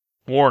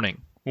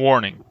Warning,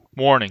 warning,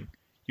 warning.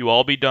 You will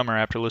all be dumber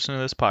after listening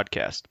to this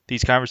podcast.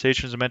 These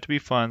conversations are meant to be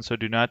fun, so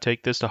do not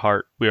take this to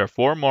heart. We are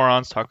four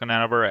morons talking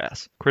out of our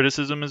ass.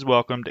 Criticism is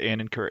welcomed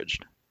and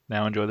encouraged.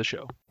 Now enjoy the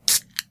show.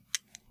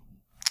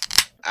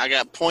 I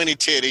got pointy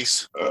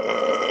titties.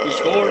 You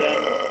scored.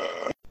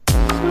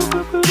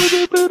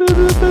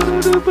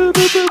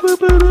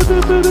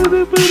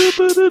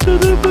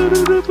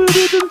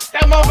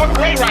 That motherfucker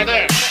great right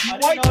there. You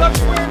white duck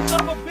square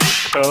son of a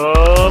bitch.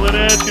 Coming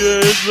at you,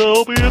 it's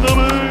Opi the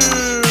Bear.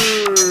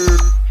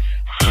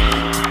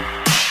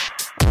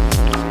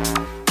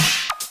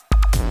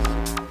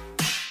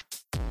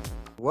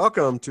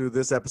 Welcome to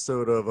this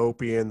episode of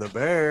Opi and the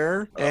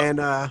Bear, and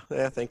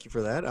thank you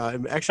for that.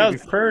 Actually,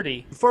 That was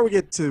pretty. before we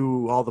get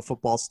to all the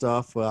football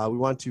stuff, we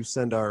want to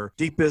send our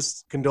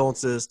deepest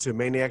condolences to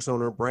Maniacs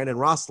owner Brandon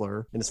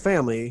Rossler and his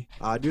family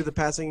due to the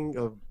passing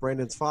of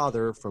Brandon's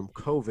father from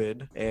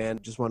COVID,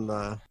 and just want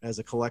to, as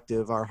a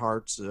collective, our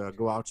hearts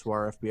go out to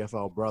our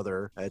FBFL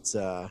brother. It's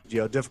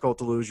difficult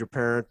to lose your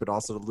parent, but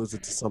also to lose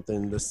it to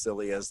something this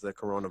silly as the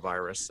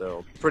coronavirus.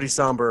 So pretty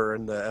somber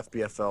in the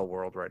FBFL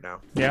world right now.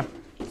 Yeah.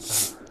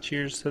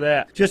 Cheers to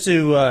that. Just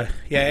to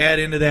add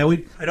into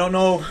that, I don't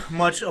know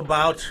much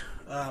about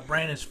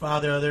Brandon's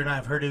father other than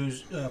I've heard he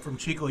was from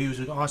Chico. He was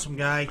an awesome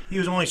guy. He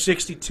was only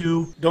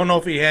 62. Don't know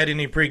if he had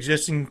any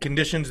pre-existing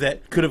conditions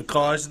that could have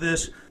caused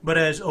this, but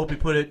as Opie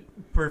put it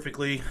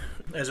perfectly,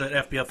 as an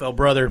FBFL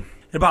brother,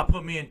 it about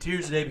put me in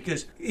tears today,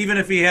 because even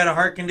if he had a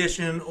heart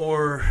condition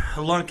or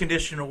a lung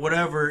condition or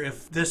whatever,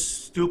 if this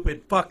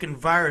stupid fucking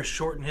virus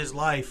shortened his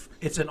life,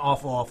 it's an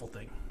awful, awful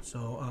thing.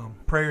 So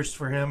prayers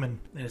for him and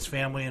his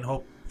family, and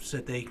hopes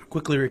that they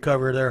quickly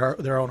recover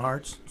their own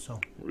hearts. So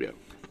Yeah.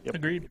 Yep.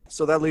 Agreed.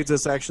 So that leads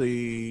us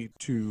actually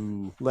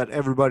to let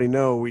everybody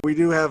know we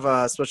do have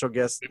a special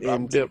guest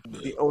in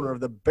the owner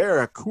of the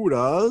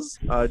Barracudas,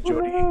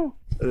 Jody,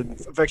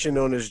 affectionately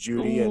known as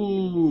Judy.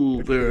 Ooh,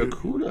 and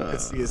Barracuda. You can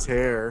see his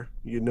hair.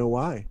 You know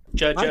why.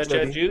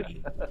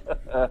 Judy.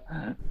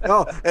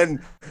 Oh, and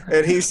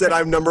he said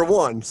I'm number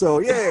one. So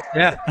yeah.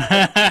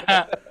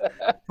 yeah.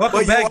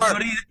 Welcome But back,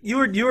 Jody.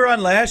 You were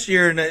on last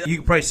year, and you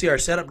can probably see our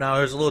setup now.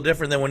 It was a little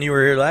different than when you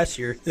were here last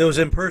year. It was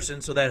in person,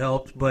 so that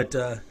helped. But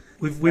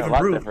we've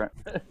improved.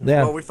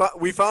 Yeah. Well,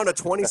 we found a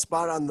 20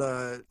 spot on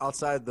the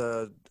outside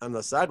on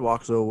the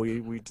sidewalk, so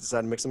we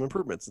decided to make some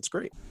improvements. It's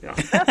great. Yeah.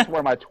 That's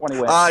where my 20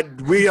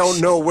 went. We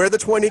don't know where the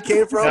 20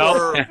 came from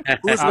or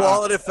whose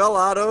wallet it fell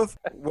out of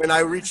when I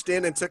reached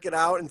in and took it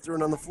out and threw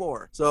it on the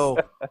floor. So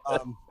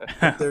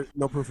there's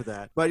no proof of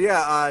that. But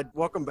yeah,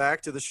 welcome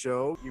back to the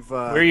show.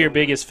 We're your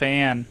biggest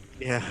fan.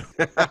 Yeah.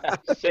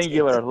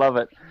 Singular, love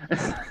it.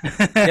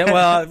 Yeah,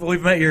 well,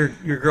 we've met your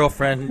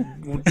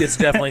girlfriend. It's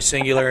definitely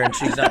singular, and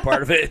she's not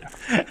part of it.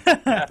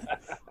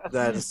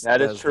 That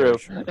is true.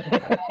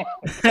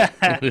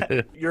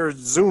 You're a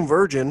Zoom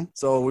virgin,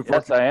 so we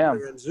Yes, I am.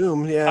 on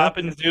Zoom. Yeah.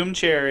 Poppin' Zoom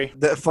cherry.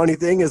 The funny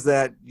thing is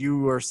that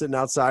you are sitting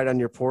outside on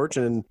your porch,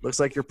 and it looks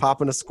like you're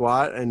popping a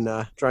squat and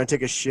trying to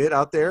take a shit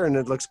out there, and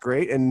it looks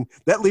great. And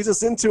that leads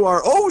us into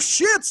our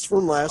shits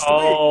from last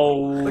week.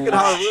 Look at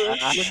how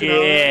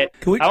shit.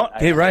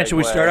 Hey, Ryan, should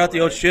we start out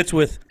the old shits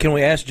with, can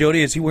we ask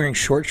Jody, is he wearing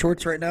short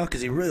shorts right now?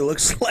 Because he really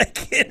looks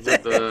like it.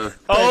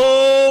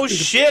 Oh,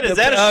 shit. Is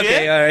that a shit?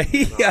 Okay, all right.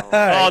 Yeah, all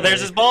right. Oh,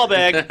 there's his ball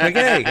bag.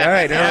 Okay, all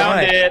right. Never Found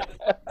mind. it.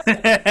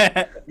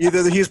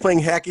 either he was playing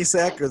hacky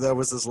sack or that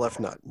was his left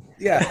nut.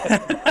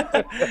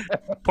 Yeah.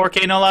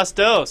 Porque no las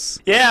dos.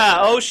 Yeah,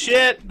 oh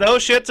shit.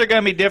 Those shits are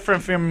going to be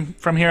different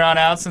from here on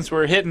out, since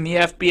we're hitting the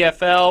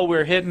FBFL.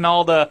 We're hitting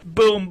all the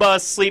boom,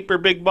 bust, sleeper,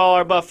 big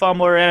baller, butt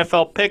fumbler,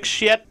 NFL pick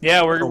shit.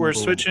 Yeah, we're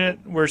switching it.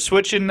 We're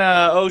switching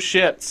oh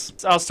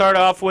shits. I'll start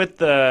off with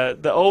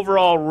the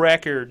overall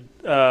record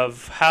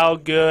of how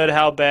good,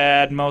 how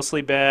bad,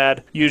 mostly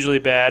bad, usually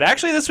bad.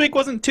 Actually, this week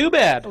wasn't too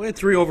bad. We had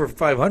 3 over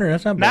 500.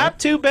 That's not bad. Not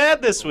too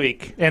bad this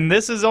week. And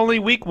this is only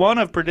week 1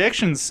 of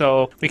predictions,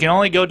 so we can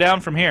only go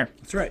down from here.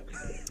 That's right.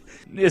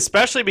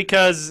 Especially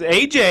because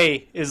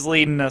AJ is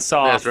leading us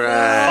off. That's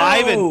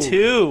right.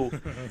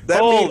 5-2.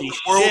 That Holy means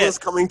the world shit. is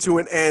coming to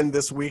an end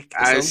this week.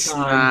 He's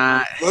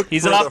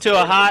He's off to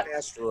a hot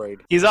asteroid.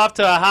 He's off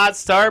to a hot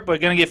start,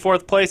 but going to get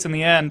 4th place in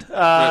the end.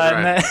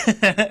 Bear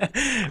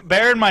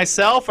and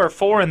myself are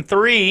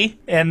 4-3,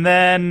 and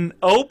then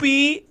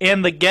Opie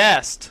and the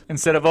guest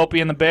instead of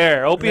Opie and the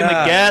Bear. Opie and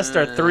the guest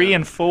are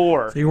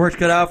 3-4. So your work's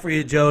cut out for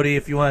you, Jody,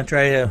 if you want to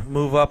try to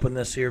move up in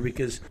this here,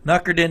 because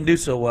Knucker didn't do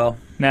so well.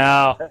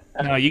 No,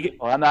 you get.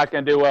 Well, I'm not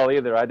going to do well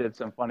either. I did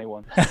some funny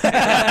ones.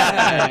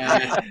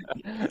 Yeah,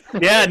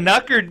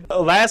 Knucker,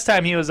 last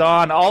time he was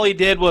on, all he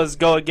did was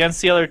go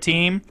against the other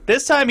team.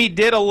 This time he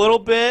did a little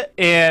bit,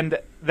 and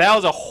that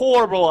was a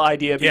horrible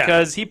idea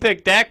because he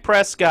picked Dak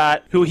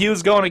Prescott, who he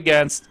was going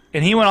against,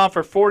 and he went off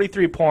for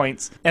 43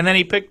 points. And then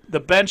he picked the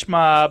bench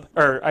mob,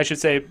 or I should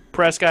say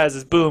Prescott as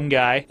his boom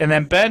guy, and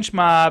then bench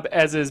mob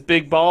as his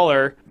big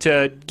baller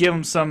to give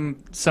him some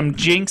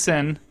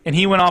jinxing, and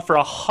he went off for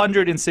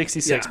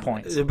 166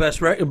 points. The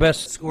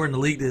best score in the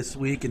league this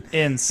week. And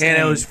Insane.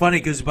 And it was funny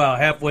because about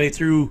halfway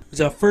through, it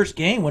was our first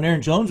game when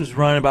Aaron Jones was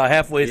running. About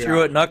halfway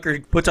through it, Nucker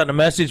puts on the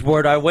message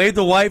board, "I waved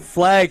the white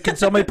flag. Can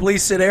somebody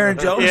please sit Aaron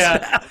Jones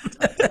down?"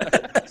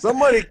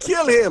 Somebody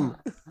kill him.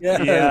 Yeah,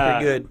 that was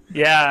pretty good.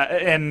 Yeah,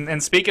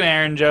 and speaking of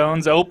Aaron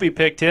Jones, Opie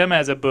picked him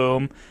as a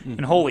boom,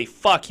 and holy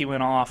fuck, he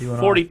went off.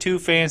 42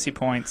 fantasy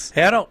points.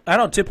 Hey, I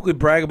don't typically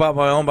brag about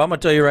my own, but I'm gonna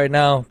tell you right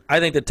now, I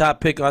think the top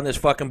pick on this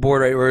fucking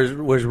board right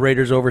was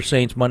Raiders over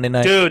Saints Monday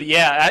night. Dude,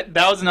 yeah,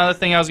 that was another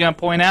thing I was gonna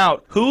point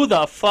out. Who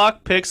the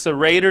fuck picks the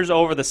Raiders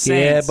over the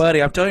Saints? Yeah,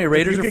 buddy, I'm telling you,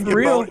 Raiders are for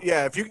real.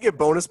 If you can get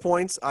bonus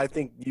points, I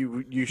think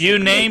you should. You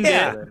named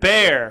it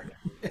Bear.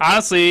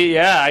 Honestly,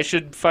 yeah, I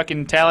should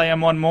fucking tally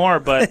him one more,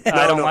 but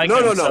I don't like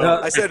him.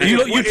 No. I said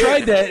You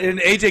tried that, and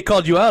AJ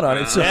called you out on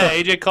it. So. Yeah,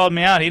 AJ called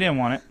me out. He didn't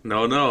want it.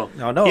 No.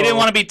 He didn't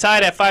want to be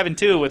tied at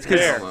 5-2 with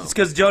Bear. It's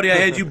because Jody, I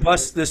had you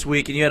bust this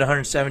week, and you had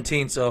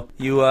 117, so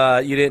you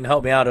didn't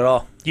help me out at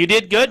all. You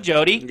did good,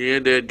 Jody. You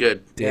did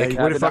good. Yeah, you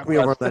would have fucked me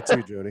over on that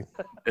too, Jody.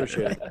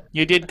 Appreciate it.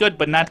 You did good,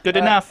 but not good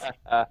enough.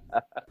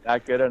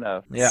 Not good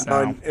enough. Yeah.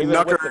 So, And Even with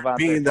Nucker Devontae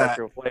being that.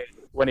 Parker played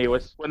when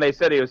they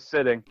said he was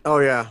sitting. Oh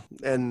yeah,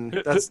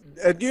 and that's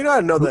you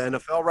gotta know the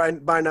NFL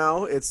right by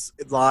now. It's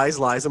lies,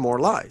 and more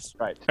lies.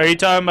 Right. are you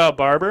talking about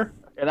Barber?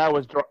 And I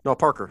was No,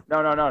 Parker. No.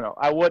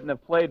 I wouldn't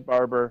have played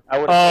Barber. I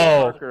would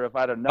have played Parker if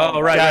I'd have known.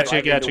 Oh, right. I Gotcha,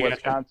 went into gotcha.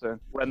 Wisconsin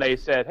when they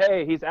said,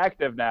 "Hey, he's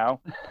active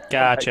now."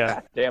 Gotcha.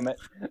 God damn it.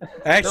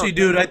 Actually,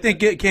 dude, I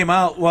think it came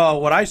out,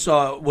 well, what I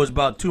saw was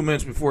about 2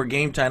 minutes before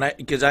game time,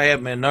 because I have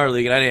him in our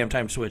league, and I didn't have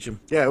time to switch him.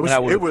 Yeah,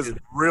 it was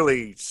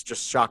really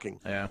just shocking.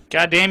 Yeah.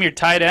 God damn, your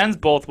tight ends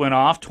both went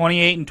off,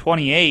 28 and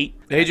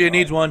 28. AJ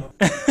needs one.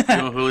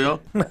 Julio?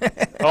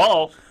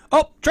 Oh,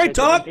 Oh, trade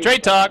talk.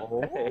 trade talk.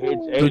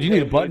 Dude, you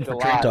need a button for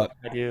trade talk.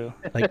 I do.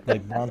 Like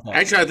brown talk.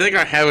 Actually, I think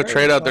I have a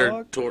trade out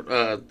there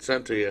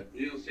sent to you.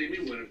 You don't see me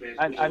winning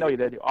fantasy. I know you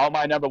did. All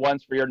my number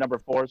ones for your number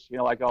fours,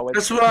 like always.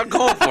 That's what I'm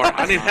calling for.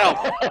 I need help.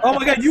 Oh,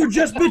 my God, you were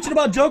just bitching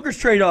about Joker's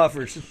trade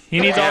offers. He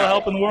needs all the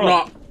help in the world.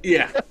 No,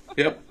 yeah.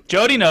 Yep.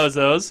 Jody knows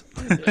those.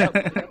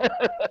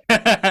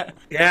 Yeah,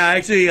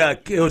 actually,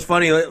 it was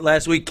funny.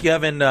 Last week,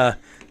 Kevin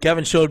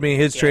showed me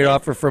his trade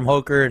offer from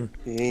Hoker, and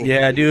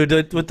yeah,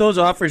 dude, with those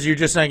offers, you're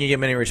just not gonna get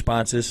many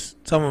responses.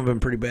 Some of them have been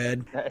pretty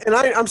bad. And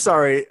I'm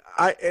sorry.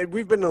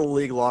 We've been in the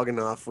league long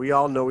enough. We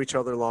all know each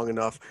other long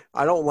enough.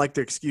 I don't like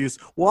the excuse,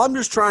 well, I'm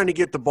just trying to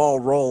get the ball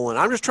rolling.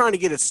 I'm just trying to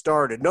get it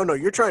started. No,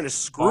 you're trying to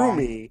screw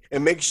me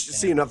and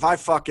see if I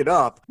fuck it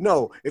up.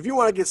 No, if you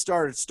want to get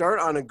started, start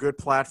on a good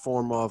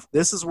platform of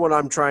this is what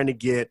I'm trying to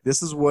get.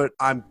 This is what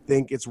I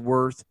think it's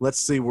worth. Let's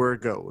see where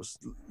it goes.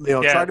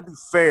 Try to be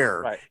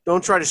fair. Right.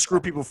 Don't try to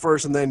screw people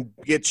first and then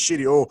get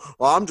shitty. Oh,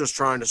 well, I'm just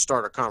trying to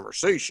start a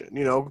conversation,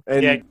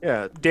 And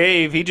yeah.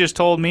 Dave, he just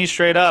told me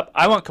straight up,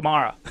 I want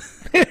Kamara.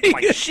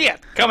 Like, shit,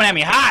 coming at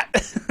me hot.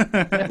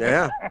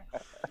 Yeah.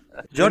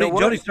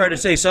 Jody started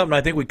to say something.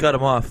 I think we cut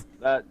him off.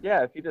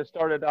 If you just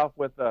started off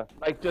with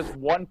just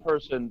one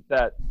person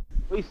that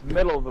at least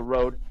middle of the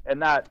road and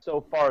not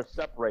so far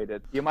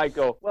separated, you might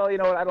go, well, you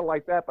know what, I don't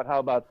like that, but how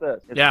about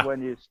this? It's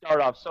when you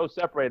start off so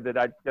separated that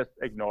I just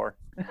ignore.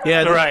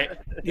 Yeah, right.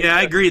 Yeah,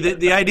 I agree.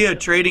 The idea of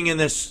trading in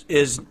this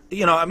is, do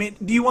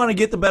you want to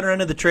get the better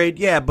end of the trade?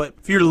 Yeah, but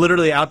if you're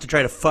literally out to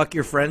try to fuck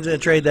your friends in a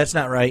trade, that's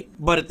not right.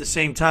 But at the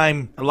same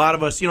time, a lot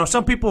of us,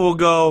 some people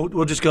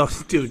will just go,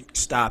 dude,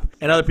 stop.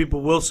 And other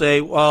people will say,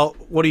 well,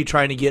 what are you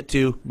trying to get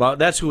to? Well,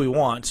 that's who he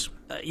wants.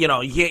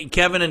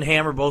 Kevin and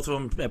Hammer, both of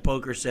them at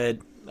poker,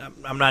 said,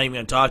 I'm not even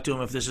going to talk to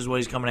him if this is what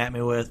he's coming at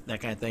me with,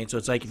 that kind of thing. So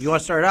it's like, if you want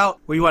to start out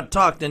where you want to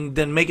talk,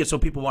 then make it so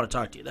people want to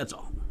talk to you. That's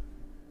all.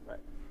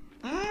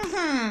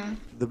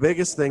 The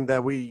biggest thing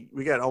that we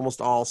got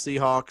almost all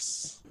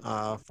Seahawks,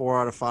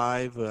 4 out of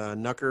 5.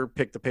 Nucker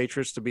picked the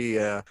Patriots to be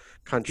a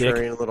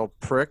contrarian little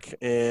prick,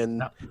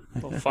 and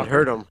it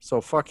hurt him.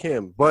 So fuck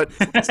him. But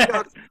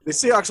the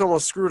Seahawks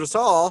almost screwed us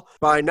all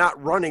by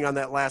not running on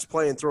that last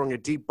play and throwing a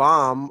deep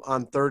bomb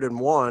on 3rd and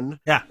 1.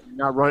 Yeah.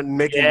 Not running,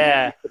 making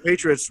the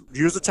Patriots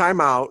use a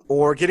timeout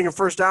or getting a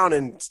first down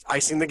and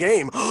icing the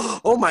game.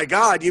 Oh my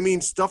God! You mean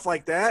stuff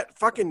like that?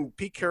 Fucking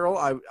Pete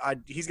Carroll.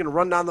 He's gonna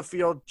run down the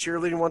field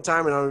cheerleading one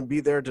time, and I'm gonna be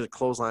there to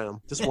clothesline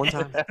him just one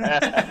time.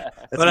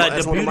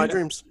 That's one of my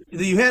dreams.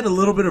 You had a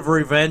little bit of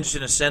revenge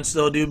in a sense,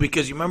 though, dude,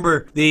 because you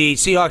remember the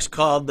Seahawks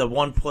called the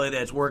one play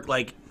that's worked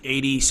like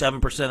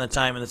 87% of the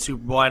time in the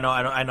Super Bowl. I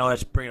know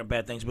that's bringing up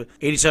bad things, but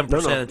 87%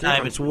 of the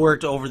time it's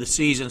worked over the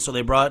season. So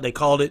they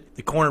called it.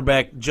 The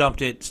cornerback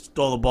jumped it,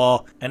 stole the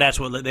ball, and that's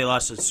what they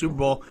lost the Super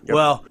Bowl. Yep.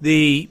 Well,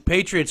 the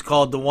Patriots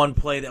called the one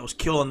play that was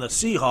killing the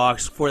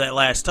Seahawks for that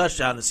last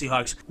touchdown. The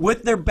Seahawks,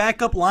 with their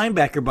backup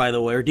linebacker, by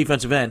the way, or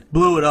defensive end,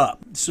 blew it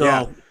up.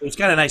 So it was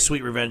kind of nice,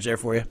 sweet revenge there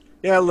for you.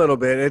 Yeah, a little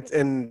bit.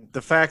 And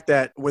the fact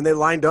that when they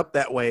lined up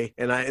that way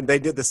and they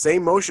did the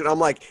same motion, I'm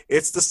like,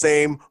 it's the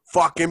same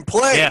fucking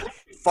play. Yeah.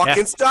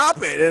 fucking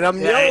stop it. And I'm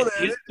yelling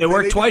at it. It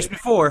worked twice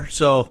before,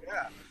 so.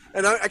 Yeah.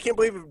 And I can't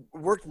believe it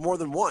worked more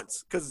than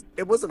once because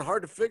it wasn't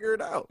hard to figure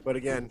it out. But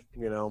again,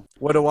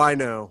 what do I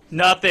know?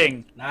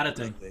 Nothing. Not a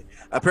thing.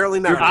 Apparently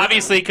not.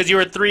 Obviously, because you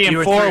were 3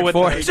 and 4 with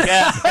the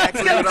Yeah,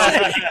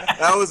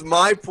 that was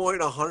my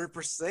point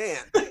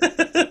 100%.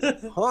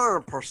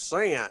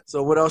 100%.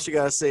 So what else you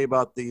got to say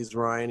about these,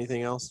 Ryan?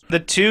 Anything else? The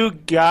two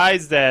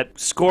guys that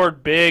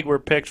scored big were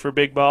picked for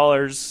big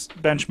ballers,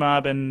 Bench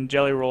Mob and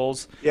Jelly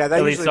Rolls. Yeah, that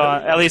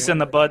at least in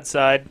the Bud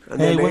side.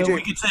 Hey,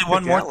 we could say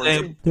one more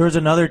thing. There was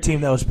another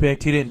team that was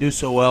picked. He didn't do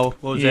so well.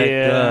 What was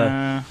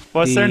that?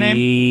 What's their name?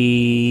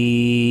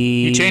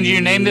 You changing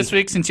your name this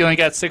week since you only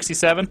got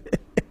 67?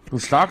 The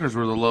Stalkers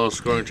were the lowest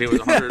scoring team with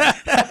 100.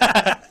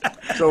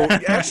 So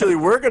actually,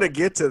 we're gonna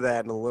get to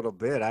that in a little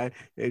bit.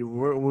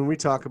 When we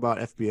talk about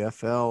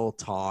FBFL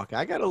talk,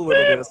 I got a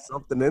little bit of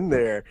something in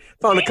there.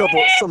 Found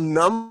some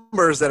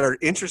numbers that are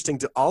interesting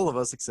to all of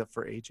us except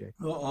for AJ.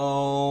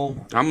 Uh-oh.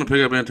 I'm gonna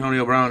pick up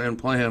Antonio Brown and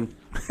play him.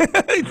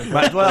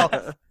 Might as well.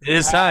 It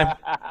is time.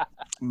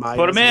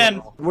 Put him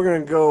in. We're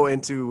going to go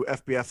into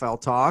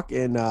FBFL talk,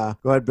 and go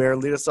ahead, Bear,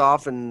 lead us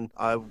off. And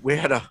we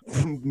had a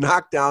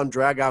knockdown,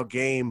 drag-out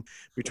game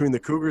between the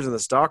Cougars and the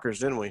Stalkers,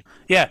 didn't we?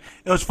 Yeah,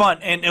 it was fun,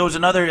 and it was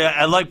another.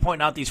 I like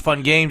pointing out these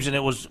fun games, and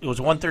it was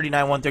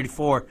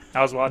 139-134.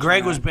 I was watching.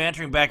 Greg was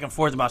bantering back and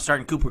forth about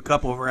starting Cooper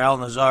Kupp over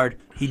Alan Lazard.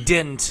 He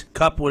didn't.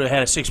 Kupp would have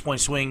had a 6-point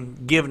swing,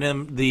 given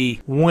him the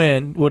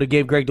win. Would have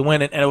gave Greg the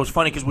win, and it was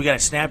funny because we got a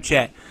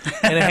Snapchat,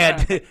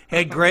 and it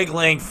had Greg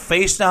laying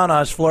face down on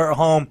his floor at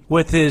home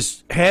with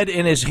his head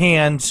in his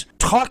hands,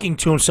 talking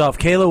to himself.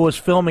 Kayla was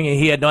filming it.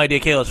 He had no idea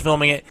Kayla was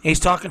filming it. He's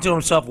talking to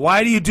himself.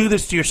 Why do you do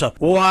this to yourself?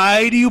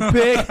 Why do you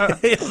make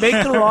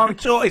the wrong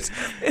choice?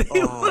 And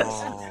he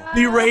was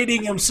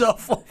berating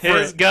himself over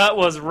His gut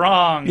was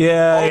wrong.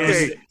 Yeah.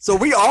 Okay, so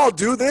we all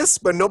do this,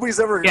 but nobody's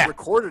ever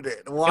recorded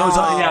it.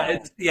 Wow.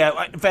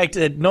 In fact,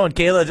 knowing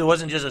Kayla, it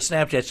wasn't just a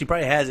Snapchat. She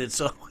probably has it,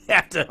 so we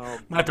have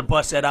to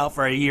bust that out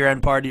for a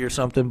year-end party or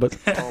something. But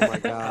oh my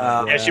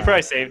god. Yeah, she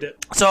probably saved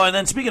it. So, and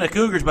then speaking of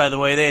Cougars, by the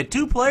way, they had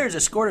 2 players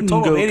that scored a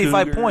total of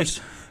 85 points,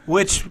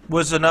 which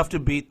was enough to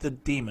beat the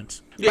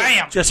Demons.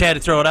 Bam! Just had to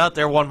throw it out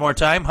there one more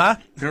time, huh?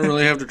 You don't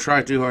really have to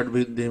try too hard to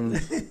beat the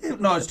Demons.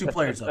 No, it's 2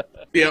 players, though.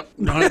 Yep,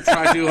 don't have to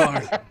try too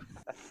hard.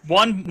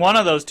 One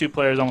of those 2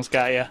 players almost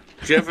got you.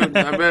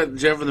 I bet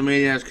Jeff and the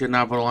Maniacs could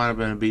not put a lineup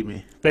in and beat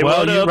me.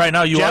 Right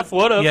now Jeff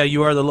would have. Yeah,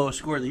 you are the lowest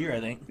score of the year, I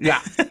think. Yeah.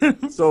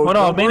 So hold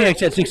on,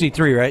 Maniacs at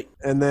 63, right?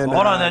 And then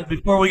hold on, then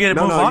before we get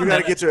move on. You got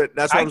to get to it.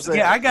 That's what I'm saying.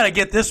 Yeah, I got to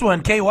get this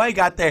one. KY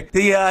got there.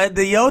 The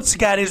Yotes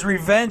got his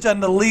revenge on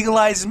the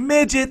legalized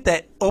midget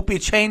that Opie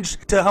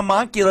changed to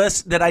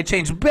homunculus. That I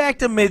changed back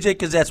to midget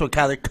because that's what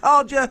Kyler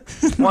called you.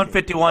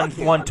 151,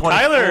 124.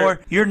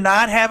 Kyler, you're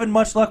not having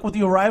much luck with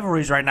your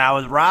rivalries right now.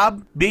 With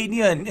Rob beating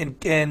you,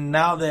 and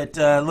now that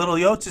little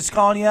Yotes is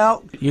calling you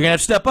out, you're gonna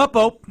have to step up,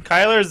 Ope.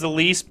 Kyler is the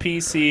least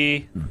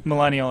PC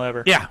millennial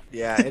ever. Yeah.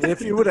 Yeah, and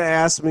if you would have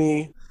asked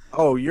me,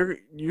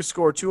 you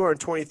scored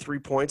 223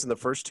 points in the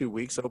first 2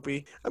 weeks,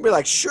 Opie, I'd be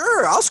like,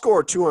 sure, I'll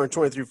score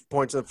 223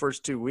 points in the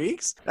first 2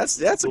 weeks.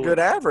 That's a good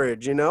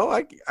average,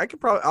 I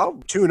could probably, I'll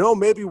 2-0,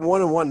 maybe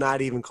 1-1,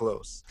 not even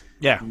close.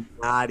 Yeah.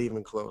 Not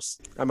even close.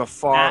 I'm a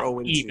far Not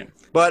 0-2. even.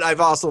 But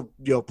I've also,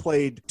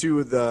 played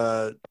 2 of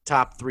the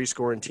top 3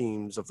 scoring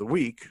teams of the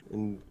week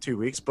in 2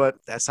 weeks. But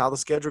that's how the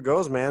schedule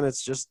goes, man.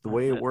 It's just the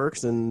way it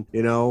works. And,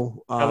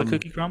 how the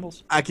cookie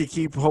crumbles. I could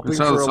keep hoping That's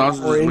how for the a lot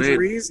sausage more is made.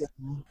 injuries.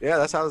 Yeah,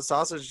 that's how the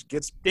sausage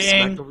gets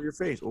smacked over your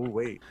face. Oh,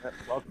 wait.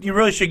 You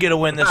really should get a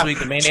win this week,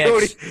 the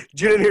Maniacs.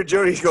 You didn't hear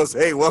Jody. He goes,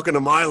 hey, welcome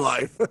to my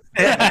life.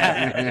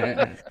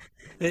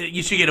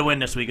 You should get a win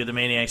this week with the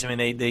Maniacs. I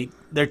mean,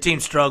 their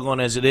team's struggling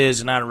as it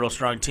is, not a real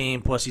strong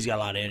team. Plus, he's got a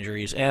lot of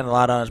injuries and a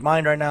lot on his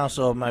mind right now,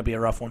 so it might be a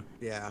rough one.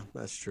 Yeah,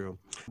 that's true.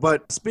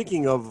 But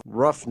speaking of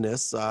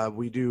roughness,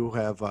 we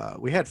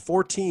had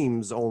 4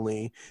 teams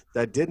only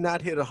that did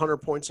not hit 100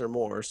 points or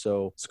more.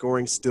 So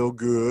scoring still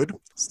good,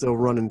 still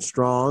running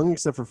strong,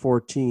 except for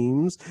 4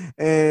 teams,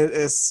 and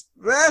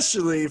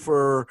especially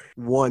for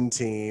one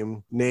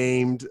team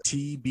named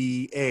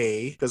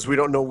TBA, because we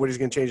don't know what he's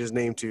going to change his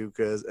name to,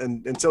 because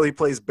until he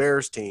plays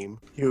Bears team,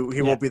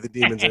 he won't be the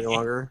Demons any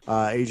longer.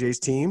 AJ's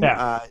team,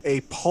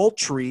 a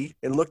poultry,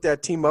 and look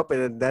that team up,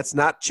 and that's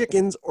not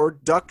chickens or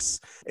ducks.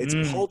 It's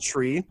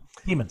poultry.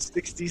 Demons.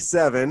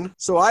 67.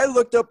 So I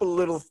looked up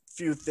a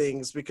few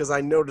things because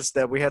I noticed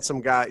that we had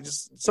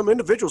some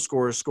individual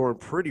scorers scoring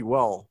pretty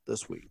well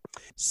this week.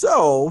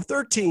 So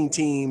 13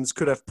 teams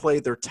could have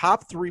played their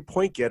top 3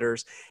 point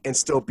getters and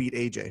still beat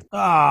AJ.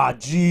 Ah,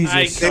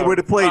 Jesus. They would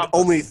have played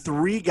only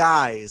 3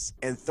 guys,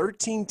 and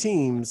 13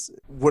 teams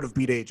would have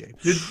beat AJ.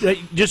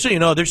 Just so you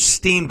know, there's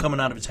steam coming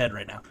out of his head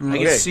right now. I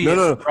can see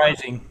it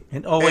rising.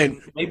 And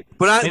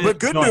but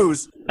good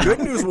news. Good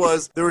news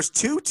was there was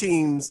 2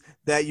 teams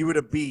that you would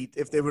have beat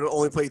if they would have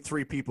only played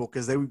 3 people,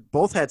 because they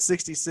both had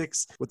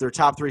 66 with their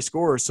top 3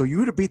 scorers. So you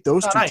would have beat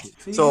those 2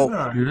 teams. So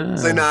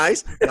say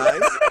nice.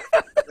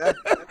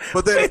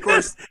 But then, of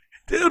course,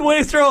 Dude, way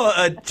to throw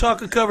a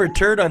chocolate-covered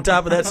turd on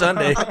top of that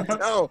sundae.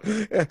 No,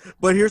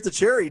 but here's the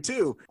cherry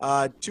too.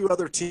 Two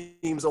other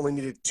teams only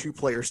needed 2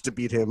 players to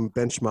beat him: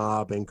 Bench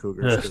Mob and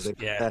Cougars.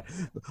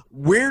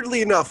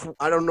 Weirdly enough,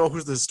 I don't know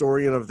who's the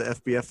historian of the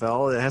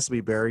FBFL. It has to be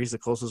Barry. He's the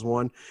closest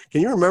one.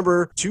 Can you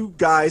remember 2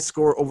 guys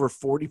score over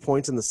 40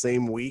 points in the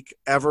same week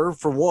ever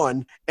for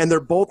one, and they're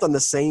both on the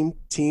same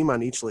team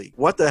on each league?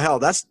 What the hell?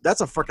 That's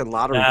a freaking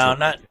lottery. No,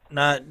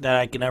 not that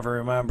I can ever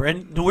remember.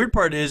 And the weird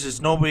part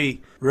is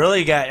nobody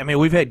really got. I mean,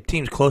 we've had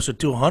teams close to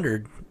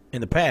 200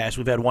 in the past.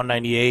 We've had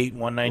 198,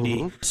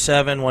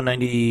 197,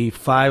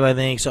 195, I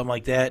think, something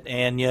like that.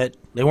 And yet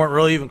they weren't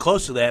really even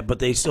close to that, but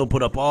they still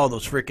put up all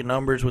those freaking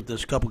numbers with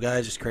this couple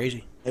guys. It's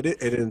crazy.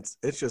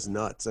 It's just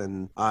nuts.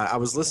 And I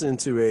was listening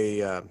to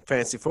a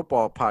fantasy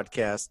football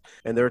podcast,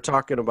 and they were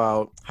talking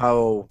about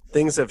how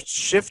things have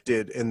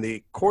shifted in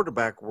the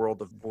quarterback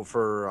world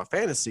for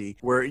fantasy,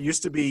 where it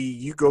used to be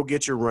you go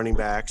get your running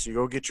backs, you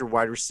go get your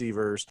wide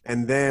receivers,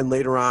 and then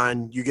later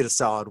on you get a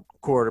solid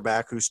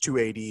quarterback who's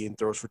 280 and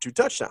throws for 2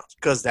 touchdowns,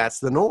 because that's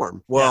the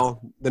norm.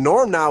 Well, the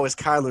norm now is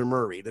Kyler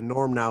Murray. The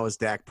norm now is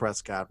Dak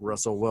Prescott,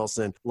 Russell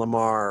Wilson,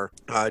 Lamar,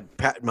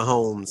 Pat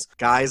Mahomes,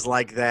 guys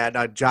like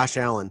that, Josh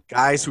Allen,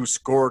 guys who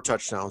score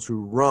touchdowns,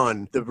 who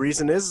run. The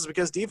reason is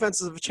because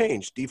defenses have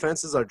changed.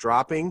 Defenses are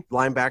dropping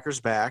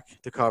linebackers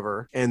back to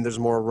cover, and there's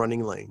more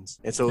running lanes.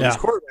 And so these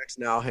quarterbacks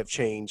now have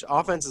changed.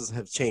 Offenses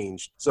have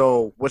changed.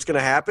 So what's going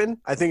to happen?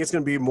 I think it's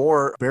going to be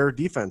more Bear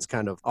defense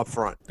kind of up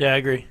front. Yeah, I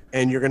agree.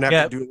 And you're going to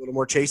have to do a little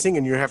more chasing,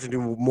 and you're going to have to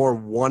do more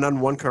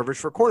one-on-one coverage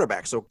for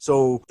cornerbacks.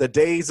 So the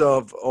days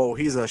of,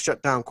 he's a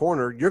shutdown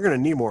corner, you're going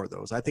to need more of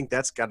those. I think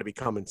that's got to be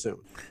coming soon.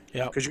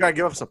 Yeah. Because you got to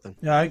give up something.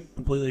 Yeah, I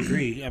completely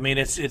agree. I mean,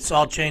 it's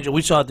all changing.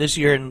 We saw it this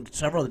year in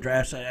several of the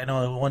drafts. I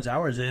know the ones I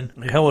was in.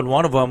 Hell, in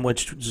one of them,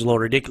 which is a little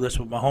ridiculous,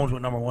 but Mahomes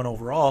went number 1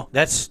 overall.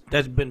 That's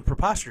been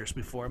preposterous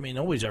before. I mean,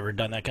 nobody's ever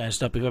done that kind of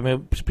stuff. I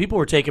mean, people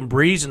were taking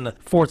Breeze in the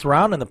 4th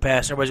round in the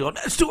past. Everybody's going,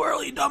 that's too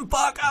early, you dumb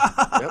fuck.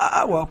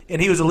 Yep. Well,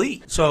 and he was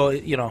elite. So,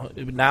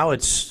 now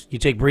it's you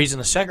take Breeze in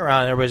the 2nd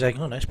round, and everybody's like,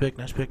 oh, nice pick,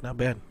 not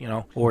bad,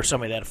 or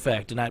somebody that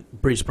effect. And not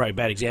Breeze is probably a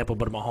bad example,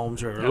 but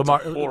Mahomes or Lamar.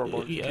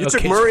 Horrible. You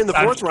took Murray in the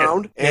 4th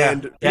round,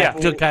 and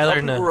took Kyler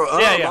in the.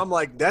 I'm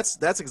like,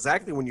 that's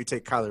exactly when you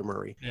take Kyler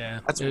Murray. Yeah,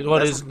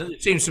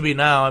 it seems to be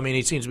now. I mean,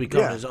 he seems to be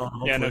coming his own.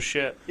 Hopefully. Yeah, no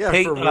shit. Yeah,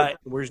 hey,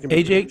 where's gonna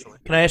be AJ,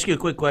 can I ask you a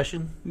quick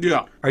question?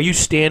 Yeah. Are you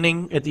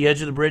standing at the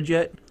edge of the bridge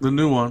yet? The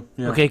new one.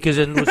 Yeah. Okay, because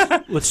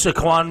with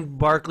Saquon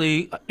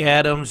Barkley,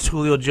 Adams,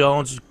 Julio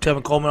Jones,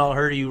 Tevin Coleman all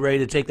hurt, are you ready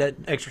to take that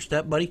extra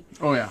step, buddy?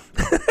 Oh, yeah.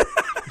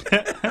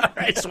 All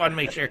right, just want to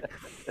make sure.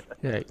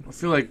 I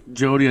feel like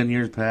Jody on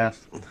years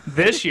past.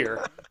 This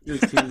year.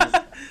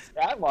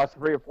 I've lost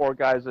 3 or 4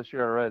 guys this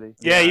year already.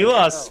 Yeah, you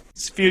lost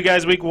a few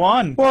guys week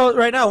 1. Well,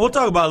 right now, we'll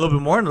talk about it a little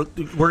bit more. And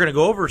we're going to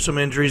go over some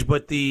injuries,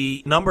 but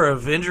the number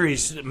of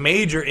injuries,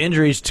 major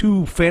injuries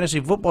to fantasy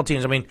football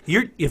teams, I mean,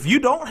 if you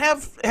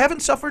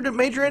haven't suffered a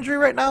major injury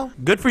right now,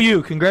 good for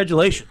you.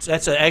 Congratulations.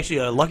 That's actually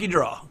a lucky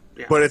draw.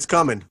 But it's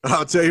coming.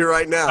 I'll tell you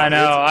right now. I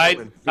know.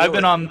 I've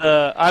been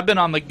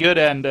on the good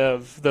end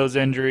of those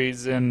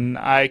injuries, and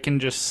I can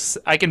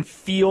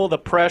feel the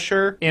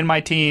pressure in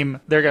my team.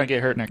 They're gonna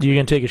get hurt next. You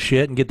gonna take a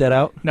shit and get that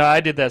out? No, I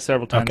did that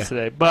several times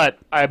today, but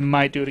I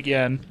might do it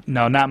again.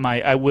 No, not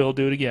might. I will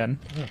do it again.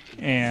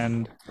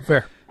 And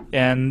fair.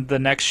 And the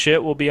next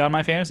shit will be on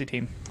my fantasy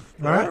team.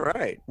 All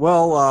right.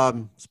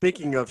 Well,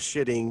 speaking of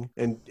shitting,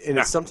 and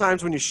it's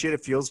sometimes when you shit,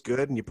 it feels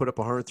good, and you put up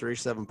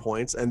 137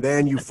 points, and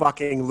then you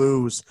fucking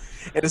lose.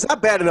 And it's not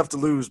bad enough to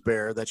lose,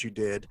 Bear, that you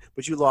did,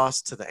 but you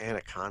lost to the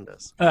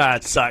Anacondas.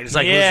 It sucks. It's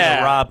like losing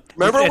to Rob.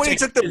 Remember when he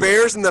took the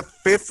Bears in the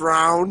 5th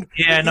round?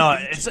 Yeah, no.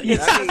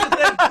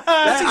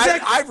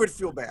 I would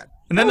feel bad.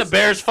 And then the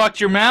Bears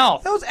fucked your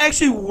mouth. That was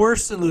actually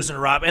worse than losing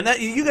to Rob. And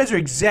you guys are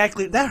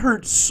that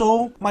hurt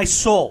my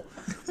soul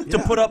to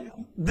put up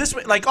this.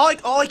 Like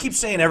all I keep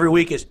saying every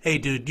week is, hey,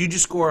 dude, you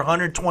just score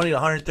 120 to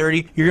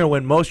 130. You're going to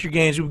win most of your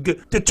games.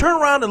 To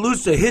turn around and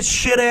lose to his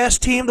shit-ass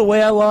team the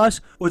way I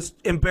lost was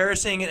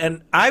embarrassing.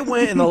 And I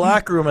went in the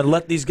locker room and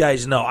let these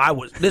guys know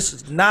this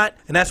is not.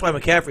 And that's why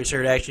McCaffrey's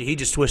hurt, actually. He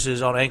just twisted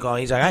his own ankle.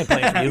 And he's like, I ain't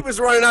playing for you. He was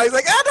running out. He's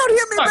like, don't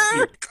hit me,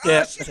 Bear.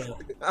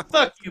 Yeah.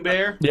 Fuck you,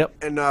 Bear. Yep.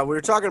 And we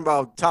were talking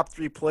about top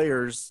 3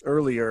 players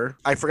earlier.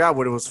 I forgot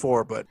what it was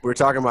for, but we were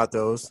talking about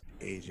those.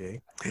 AJ.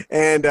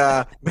 And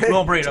we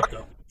won't bring it up,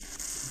 though.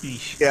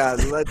 Yeah,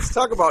 let's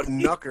talk about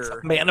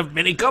Knucker. Man of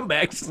many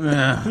comebacks.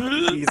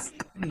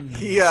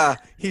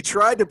 He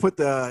tried to put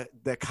the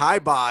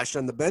kibosh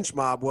on the bench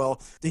mob.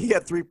 Well, he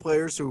had 3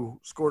 players who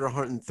scored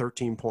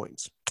 113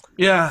 points.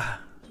 Yeah,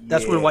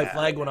 that's when white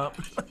flag went up.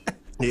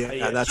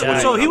 Yeah, that's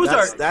what. So he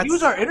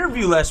was our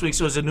interview last week.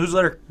 So is the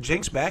newsletter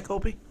Jinx back,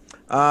 Opie?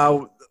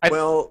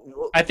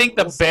 I think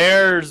the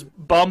Bears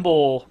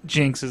Bumble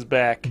jinx is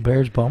back.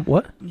 Bears bump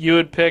what? You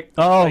would pick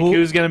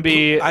who's gonna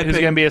be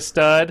a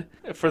stud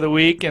for the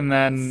week, and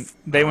then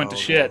they went to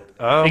shit.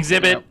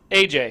 Exhibit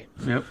AJ.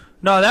 Yep.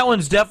 No, that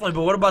one's definitely.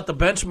 But what about the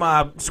bench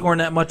mob scoring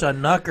that much on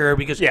Knucker?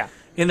 Because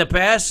in the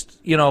past,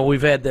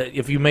 we've had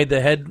if you made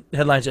the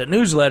headlines at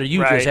newsletter, you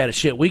just had a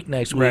shit week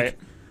next week. Right.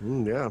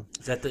 Yeah.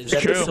 Is that the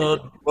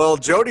episode? Well,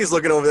 Jody's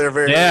looking over there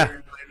very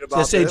excited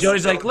about this.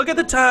 Jody's like, look at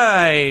the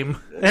time.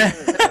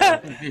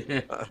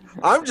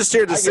 I'm just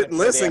here to sit and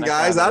listen,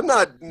 guys. I'm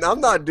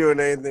not doing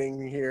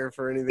anything here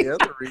for any of the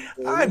other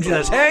reasons. I'm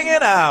just hanging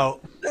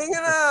out.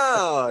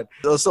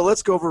 So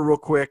let's go over real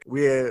quick.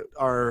 We had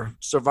our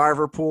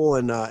survivor pool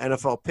and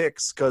NFL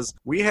picks because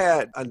we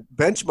had a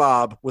bench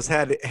mob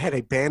had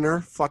a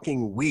banner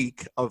fucking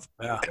week of.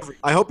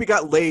 I hope he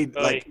got laid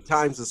like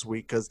times this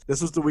week because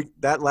this was the week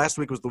that last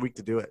week was the week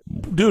to do it.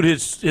 Dude,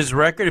 his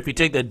record, if you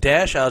take the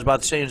dash, I was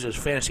about to say his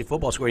fantasy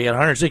football score. He had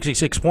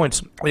 166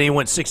 points and he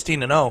went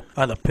 16-0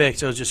 on the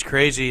picks. It was just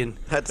crazy, and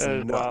that's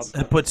nuts.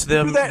 It puts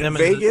them. Do that them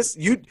in Vegas.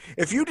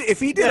 If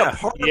he did a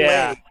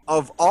parlay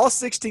of all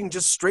 16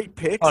 just straight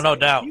picks. Oh, no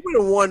doubt. He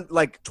would have won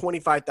like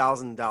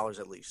 $25,000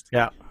 at least.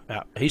 Yeah.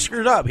 He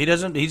screwed up.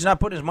 He's not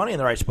putting his money in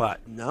the right spot.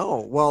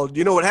 No. Well,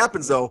 you know what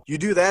happens though? You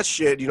do that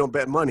shit, you don't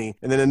bet money,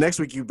 and then the next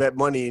week you bet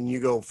money and you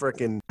go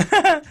frickin'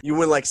 you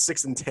win like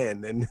 6 and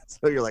 10, and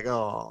so you're like,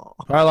 oh.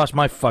 I lost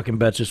my fucking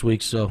bets this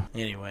week, so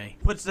anyway.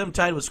 Puts them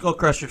tied with Skull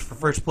Crushers for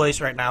first place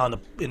right now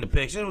in the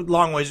picks. It was a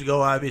long ways to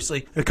go,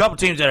 obviously. A couple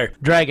teams that are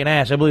dragging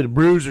ass. I believe the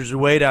Bruisers are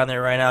way down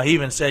there right now. He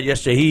even said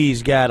yesterday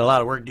he's got a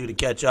lot of work to do to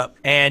catch up.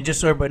 And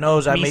just so everybody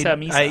knows, I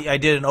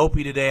did an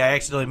Opie today. I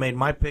accidentally made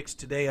my picks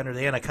today under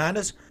the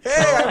Anacondas. Hey,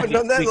 I haven't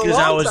done that in a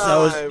long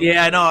time.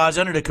 Yeah, I know. I was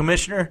under the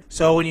commissioner.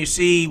 So when you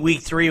see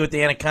week 3 with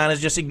the Anacondas,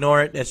 just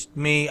ignore it. That's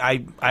me.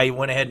 I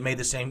went ahead and made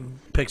the same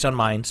picks on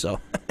mine. So.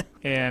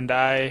 And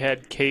I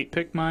had Kate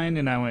pick mine,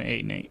 and I went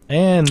 8-8.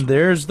 And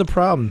there's the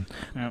problem.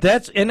 Yep.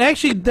 That's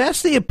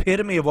the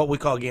epitome of what we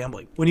call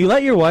gambling. When you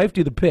let your wife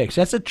do the picks,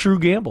 that's a true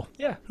gamble.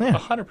 Yeah.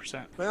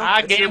 100%. Well,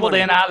 I gambled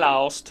and I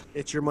lost.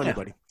 It's your money,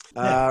 buddy.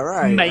 All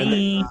right.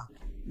 Bye.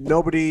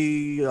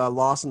 Nobody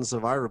lost in the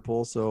survivor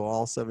pool, so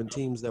all 7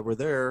 teams that were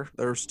there,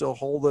 they're still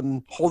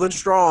holding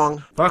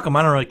strong. Fuck them.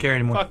 I don't really care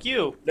anymore. Fuck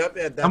you. Nope,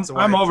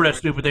 I'm over that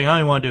stupid thing. I don't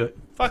even want to do it.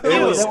 Fuck It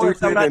you. was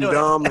stupid and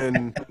dumb,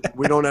 and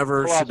we don't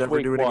should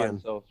never do it again.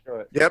 So screw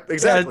it. Yep,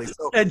 exactly. Yeah,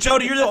 So, and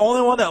Jody, you're the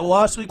only one that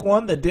lost week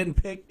 1 that didn't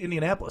pick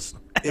Indianapolis.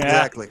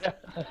 exactly.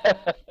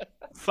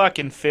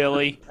 Fucking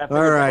Philly.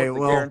 All right, Well,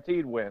 well,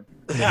 guaranteed win.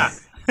 Yeah.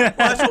 Well,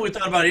 that's what we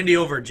thought about Indy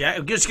over just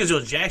because it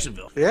was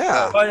Jacksonville.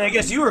 yeah. But I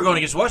guess you were going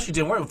against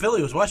Washington.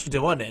 Philly was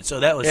Washington, wasn't it?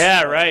 So that was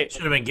right.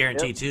 should have been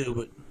guaranteed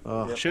too.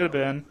 But Should have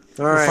been.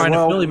 All we're right, finding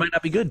well, Philly might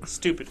not be good.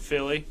 Stupid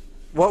Philly.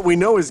 what we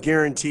know is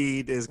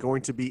guaranteed is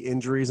going to be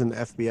injuries in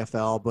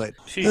FBFL, but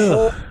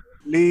Jeez.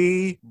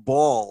 holy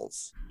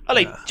balls.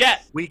 Holy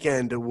jet.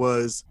 Weekend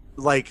was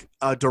like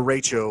a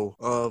derecho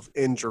of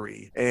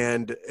injury.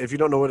 And if you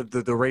don't know what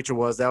the derecho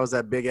was, that was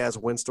that big ass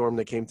windstorm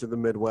that came through the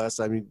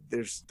Midwest. I mean,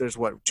 there's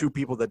what, 2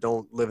 people that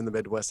don't live in the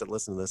Midwest that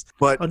listen to this.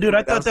 But oh, dude,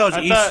 I thought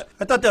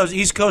that was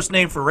East Coast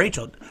name for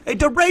Rachel. Hey,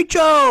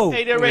 derecho.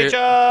 Hey,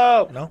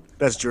 Rachel. No,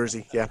 that's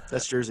Jersey. Yeah,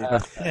 that's Jersey.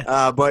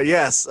 But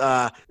yes,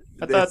 I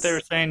thought they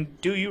were saying,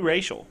 do you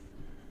racial?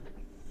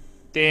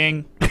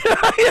 Ding. he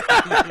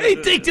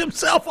dinked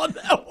himself on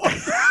that one.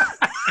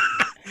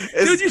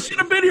 Dude, you should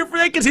have been here for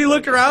that because he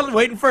looked around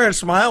waiting for a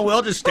smile. We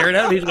all just stared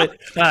at him. He's like,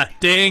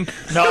 ding.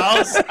 No,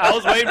 I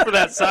was waiting for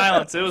that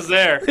silence. It was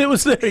there. It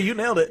was there. You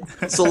nailed it.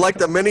 So like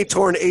the many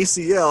torn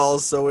ACLs,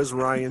 so is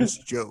Ryan's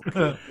joke.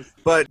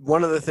 But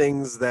one of the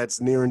things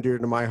that's near and dear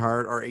to my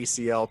heart are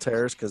ACL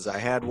tears because I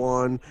had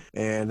one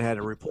and had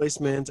a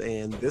replacement.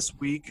 And this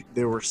week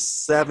there were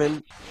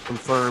 7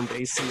 confirmed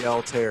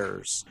ACL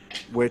tears,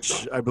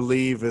 which I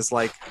believe is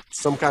like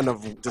some kind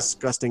of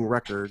disgusting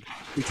record.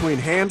 Between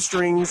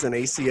hamstrings and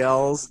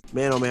ACLs,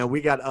 man, oh man,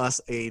 we got us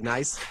a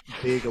nice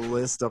big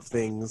list of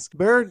things.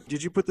 Bear,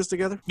 did you put this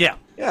together? Yeah.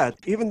 Yeah,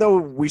 even though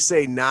we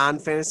say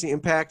non-fantasy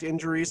impact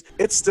injuries,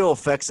 it still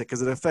affects it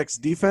because it affects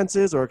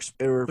defenses or it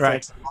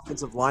affects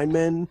offensive linemen.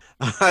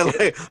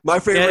 My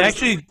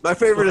favorite. My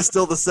favorite is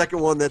still the second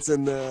one that's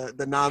in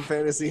the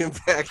non-fantasy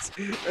impact.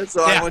 And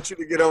so I want you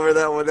to get over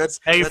that one.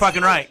 You're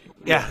fucking right.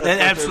 Yeah,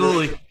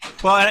 absolutely.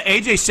 Well,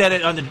 AJ said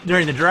it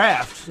during the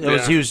draft. It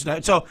was huge.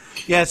 So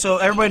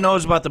everybody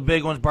knows about the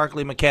big ones: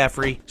 Barkley,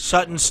 McCaffrey.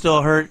 Sutton's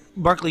still hurt.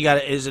 Barkley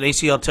is an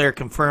ACL tear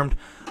confirmed.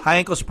 High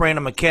ankle sprain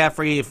on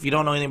McCaffrey. If you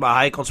don't know anything about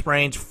high ankle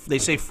sprains, they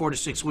say 4 to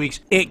 6 weeks.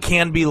 It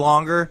can be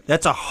longer.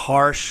 That's a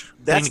harsh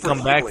thing to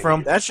come back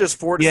from. That's just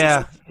 4 to 6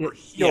 weeks for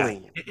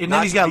healing. Yeah. And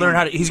then he's got to learn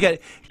how to.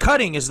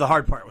 Cutting is the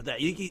hard part with that.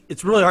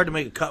 It's really hard to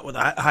make a cut with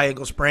a high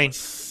ankle sprain,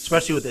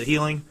 especially with the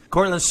healing.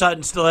 Cortland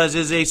Sutton still has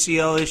his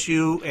ACL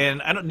issue,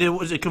 and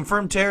was it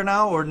confirmed tear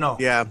now or no?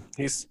 Yeah,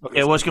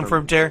 it was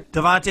confirmed tear.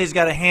 Devontae's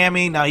got a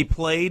hammy. Now he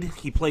played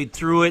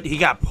through it. He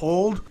got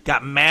pulled.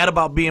 Got mad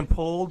about being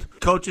pulled.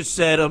 Coaches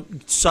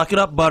said, "Suck it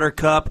up,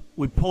 Buttercup.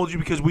 We pulled you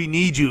because we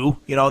need you.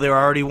 You know, they were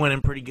already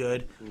winning pretty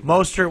good.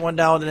 Mostert went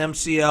down with an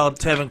MCL.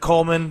 Tevin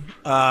Coleman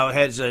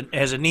has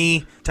a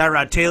knee.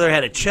 Tyrod Taylor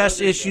had a chest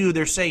issue.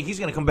 They're saying he's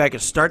going to come back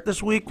and start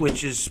this week,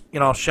 which is,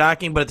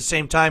 shocking. But at the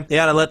same time, they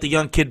ought to let the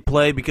young kid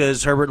play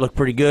because Herbert looked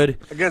pretty good.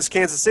 Against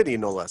Kansas City,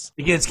 no less.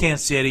 Against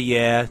Kansas City,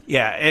 yeah.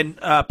 And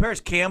Paris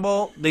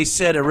Campbell, they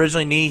said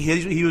originally knee.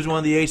 He was one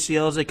of the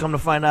ACLs they come to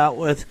find out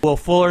with. Will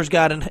Fuller's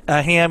got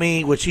a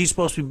hammy, which he's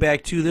supposed to be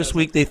back to this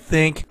week, they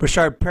think.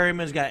 Rashard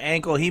Perryman's got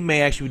ankle. He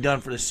may actually be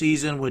done for the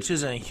season, which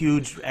isn't a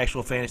huge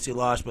actual fantasy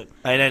loss. But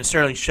and then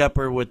Sterling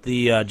Shepard with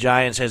the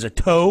Giants has a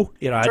toe.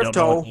 I don't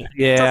know.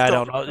 Yeah, I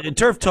don't know.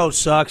 Turf toe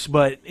sucks,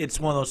 but it's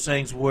one of those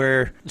things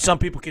where some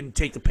people can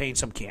take the pain,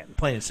 some can't.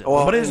 Plain and simple.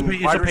 Well, but it's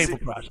a painful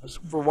process.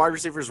 For wide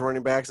receivers,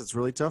 running backs, it's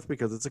really tough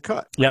because it's a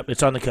cut. Yep,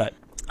 it's on the cut.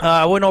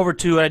 I went over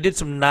to, and I did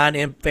some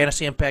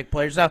non-fantasy impact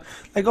players. Now,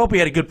 like Opie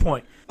had a good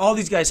point. All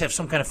these guys have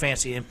some kind of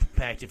fantasy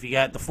impact. If you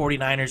got the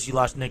 49ers, you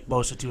lost Nick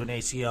Bosa to an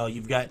ACL.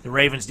 You've got the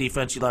Ravens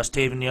defense, you lost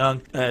Taven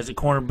Young as a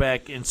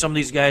cornerback. And some of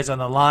these guys on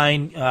the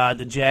line,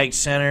 the Jags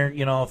center,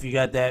 if you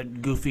got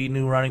that goofy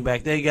new running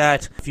back they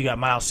got. If you got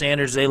Miles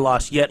Sanders, they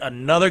lost yet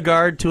another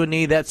guard to a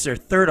knee. That's their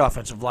third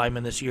offensive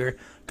lineman this year,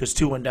 because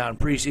 2 went down in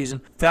preseason.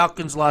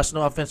 Falcons lost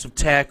no offensive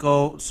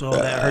tackle, so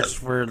that hurts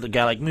for the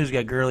guy like Moose,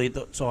 got Gurley,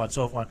 so on and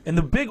so forth. And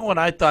the big one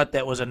I thought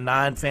that was a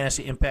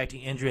non-fantasy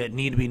impacting injury that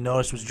needed to be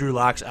noticed was Drew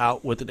Lock's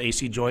out with an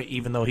AC joint,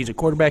 even though he's a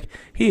quarterback.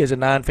 He is a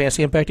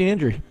non-fantasy impacting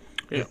injury.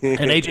 Yeah.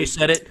 And AJ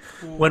said it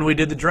when we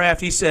did the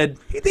draft. He said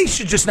he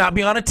should just not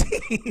be on a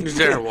team. He's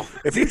terrible.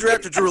 If you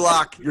drafted Drew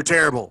Lock, you're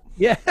terrible.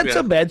 Yeah, that's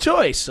a bad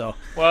choice. So,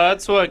 well,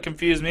 that's what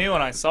confused me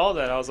when I saw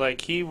that. I was like,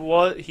 he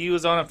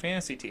was on a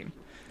fantasy team.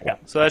 Yeah.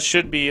 So that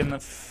should be in the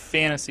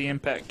fantasy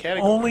impact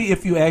category. Only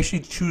if you actually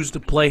choose to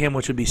play him,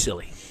 which would be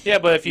silly. Yeah,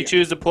 but if you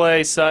choose to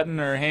play Sutton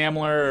or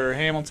Hamler or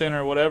Hamilton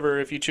or whatever,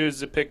 if you choose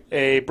to pick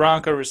a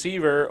Bronco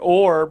receiver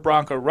or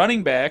Bronco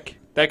running back,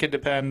 that could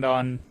depend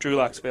on Drew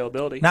Lock's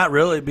availability. Not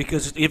really,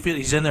 because if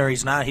he's in there,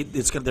 he's not.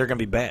 They're going to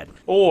be bad.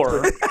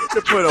 Or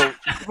to put a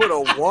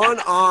one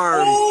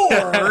arm.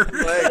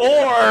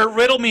 Or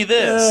riddle me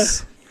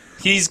this: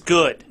 he's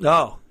good.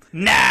 No.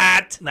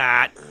 Not.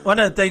 One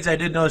of the things I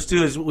did notice,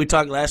 too, is we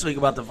talked last week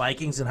about the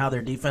Vikings and how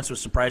their defense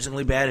was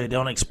surprisingly bad. I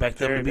don't expect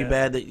them to be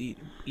bad.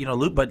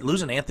 But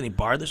losing Anthony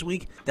Barr this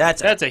week,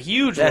 that's a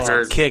huge loss.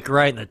 That's a kick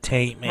right in the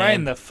taint, man. Right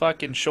in the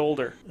fucking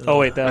shoulder. Oh,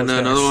 wait, that was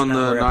another one,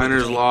 the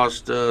Niners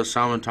lost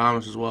Solomon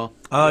Thomas as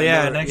Oh,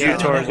 yeah. Next year,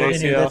 tore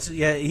his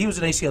ACL. He was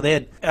an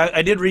ACL.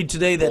 I did read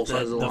today that the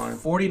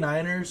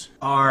 49ers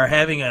are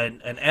having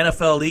an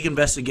NFL league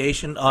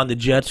investigation on the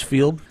Jets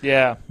field.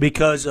 Yeah.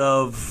 Because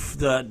of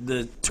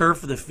the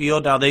turf of the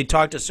field. Now, they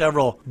talked to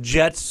several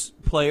Jets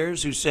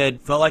players who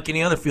said, felt like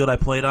any other field I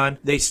played on.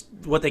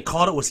 What they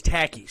called it was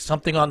tacky.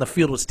 Something on the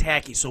field was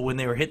tacky, so when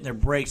they were hitting their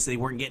brakes, they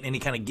weren't getting any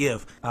kind of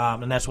give.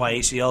 And that's why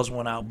ACLs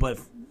went out. But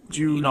do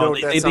you know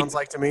what that sounds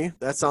like to me?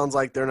 That sounds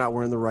like they're not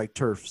wearing the right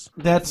turfs.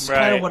 That's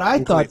kind of what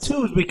I thought,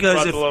 too, is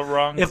because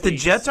if the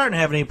Jets aren't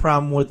having any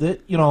problem with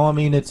it,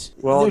 it's...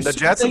 Well, the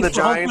Jets and the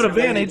Giants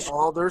advantage.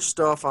 All their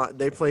stuff,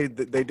 they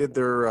did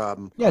their...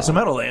 it's a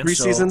Meadowlands.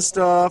 Preseason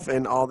stuff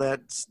and all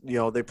that,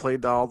 they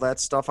played all that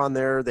stuff on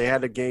there. They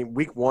had a game,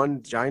 week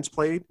 1, Giants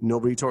played.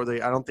 Nobody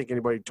I don't think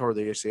anybody tore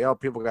the ACL.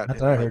 People got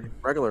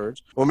regular.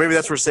 Well, maybe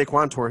that's where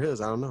Saquon tore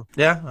his. I don't know.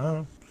 Yeah, I don't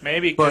know.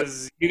 Maybe,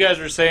 because you guys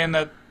were saying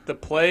that the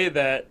play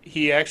that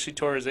he actually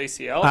tore his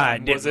ACL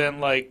wasn't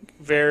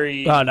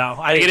very. Oh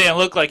no! It didn't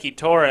look like he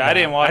tore it. No, I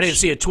didn't watch. I didn't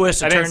see a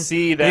twist. Didn't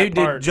see that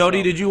part.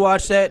 Jody, did you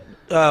watch that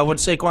when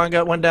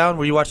Saquon went down?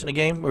 Were you watching the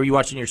game, or were you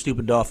watching your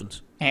stupid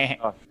Dolphins? I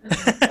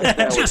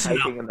was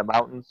hiking in the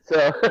mountains.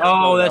 So,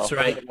 that's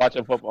right.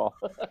 Watching football.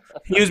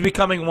 He was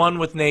becoming one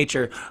with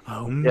nature.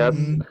 Yes.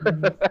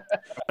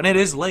 And it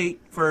is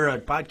late for a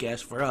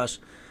podcast for us.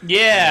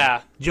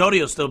 Yeah. Jody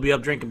will still be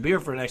up drinking beer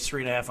for the next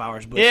 3.5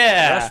 hours, but the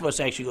rest of us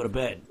actually go to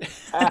bed.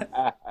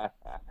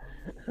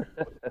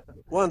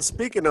 Well, and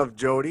speaking of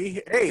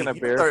Jody, hey,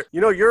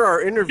 you're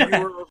our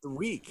interviewer of the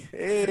week.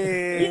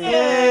 Hey.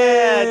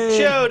 Yeah,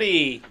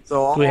 Jody.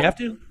 Do we have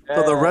to?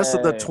 So the rest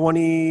of the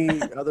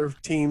 20 other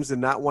teams did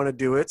not want to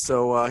do it,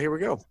 so here we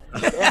go.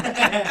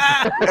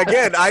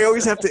 Again, I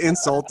always have to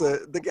insult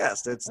the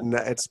guest.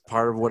 It's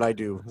part of what I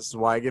do. This is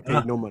why I get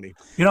paid no money.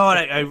 You know what?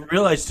 I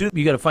realized, too,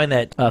 you got to find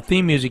that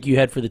theme music you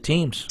had for the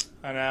teams.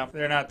 I know.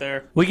 They're not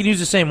there. We can use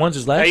the same ones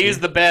as last year. I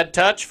used the bad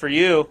touch for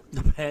you.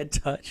 The bad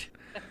touch.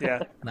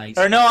 Yeah. Nice.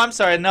 Or no, I'm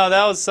sorry. No,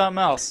 that was something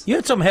else. You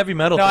had some heavy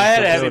metal. No, I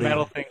had a heavy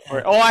metal thing for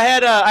it. Oh, I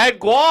had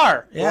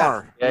Guar.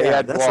 Yeah. Yeah, you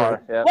had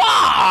Guar. Yeah.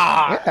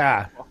 Guar.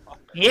 Yeah.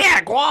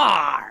 Yeah,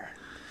 Guar.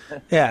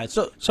 Yeah.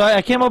 So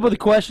I came up with a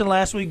question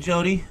last week,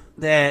 Jody,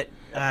 that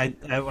I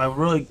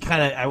really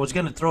I was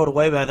going to throw it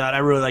away, but I thought I'd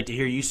really like to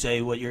hear you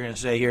say what you're going to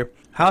say here.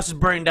 House is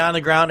burning down the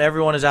ground.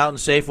 Everyone is out and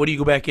safe. What do you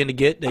go back in to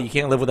get that you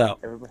can't live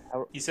without?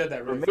 You said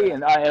that really for me,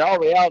 in all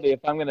reality, if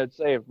I'm going to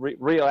say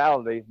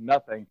reality,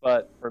 nothing.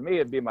 But for me,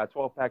 it'd be my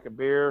 12-pack of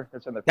beer.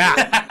 It's in the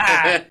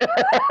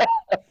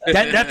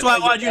That's why I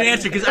wanted you to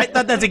answer, because I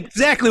thought that's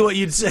exactly what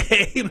you'd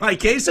say. My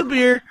case of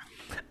beer,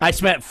 I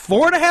spent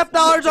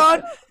 $4.50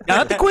 on,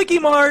 not the Quickie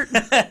Mart.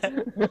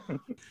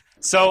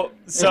 So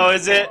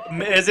is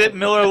it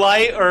Miller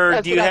Lite,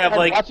 or do you have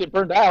like? Watch it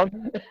burn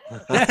down.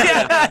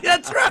 Yeah,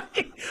 that's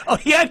right. Oh,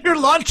 you have your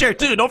lawn chair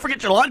too. Don't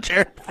forget your lawn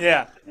chair.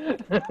 Yeah.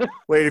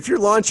 Wait, if your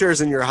lawn chair's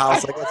in your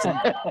house,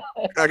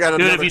 I got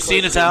Dude, have you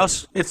seen his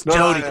house? It's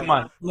Jody. Come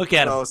on, look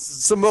at him. No,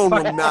 Simone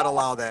will not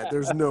allow that.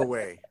 There's no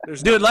way.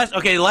 Dude, last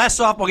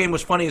softball game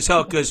was funny as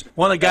hell because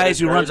one of the guys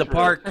who runs the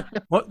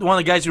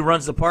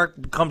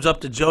park, comes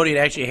up to Jody and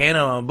actually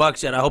handed him $1.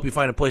 Said, "I hope you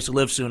find a place to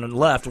live soon," and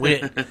left.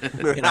 We,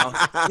 you know.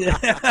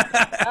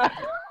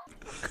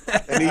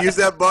 And he used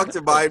that $1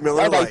 to buy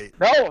Miller Lite.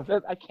 No,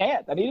 I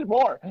can't. I needed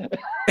more.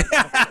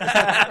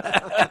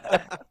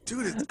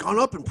 Dude, it's gone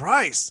up in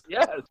price.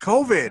 Yes.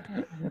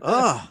 COVID.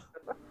 Ugh.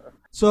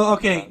 So,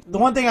 okay, the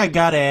one thing I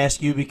got to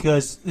ask you,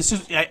 because this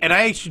is, and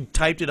I actually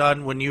typed it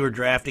on when you were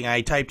drafting,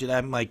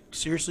 I'm like,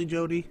 seriously,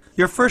 Jody?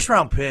 Your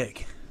first-round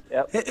pick.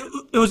 Yep.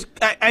 It was,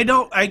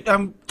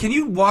 can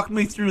you walk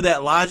me through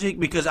that logic?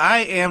 Because I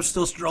am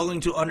still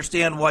struggling to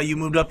understand why you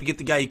moved up to get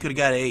the guy you could have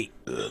got at 8.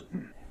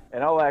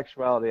 In all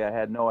actuality, I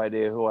had no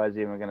idea who I was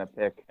even going to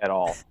pick at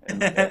all in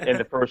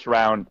the first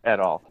round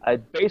at all. I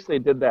basically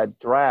did that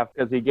draft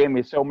because he gave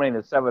me so many in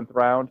the 7th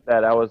round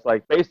that I was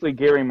like basically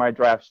gearing my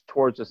drafts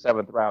towards the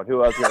 7th round,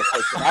 who I was going to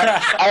pick.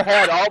 I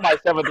had all my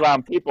 7th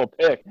round people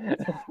pick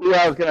who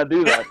I was going to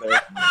do that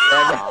there.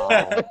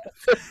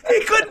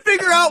 He couldn't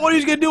figure out what he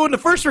was going to do when the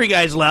first 3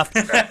 guys left.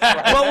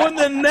 But when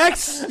the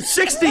next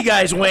 60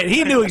 guys went,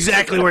 he knew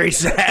exactly where he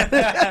sat.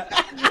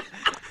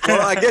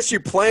 Well, I guess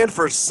you planned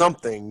for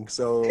something,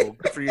 so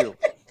good for you.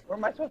 Where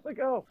am I supposed to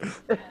go?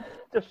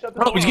 Just shut the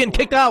door. Oh, he's getting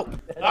kicked out.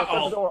 Shut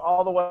the door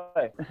all the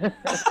way.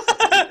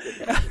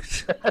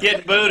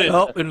 Getting booted.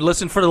 Oh, and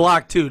listen for the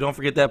lock too. Don't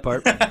forget that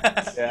part.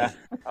 Yeah.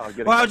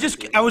 Well,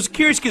 I was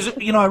curious because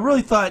I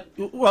really thought.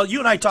 Well, you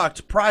and I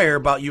talked prior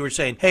about you were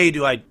saying, hey,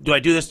 do I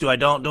do this? Do I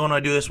don't I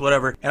do this?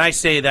 Whatever. And I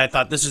say that I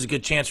thought this is a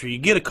good chance for you.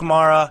 Get a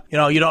Kamara. You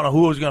don't know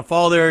who was going to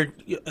fall there.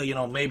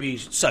 Maybe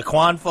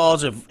Saquon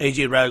falls if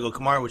AJ would rather go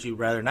Kamara, which you'd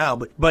rather now.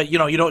 But you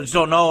just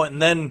don't know.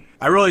 And then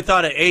I really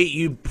thought at 8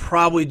 you'd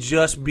probably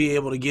just be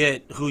able to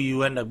get who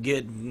you end up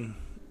getting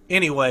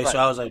anyway. Right. So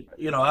I was like,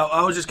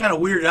 I was just kind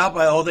of weirded out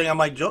by the whole thing. I'm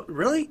like,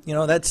 really?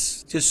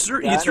 That's just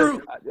you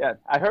threw.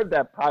 I heard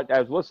that I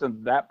was listening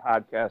to that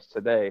podcast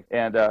today,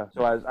 and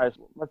so I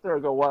let there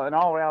go. Well, in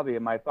all reality,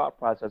 in my thought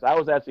process, I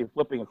was actually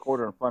flipping a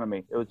quarter in front of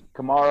me. It was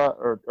Kamara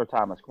or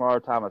Thomas,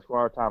 Kamara,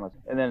 Thomas,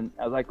 and then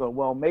I was like,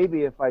 well,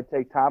 maybe if I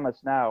take Thomas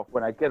now,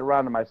 when I get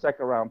around to my 2nd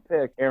round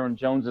pick, Aaron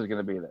Jones is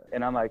going to be there,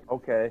 and I'm like,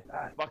 okay,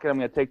 fuck it, I'm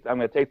going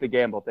to take the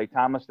gamble, take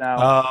Thomas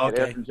now, get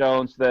Aaron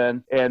Jones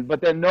then,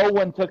 but then no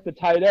one took the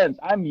tight ends.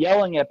 I'm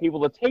yelling at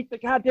people to take the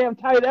goddamn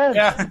tight ends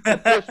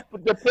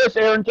to push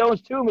Aaron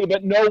Jones to me,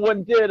 but no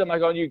one did. I'm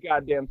like, oh, you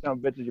goddamn son of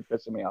bitches, you're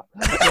pissing me off.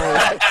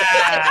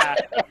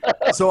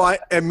 So I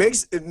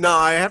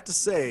have to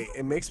say,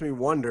 it makes me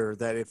wonder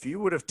that if you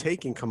would have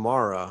taken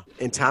Kamara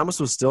and Thomas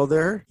was still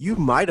there, you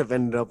might have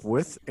ended up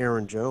with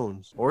Aaron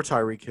Jones or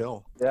Tyreek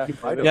Hill.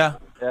 Yeah.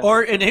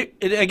 Or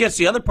I guess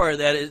the other part of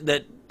that is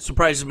that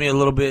surprises me a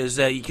little bit is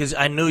that because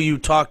I knew you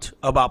talked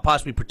about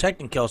possibly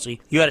protecting Kelsey,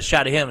 you had a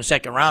shot at him in the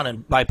 2nd round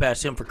and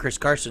bypassed him for Chris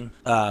Carson.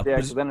 So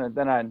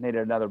then I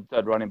needed another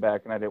stud running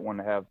back, and I didn't want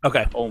to have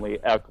only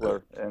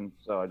Eckler, and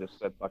so I just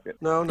said fuck it.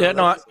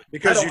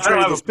 Because you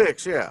traded those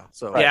picks,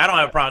 So I don't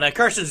have a problem with that.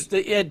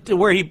 Carson's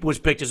where he was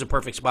picked is a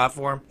perfect spot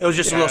for him. It was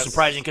just a little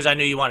surprising because I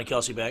knew you wanted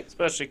Kelsey back,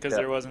 especially because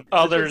there wasn't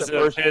others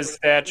of his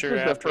stature.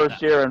 This is the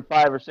first year in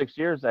 5 or 6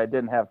 years I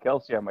didn't have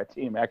Kelsey on my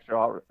team.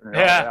 Actually,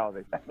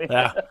 reality.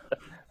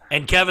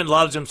 And Kevin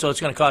loves him, so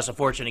it's going to cost a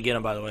fortune to get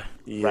him, by the way.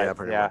 Yeah,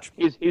 pretty much.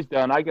 He's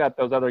done. I got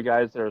those other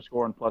guys that are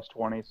scoring plus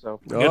 20, so.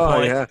 Good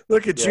point. Yeah.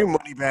 Look at you,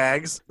 money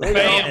bags.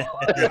 Bam.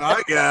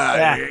 I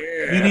got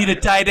You need a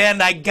tight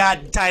end? I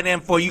got a tight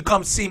end for you.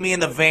 Come see me in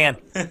the van.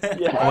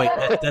 Oh, wait,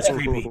 that's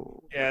creepy.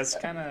 Yeah, it's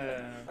kind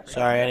of...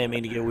 Sorry, I didn't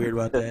mean to get weird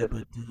about that,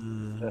 but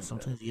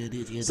sometimes you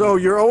do. So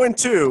you're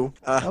 0-2.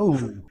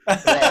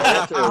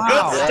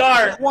 Good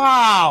start.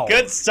 Wow.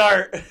 Good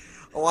start.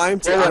 Oh,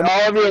 I'm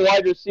all of your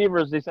wide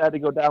receivers decided to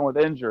go down with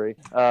injury.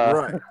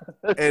 Right,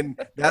 and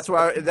that's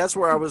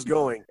where I was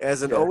going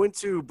as an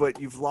 0-2. But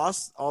you've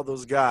lost all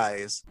those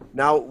guys.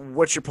 Now,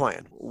 what's your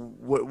plan?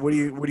 What do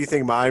you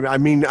think about? I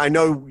mean, I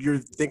know you're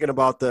thinking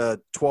about the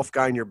 12th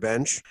guy on your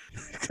bench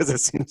because it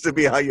seems to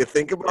be how you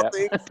think about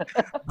things.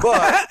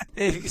 But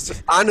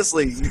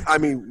honestly, I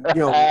mean,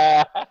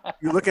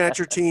 you're looking at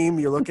your team.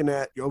 You're looking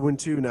at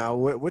 0-2 now.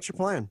 What's your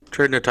plan?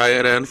 Trading a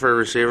tight end for a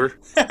receiver.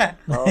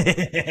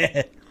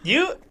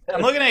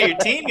 I'm looking at your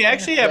team. You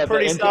actually have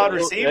pretty solid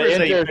receivers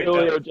that you picked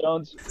Julio up.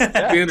 Jones.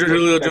 The injured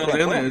Julio Jones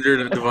and the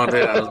injured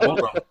Devontae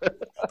Adams.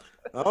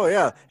 Oh,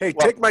 yeah. Hey,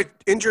 take my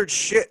injured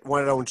shit,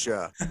 why don't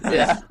you?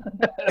 Yeah.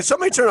 Hey,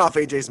 somebody turn off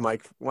AJ's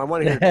mic. I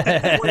want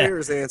to hear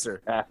his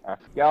answer.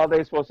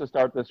 Galladay's supposed to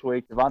start this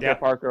week. Devontae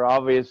Parker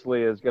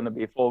obviously is going to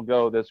be full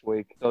go this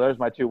week. So there's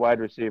my 2 wide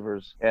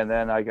receivers. And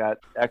then I got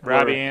Eckler.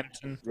 Robbie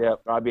Anderson.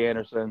 Yep, Robbie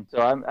Anderson.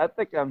 So I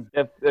think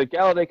if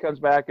Galladay comes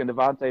back and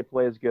Devontae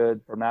plays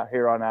good from out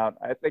here on out,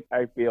 I think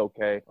I'd be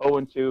okay.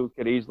 0-2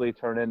 could easily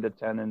turn into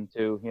 10-2.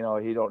 You know,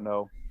 you don't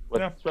know.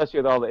 Especially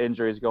with all the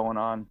injuries going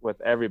on with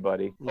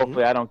everybody. Mm-hmm.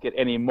 Hopefully I don't get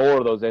any more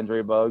of those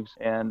injury bugs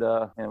and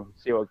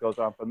see what goes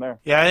on from there.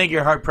 Yeah, I think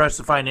you're hard-pressed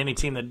to find any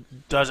team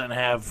that doesn't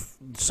have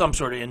some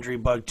sort of injury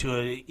bug to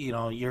it. You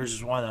know, yours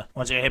is one of the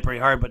ones that hit pretty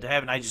hard, but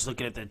I just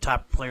looking at the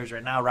top players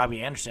right now,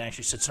 Robbie Anderson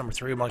actually sits number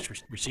 3 amongst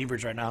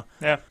receivers right now.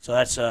 Yeah. So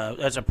that's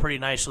a pretty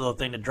nice little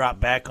thing to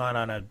drop back on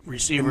a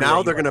receiver. And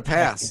now they're going to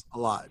pass a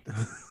lot.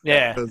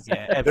 Yeah.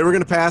 They were going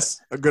to pass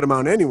a good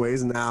amount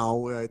anyways, and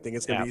now I think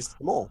it's going to be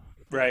small.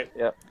 Right.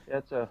 Yep.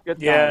 That's a good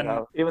time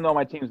now. Even though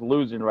my team's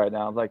losing right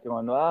now, I'm like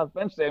going, well,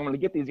 eventually I'm going to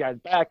get these guys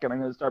back and I'm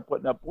going to start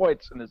putting up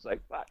points. And it's like,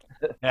 fuck.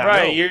 Yeah,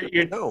 right.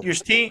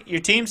 Your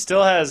team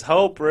still has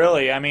hope,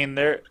 really. I mean,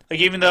 they're like,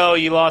 even though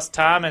you lost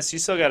Thomas, you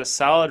still got a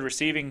solid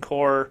receiving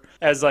core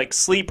as like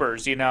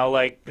sleepers. You know,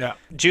 like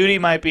Judy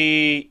might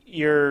be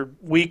your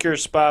weaker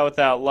spot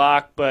without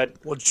Locke, but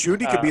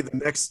Judy could be the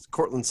next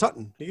Cortland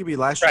Sutton. He could be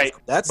last year.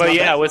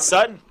 Right. With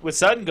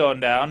Sutton going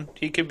down,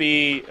 he could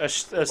be a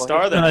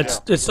star.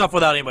 It's tough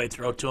without anybody to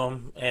throw to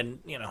him, and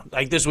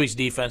like this week's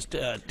defense,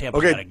 Tampa.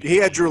 Okay, he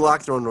had Drew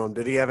Lock thrown to him.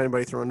 Did he have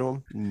anybody thrown to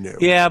him? No.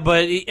 Yeah,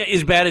 but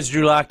as bad as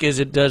Drew Lock is,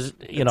 it does.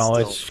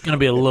 It's going to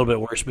be a little bit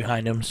worse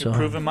behind him. So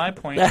proving my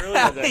point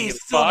earlier. He's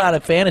still not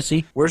a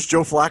fantasy. Where's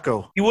Joe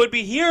Flacco? He would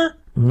be here.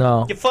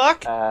 No. You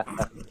fuck. Yeah,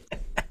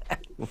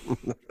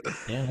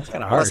 that's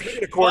kind of harsh.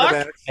 Speaking of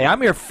quarterbacks, hey,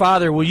 I'm your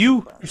father. Will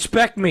you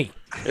respect me?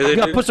 You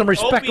got to put some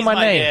respect on my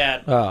name.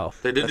 Dad. Oh.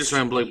 They did just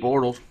sign Blake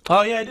Bortles.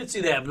 Oh, yeah, I did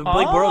see that. Blake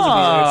Bortles will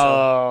be there.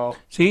 So.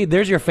 See,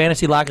 there's your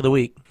fantasy lock of the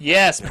week.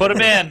 Yes, put him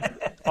in.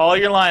 All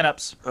your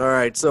lineups. All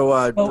right,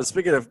 so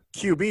speaking of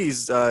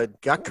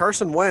QBs, got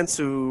Carson Wentz,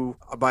 who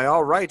by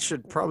all rights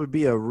should probably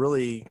be a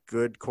really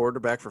good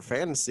quarterback for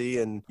fantasy,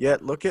 and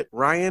yet look at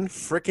Ryan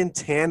frickin'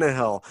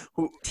 Tannehill,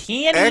 who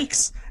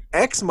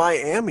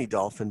ex-Miami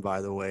Dolphin,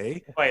 by the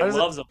way. Wait,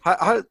 loves him.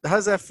 How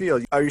does that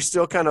feel? Are you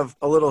still kind of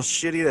a little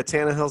shitty that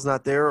Tannehill's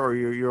not there, or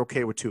you're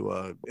okay with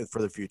Tua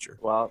for the future?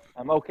 Well,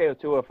 I'm okay with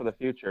Tua for the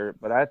future,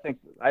 but I think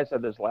I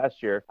said this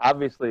last year.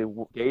 Obviously,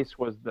 Gase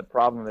was the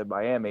problem in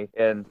Miami,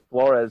 and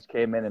Flores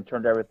came in and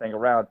turned everything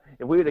around.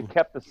 If we would have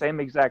kept the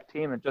same exact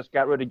team and just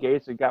got rid of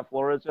Gase and got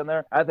Flores in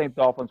there, I think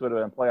Dolphins would have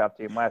been a playoff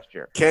team last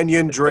year.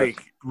 Kenyon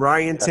Drake,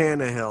 Ryan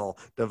Tannehill,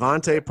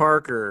 Devontae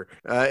Parker,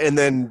 and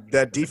then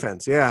that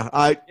defense.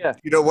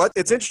 You know what?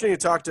 It's interesting to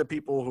talk to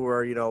people who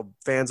are,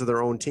 fans of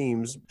their own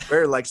teams.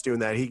 Barry likes doing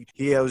that.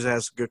 He always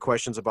has good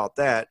questions about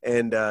that.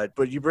 And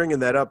but you bringing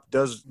that up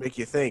does make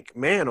you think,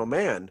 man, oh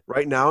man,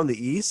 right now in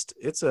the East,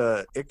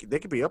 they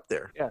could be up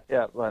there.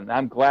 Yeah. Well,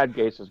 I'm glad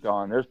Gase is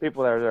gone. There's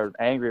people that are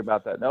angry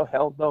about that. No,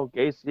 hell no,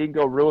 Gase, he can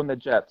go ruin the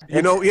Jets.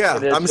 I'm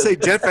gonna say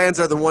Jet fans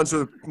are the ones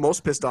who are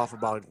most pissed off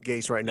about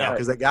Gase right now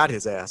because they got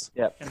his ass.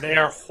 Yeah, and they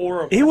are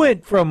horrible. He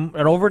went from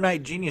an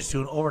overnight genius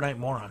to an overnight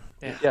moron.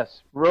 Yeah.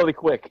 Yes, really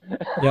quick.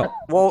 Yeah.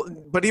 Well,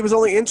 but he was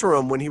only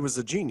interim when he was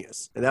a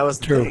genius, and that was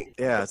the thing.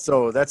 Yeah.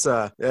 So that's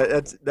a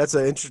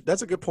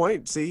good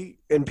point. See,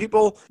 and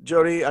people,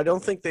 Jody, I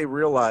don't think they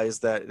realize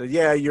that.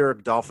 Yeah, you're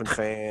a Dolphin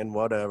fan,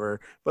 whatever.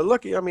 But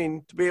look, I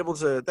mean, to be able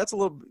to, that's a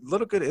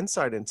little good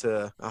insight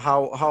into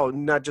how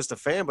not just a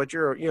fan, but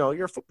you're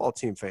a football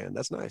team fan.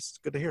 That's nice. It's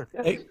good to hear.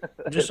 Hey,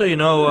 just so you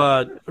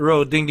know,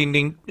 ding ding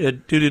ding,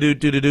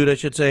 doo-doo-doo, I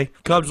should say.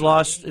 Cubs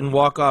lost in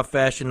walk-off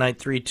fashion, night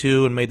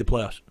 3-2, and made the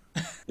playoffs.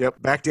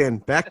 Yep, backed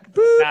in. Boop,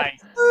 Nice.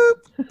 boop,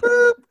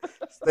 boop.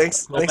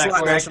 Thanks a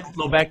lot, National.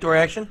 Little backdoor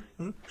action.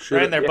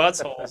 Right in their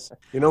buttholes.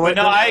 You know what?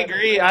 But no, I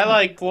agree. I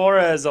like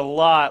Flores a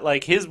lot.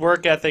 Like his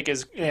work ethic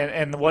is,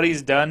 and what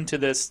he's done to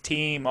this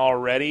team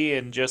already,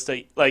 and just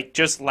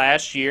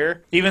last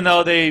year, even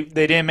though they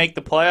didn't make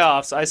the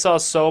playoffs, I saw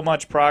so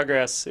much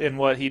progress in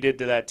what he did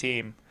to that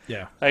team.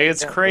 Yeah, like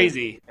it's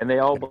crazy. And they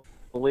all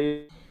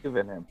believe in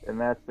him, and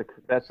that's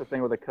the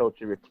thing with a coach.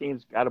 Your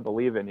team's got to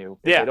believe in you.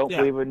 If they don't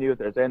believe in you, if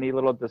there's any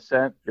little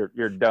dissent,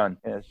 you're done.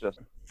 And it's just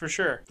for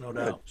sure, no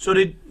doubt. So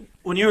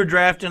when you were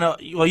drafting,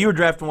 you were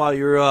drafting while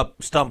you were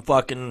up stump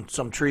fucking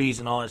some trees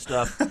and all that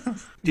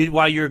stuff.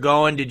 While you were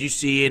going, did you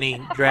see any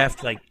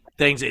draft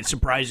things that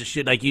surprised the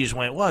shit? Like you just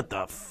went, what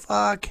the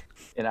fuck?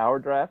 In our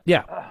draft?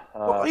 Yeah.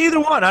 Well, either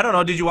one. I don't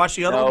know. Did you watch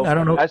the other one? I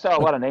don't know. I saw a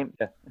lot of names.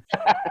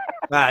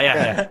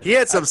 Yeah. He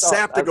had some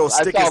sap to go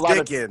stick his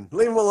dick in.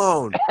 Leave him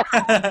alone.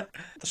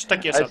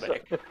 Stick yourself in.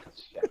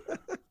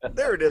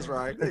 There it is,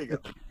 Ryan. There you go.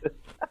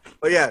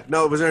 Oh yeah,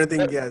 no. Was there anything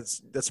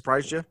that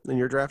surprised you in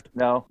your draft?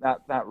 No,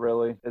 not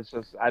really. It's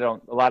just a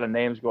lot of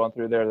names going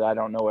through there that I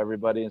don't know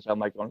everybody, and so I'm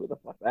like, going, who the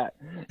fuck that?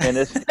 And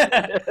it's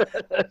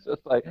it's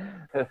just like.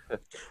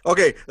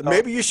 Okay,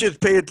 maybe you should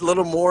pay a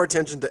little more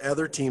attention to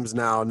other teams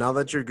now. Now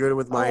that you're good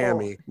with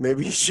Miami,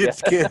 maybe you should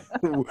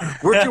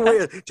work your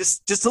way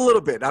just a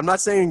little bit. I'm not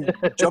saying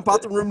jump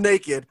out the room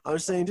naked. I'm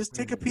just saying just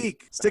take a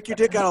peek, stick your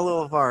dick out a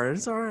little far.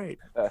 It's all right.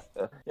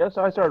 Yeah,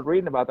 so I started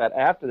reading about that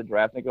after the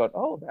draft and going,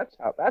 oh,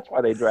 that's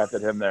why they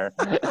drafted him there.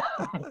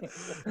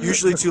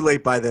 Usually too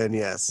late by then,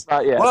 yes.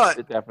 Yeah,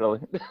 but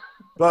definitely.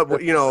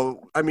 But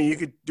you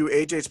could do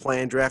AJ's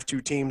plan, draft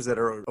 2 teams that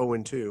are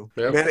 0-2.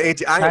 Yep. Man,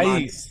 AJ, I am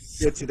on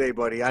shit today,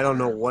 buddy. I don't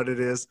know what it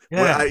is.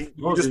 Yeah,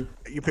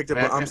 you picked up.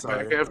 I'm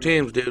sorry. Back half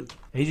teams, dude.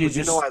 AJ,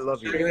 you know I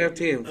love you. Second half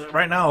teams.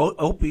 Right now,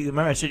 Opie.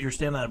 Remember I said you were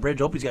standing on a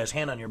bridge. Opie's got his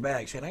hand on your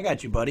back, saying, "I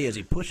got you, buddy," as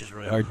he pushes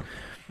really hard.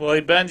 Well,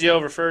 he bends you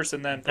over first,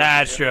 and then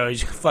that's true.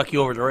 He's gonna fuck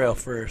you over the rail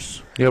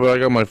first. Yeah, but I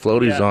got my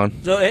floaties on.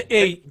 So,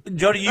 hey,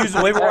 Jody, you used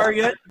the waiver wire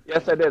yet?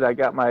 Yes, I did. I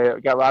got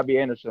Robbie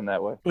Anderson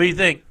that way. What do you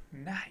think?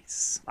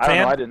 Nice. I don't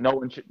know. I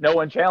didn't. No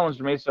one challenged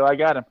me, so I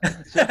got him.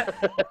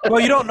 Well,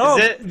 you don't know.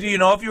 Do you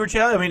know if you were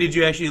challenged? I mean, did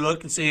you actually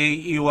look and see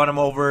you want him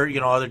over?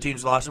 Other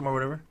teams lost him or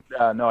whatever.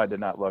 No, I did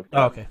not look.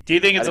 Oh, okay. Do you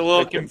think it's a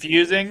little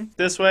confusing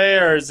this way,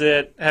 or is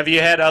it? Have you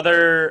had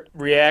other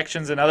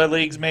reactions in other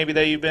leagues maybe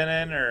that you've been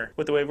in, or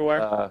with the waiver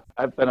wire?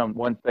 I've been on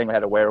one thing. I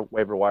had a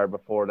waiver wire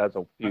before. That's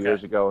a few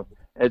years ago.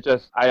 It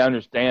just, I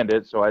understand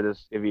it, so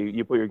if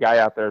you put your guy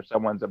out there, if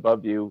someone's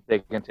above you, they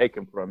can take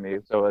him from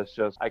you. So it's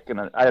just, I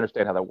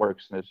understand how that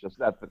works, and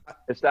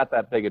it's not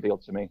that big a deal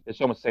to me.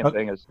 It's almost the same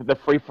thing as the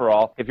free for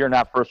all. If you're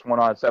not first one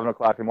on at 7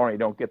 o'clock in the morning, you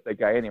don't get the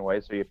guy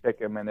anyway, so you pick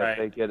him, and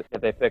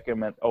if they pick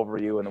him over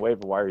you in the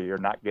waiver wire, you're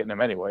not getting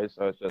him anyway.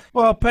 So it's just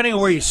depending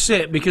on where you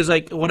sit, because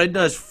what it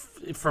does.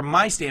 From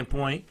my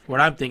standpoint,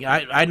 what I'm thinking,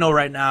 I know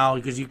right now,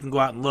 because you can go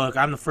out and look,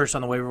 I'm the first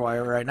on the waiver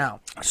wire right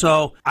now.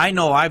 So I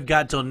know I've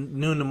got till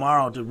noon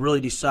tomorrow to really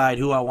decide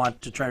who I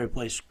want to try to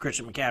replace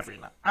Christian McCaffrey.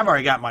 Now, I've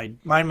already got my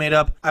mind made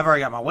up. I've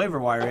already got my waiver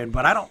wire in,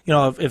 but I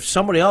don't, if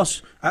somebody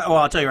else,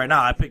 I'll tell you right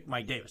now, I picked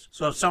Mike Davis.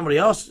 So if somebody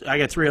else, I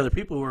got 3 other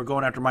people who are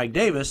going after Mike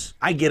Davis,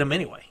 I get him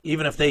anyway,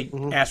 even if they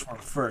ask for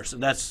him first.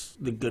 And that's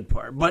the good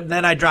part. But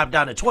then I drop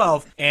down to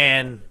 12,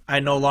 and I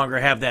no longer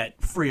have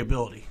that free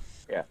ability.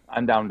 Yeah,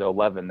 I'm down to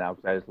 11 now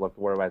because I just looked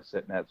where am I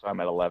sitting at, so I'm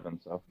at 11.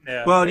 So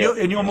yeah. Well,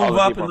 you'll move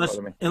up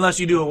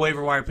unless you do a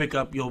waiver wire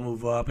pickup, you'll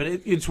move up.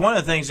 And it's one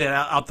of the things that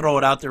I'll throw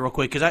it out there real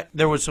quick because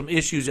there was some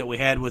issues that we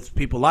had with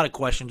people, a lot of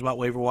questions about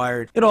waiver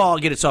wire. It'll all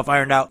get itself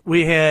ironed out.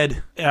 We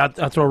had,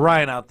 I'll throw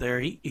Ryan out there.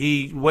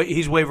 He's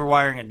waiver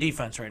wiring a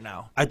defense right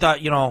now. I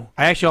thought,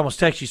 I actually almost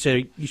texted you,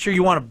 said, you sure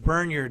you want to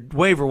burn your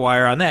waiver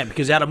wire on that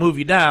because that'll move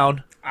you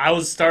down. I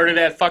was started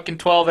at fucking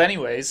 12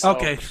 anyways. So.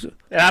 Okay.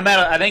 And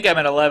I think I'm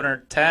at 11 or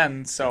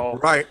 10. So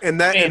right, and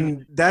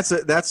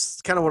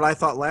that's kind of what I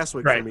thought last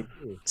week. Right. For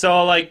me.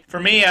 So for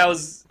me, I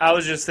was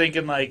just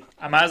thinking I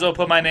might as well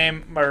put my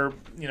name or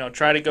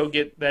try to go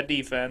get that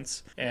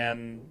defense,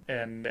 and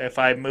if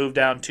I move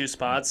down 2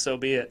 spots, so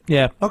be it.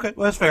 Yeah. Okay.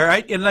 Well, that's fair.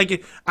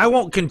 I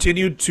won't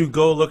continue to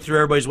go look through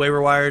everybody's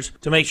waiver wires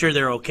to make sure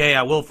they're okay.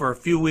 I will for a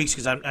few weeks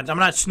because I'm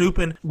not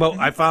snooping, but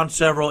I found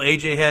several.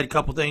 AJ had a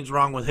couple things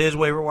wrong with his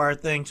waiver wire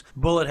things.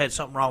 Bullet had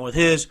something wrong with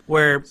his,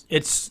 where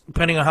it's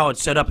depending on how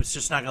it's set up, it's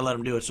just not gonna let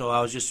him do it. So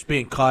I was just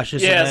being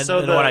cautious. Yeah. And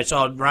then when I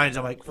saw Ryan's,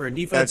 I'm like, for a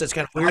defense, that's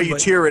kind of weird. How you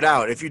tier it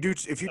out? If you do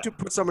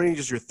put somebody in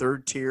as your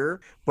 3rd tier,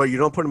 but you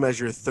don't put him as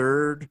your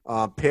 3rd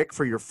pick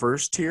for your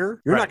 1st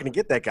tier, you're not going to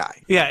get that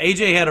guy. Yeah,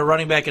 AJ had a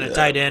running back and a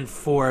tight end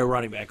for a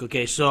running back.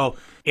 Okay, so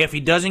if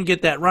he doesn't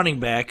get that running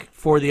back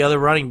for the other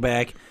running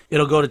back,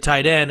 it'll go to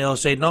tight end. It'll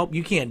say, nope,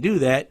 you can't do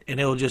that, and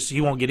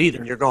he won't get either.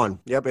 And you're gone.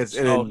 Yep.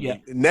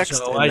 Next.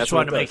 So I just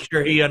wanted to make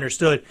sure he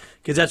understood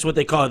because that's what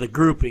they call the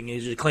grouping,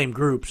 is you claim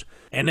groups.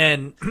 And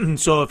then,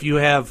 so if you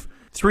have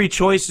 3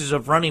 choices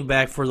of running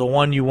back for the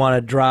one you want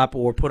to drop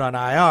or put on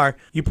IR,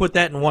 you put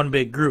that in one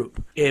big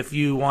group. If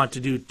you want to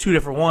do 2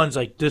 different ones,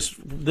 like this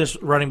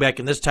running back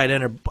and this tight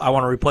end, or I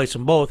want to replace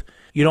them both,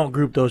 you don't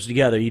group those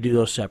together. You do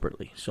those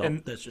separately. So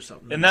that's just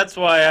something. And that's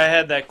why I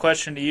had that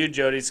question to you,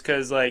 Jody,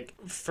 because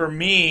for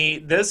me,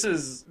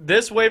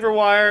 this waiver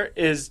wire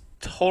is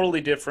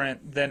totally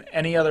different than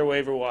any other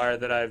waiver wire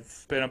that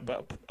I've been a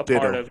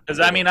part of. Because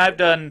I've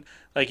done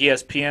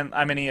ESPN.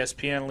 I'm in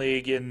ESPN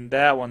league, and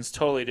that one's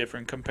totally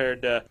different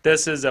compared to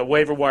this is a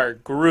waiver wire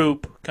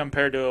group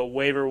compared to a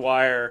waiver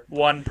wire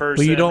one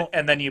person,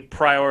 and then you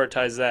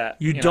prioritize that.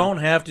 You don't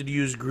have to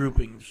use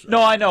groupings.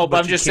 No, I know, but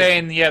I'm just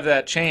saying you have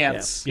that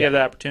chance. Yeah. You have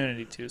the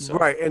opportunity to. So.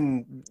 Right,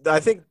 and I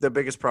think the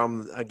biggest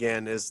problem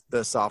again is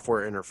the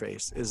software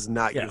interface is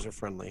not user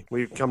friendly.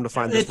 We've come to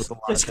find this with a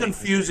lot of things. It's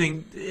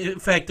confusing. In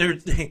fact,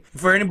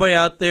 for anybody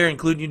out there,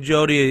 including you,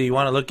 Jody, you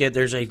want to look at,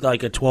 there's a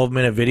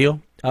 12-minute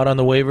video out on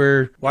the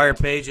waiver wire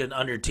page and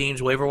under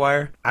teams waiver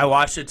wire. I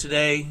watched it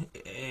today.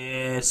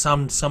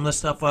 some of the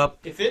stuff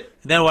up.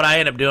 Then what I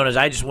ended up doing is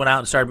I just went out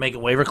and started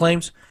making waiver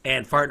claims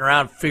and farting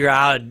around, figure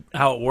out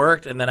how it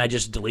worked, and then I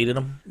just deleted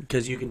them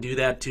because you can do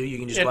that too. You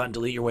can just go out and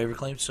delete your waiver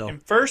claims. So,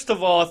 and first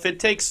of all, if it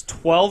takes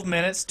 12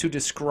 minutes to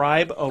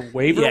describe a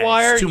waiver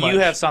wire, you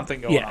have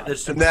something going on.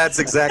 And that's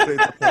exactly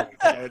the point.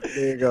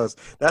 There it goes.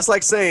 That's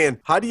like saying,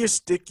 how do you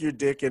stick your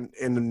dick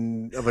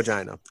in a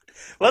vagina?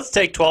 Let's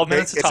take 12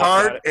 minutes to talk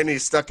hard, about it. and he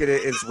stuck it in.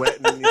 It's wet,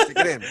 and you stick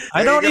it in.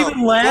 I don't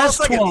even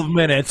last 12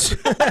 minutes.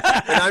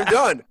 And I'm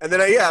done. And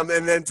then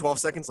and then 12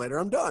 seconds later,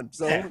 I'm done.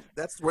 So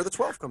that's where the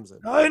 12 comes in.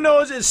 All I know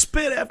is it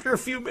spit after a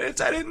few minutes.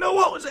 I didn't know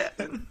what was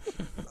happening.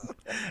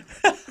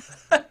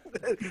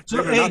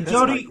 So, hey,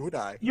 Jody,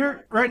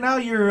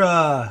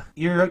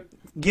 you're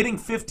getting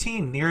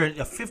 15. You're a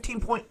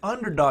 15-point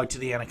underdog to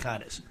the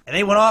Anacondas. And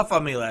they went off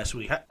on me last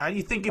week. How do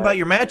you think about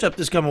your matchup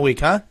this coming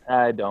week, huh?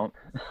 I don't.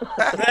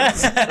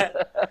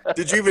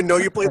 Did you even know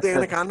you played the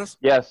Anacondas?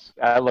 Yes,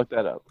 I looked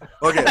that up.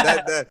 Okay,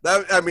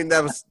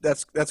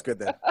 that's good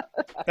then.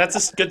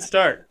 That's a good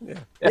start.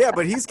 Yeah,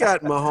 but he's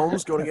got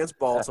Mahomes going against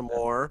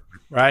Baltimore.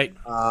 Right.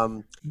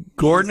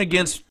 Gordon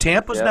against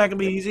Tampa's not going to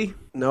be easy.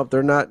 Nope,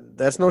 they're not.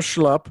 That's no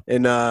schlup.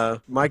 And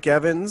Mike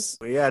Evans,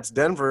 it's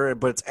Denver,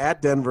 but it's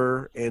at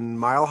Denver in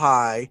Mile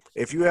High.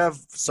 If you have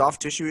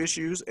soft tissue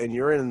issues and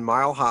you're in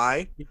Mile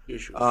High, you're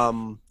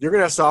going to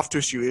have soft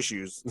tissue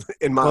issues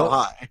in Mile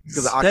High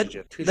because of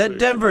oxygen. That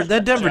Denver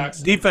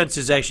defense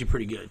is actually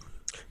pretty good.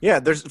 Yeah,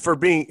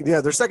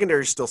 their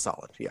secondary is still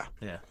solid. Yeah.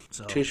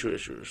 So. Tissue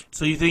issues.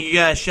 So you think you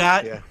got a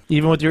shot,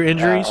 even with your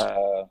injuries?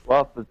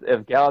 Well,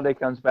 if Galladay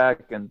comes back,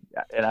 and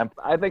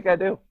I think I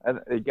do.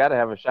 You got to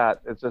have a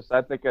shot. It's just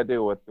I think I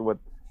do with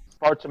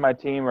parts of my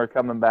team are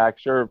coming back.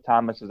 Sure,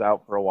 Thomas is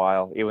out for a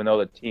while, even though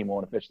the team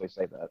won't officially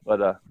say that.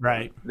 But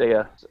right.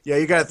 You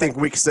got to think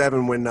week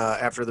 7 when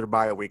after their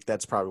bye week,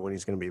 that's probably when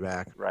he's going to be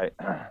back. Right.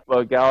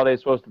 Well, Galladay's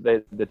supposed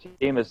to. The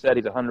team has said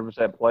he's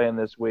 100% playing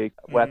this week.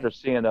 Mm-hmm. After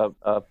seeing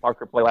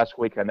Parker play last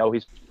week, I know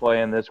he's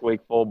playing this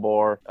week full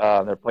bore.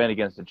 They're playing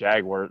against the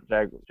Jags,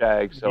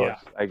 so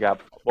I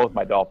got both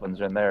my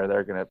Dolphins in there.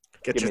 They're going to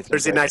get you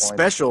Thursday night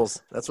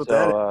specials. That's what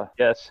that is.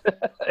 Yes.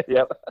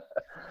 Yep.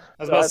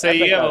 I was about to say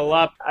you have a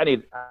lot.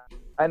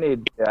 I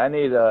need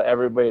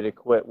everybody to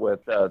quit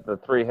with the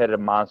three-headed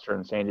monster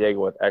in San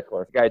Diego with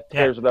Eckler. The guy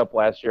tears it up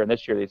last year, and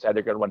this year they said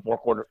they're going to run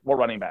four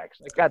running backs.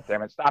 Like, God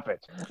damn it, stop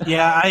it.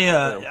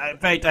 Yeah, in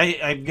fact,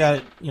 I've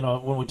got,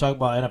 when we talk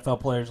about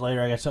NFL players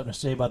later, I got something to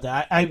say about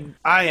that.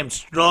 I am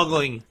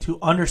struggling to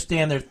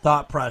understand their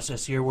thought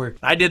process here. Where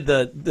I did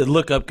the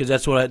lookup because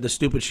that's the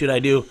stupid shit I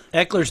do.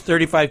 Eckler's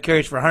 35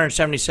 carries for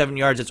 177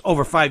 yards. That's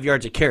over 5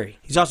 yards a carry.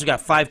 He's also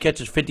got 5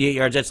 catches, 58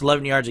 yards. That's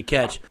 11 yards a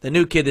catch. The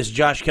new kid, this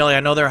Josh Kelly, I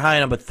know they're high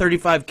on him, but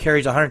 35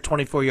 carries,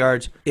 124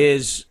 yards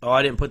is,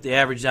 I didn't put the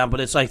average down, but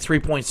it's like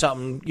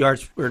 3-point-something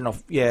yards, around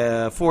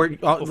 4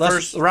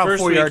 yards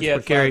per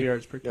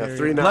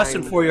carry. Less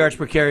than 4 yards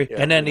per carry. Yeah,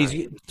 and then he's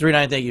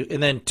 3.9, thank you.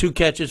 And then 2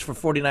 catches for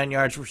 49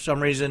 yards for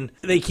some reason.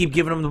 They keep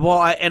giving him the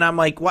ball, and I'm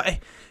like, why?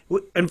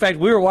 In fact,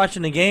 we were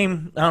watching the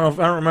game. I don't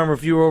remember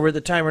if you were over at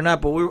the time or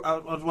not, but I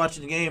was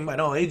watching the game. I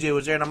know AJ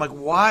was there, and I'm like,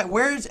 why?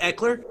 Where is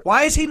Eckler?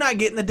 Why is he not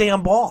getting the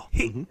damn ball?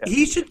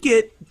 He should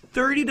get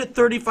 30 to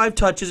 35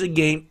 touches a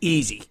game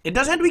easy. It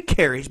doesn't have to be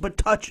carries, but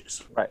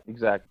touches. Right,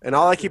 exactly. And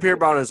all I keep hearing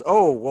about is,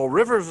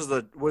 Rivers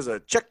was a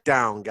check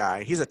down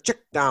guy. He's a check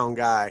down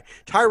guy.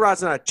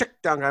 Tyrod's not a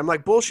check down guy. I'm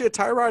like, bullshit.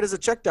 Tyrod is a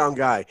check down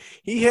guy.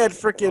 He had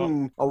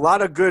freaking a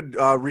lot of good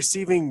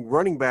receiving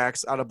running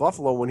backs out of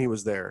Buffalo when he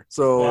was there.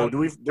 So did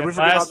we forget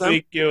about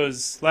them?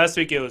 Last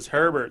week it was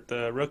Herbert,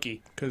 the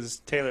rookie,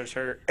 because Taylor's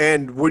hurt.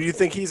 And what do you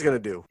think he's going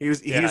to do?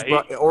 He's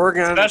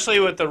Oregon,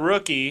 especially with the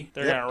rookie,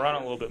 they're going to run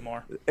a little bit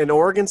more. And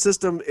Oregon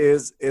system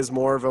is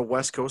more of a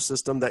West Coast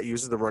system that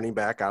uses the running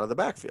back out of the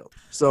backfield.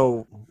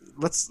 So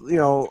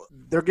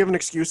they're giving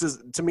excuses.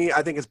 To me,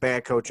 I think it's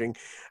bad coaching.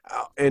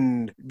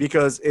 And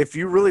because if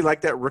you really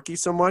like that rookie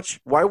so much,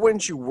 why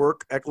wouldn't you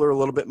work Eckler a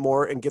little bit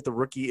more and get the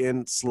rookie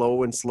in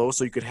slow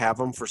so you could have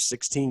him for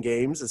 16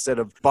 games instead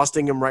of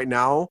busting him right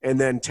now and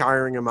then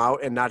tiring him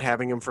out and not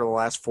having him for the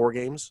last 4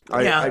 games?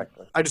 I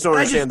just don't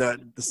understand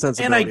the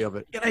sensibility of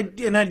it.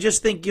 And I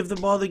just think give the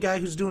ball to the guy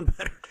who's doing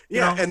better.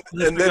 And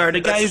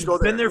the guy who's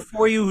been there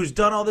for you, who's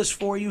done all this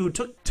for you, who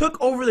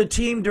took over the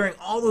team during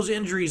all those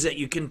injuries that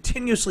you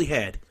continuously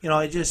had.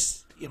 It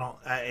just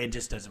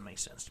doesn't make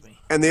sense to me.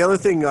 And the other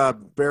thing,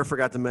 Bear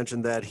forgot to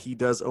mention that he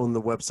does own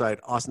the website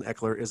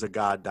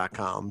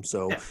AustinEcklerIsAGod.com.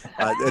 So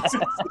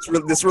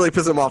this really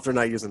pisses him off they're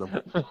not using them.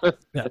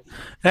 Yeah.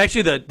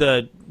 Actually,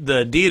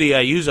 the deity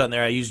I use on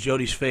there, I use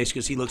Jody's face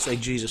because he looks like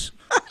Jesus.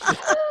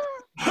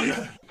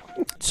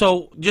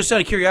 So, just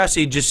out of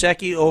curiosity,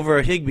 Gesicki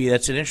over Higbee,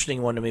 that's an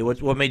interesting one to me.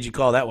 What made you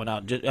call that one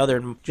out? Other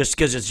than just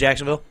because it's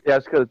Jacksonville? Yeah,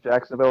 it's because it's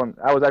Jacksonville. And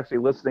I was actually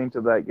listening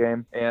to that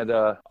game and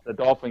the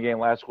Dolphin game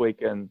last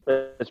week, and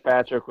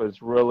Fitzpatrick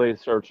was really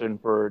searching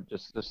for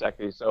just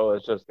Gesicki, so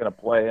it's just going to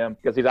play him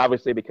because he's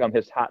obviously become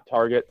his hot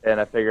target, and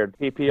I figured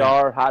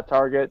PPR, hot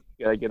target,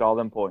 got to get all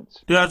them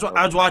points. Dude,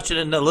 I was watching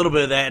a little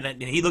bit of that,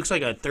 and he looks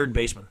like a third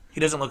baseman. He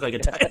doesn't look like a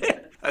tight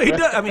end. He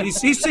does, I mean,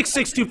 he's 6'6",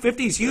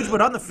 250. He's huge,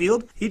 but on the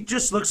field, he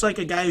just looks like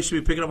a guy who should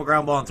be picking up a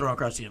ground ball and throwing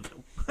across the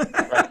infield.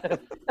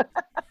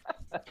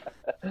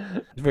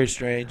 It's very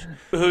strange.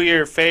 Who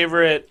your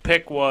favorite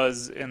pick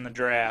was in the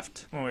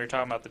draft when we were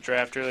talking about the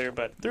draft earlier?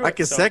 But Mike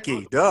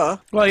Gesicki, duh.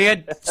 Well, you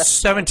had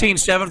 17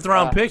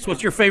 seventh-round picks.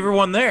 What's your favorite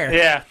one there?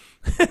 Yeah.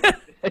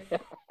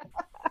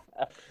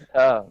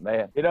 Oh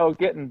man,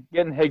 getting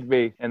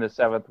Higbee in the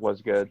 7th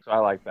was good, so I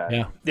like that.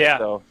 Yeah.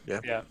 So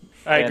yeah.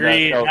 I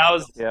agree. And I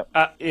was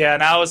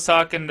and I was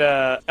talking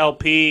to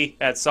LP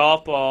at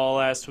softball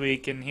last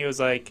week, and he was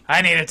like,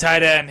 "I need a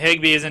tight end.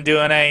 Higbee isn't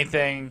doing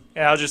anything."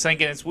 And I was just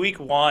thinking, it's week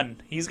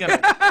 1. He's gonna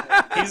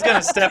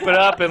step it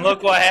up, and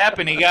look what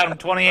happened. He got him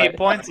 28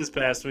 points this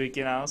past week.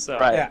 So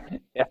right.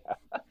 Yeah.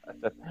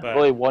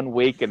 Really 1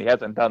 week, and he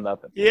hasn't done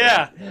nothing.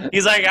 Yeah.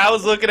 He's like, I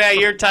was looking at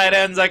your tight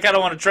ends. I kind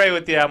of want to trade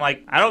with you. I'm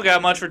like, I don't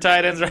got much for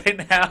tight ends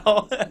right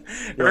now.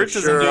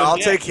 Sure, I'll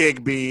take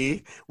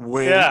Higbee.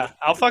 Yeah,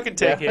 I'll fucking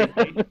take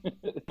Higbee.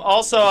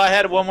 Also, I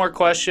had one more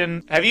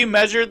question. Have you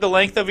measured the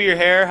length of your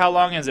hair? How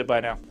long is it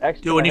by now?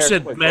 Actually, Dude, when you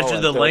said measure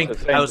the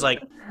length, I was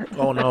like,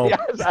 oh no.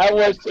 Yes, I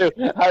was too.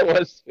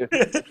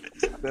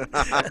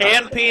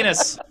 And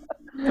penis.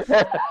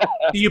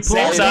 Do you pull?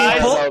 Same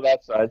size?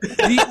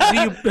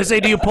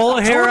 Do you pull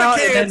a hair out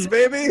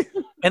baby?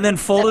 and then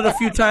fold it a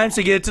few times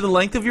to get it to the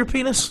length of your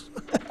penis?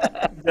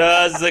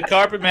 Does the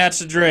carpet match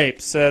the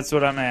drapes? That's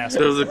what I'm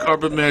asking. Does the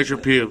carpet match your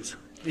pubes?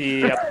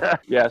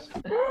 Yep. Yes.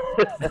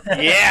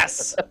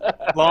 Yes.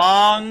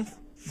 Long,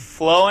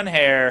 flowing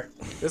hair.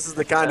 This is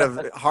the kind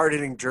of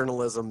hard-hitting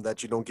journalism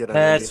that you don't get on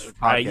That's any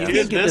right. You podcast.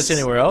 can't get this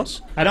anywhere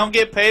else. I don't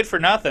get paid for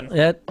nothing.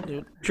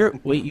 True.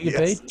 Wait, you get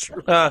Yes, paid?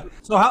 true.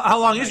 So how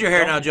long is your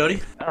hair now,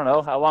 Jody? I don't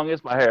know. How long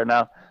is my hair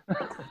now?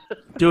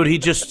 Dude, he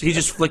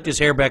just flicked his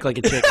hair back like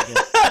a chick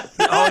again.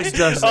 He always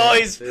does that.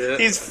 Oh,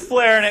 he's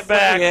flaring it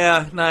back.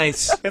 Yeah,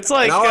 nice. It's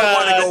like Now I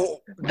want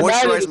to go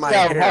moisturize my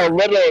hair. How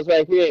little is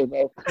right here,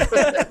 though.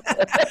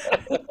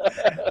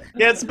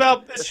 yeah,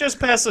 it's just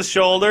past the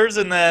shoulders,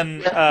 and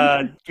then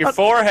your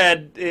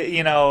forehead.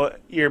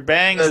 Your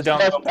bangs It's don't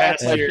just go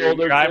past past my your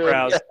shoulders,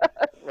 eyebrows.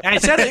 And I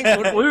said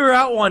it, we were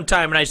out one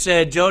time, and I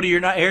said, Jody,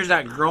 hair's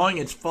not growing;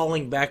 it's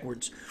falling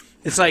backwards.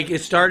 It's like it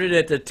started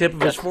at the tip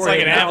of his forehead,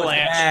 like an now it's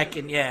avalanche. back,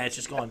 and it's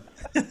just going.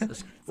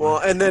 Well,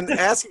 and then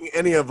asking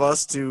any of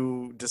us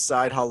to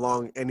decide how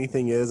long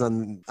anything is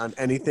on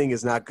anything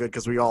is not good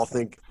because we all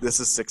think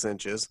this is 6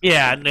 inches.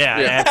 Yeah.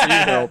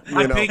 You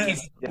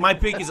My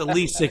pinky's at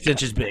least 6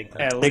 inches big.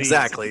 At least.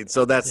 Exactly.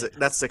 So that's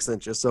 6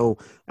 inches. So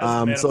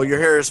so your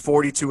hair is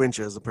 42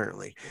 inches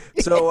apparently.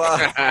 So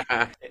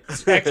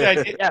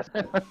Actually,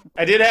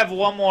 I did have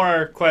one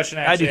more question.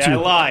 Actually, I do too.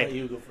 I lied.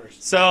 You go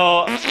first.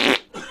 So,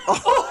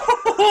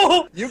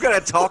 you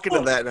gotta talk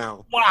into that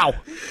now.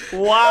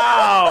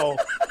 wow.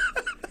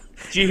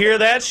 Did you hear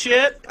that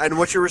shit? And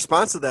what's your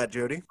response to that,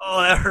 Jody?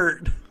 Oh, that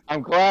hurt.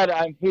 I'm glad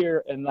I'm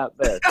here and not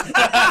there.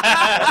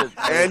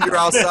 And you're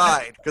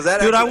outside because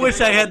that. Dude, I actually- wish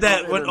I had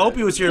that when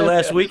Opie was here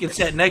last week and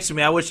sat next to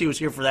me. I wish he was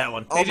here for that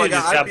one. Oh my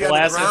Just God, got I'd be on the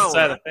blasted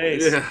inside ground. the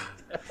face. Yeah.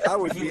 I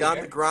would be on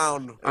the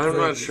ground. I'm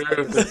not sure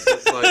if this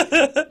is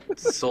like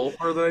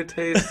sulfur that I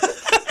taste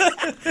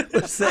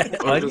What's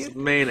that? or just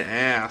main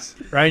ass.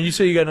 Ryan, you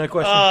say you got another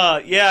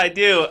question? Yeah, I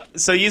do.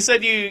 So you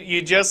said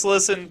you just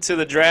listened to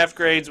the draft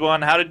grades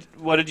one.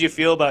 What did you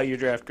feel about your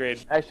draft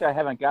grade? Actually, I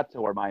haven't got to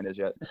where mine is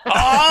yet. So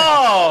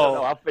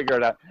Oh! I'll figure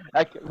it out.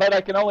 But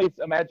I can only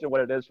imagine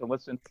what it is from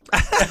listening to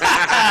the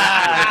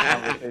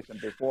conversation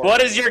before.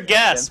 What is your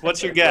guess?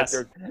 What's your guess?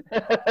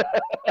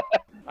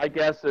 My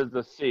guess is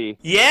a C.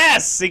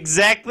 Yes,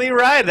 exactly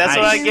right. That's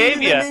what I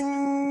gave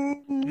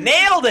you.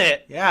 Nailed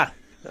it. Yeah.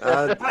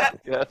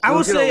 Yes. I will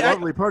We'll get say, a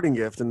lovely parting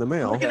gift in the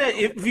mail.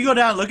 if you go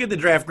down and look at the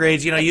draft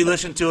grades, you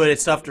listen to it,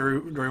 it's tough to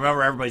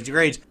remember everybody's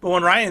grades. But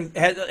when Ryan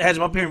has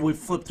them up here and we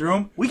flip through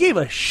them, we gave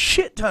a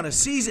shit ton of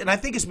C's, and I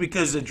think it's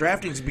because the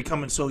drafting is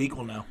becoming so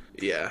equal now.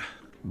 Yeah.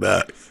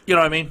 But you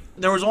know what I mean?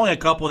 There was only a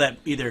couple that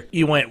either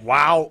you went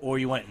wow or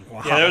you went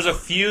wow. Yeah, there was a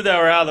few that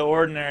were out of the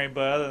ordinary,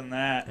 but other than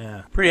that,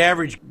 Yeah, pretty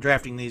average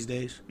drafting these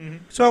days. Mm-hmm.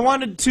 So I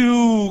wanted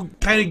to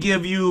kind of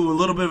give you a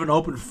little bit of an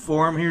open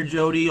forum here,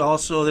 Jody.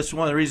 Also, this is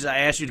one of the reasons I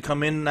asked you to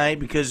come in tonight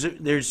because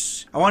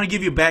I want to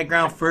give you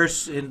background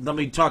first, and let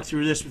me talk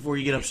through this before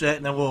you get upset,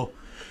 and then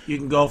you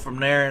can go from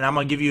there. And I'm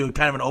gonna give you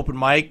kind of an open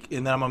mic,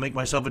 and then I'm gonna make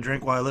myself a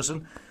drink while I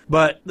listen.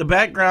 But the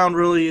background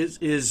really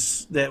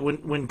is that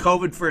when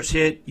COVID first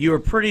hit, you were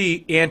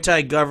pretty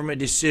anti-government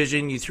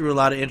decision. You threw a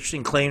lot of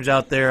interesting claims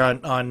out there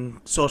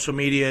on social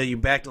media. You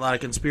backed a lot of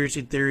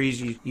conspiracy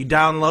theories. You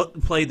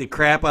played the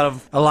crap out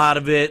of a lot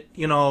of it,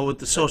 with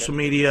the social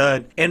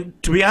media.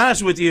 And to be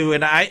honest with you,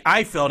 and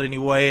I felt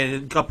anyway,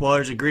 and a couple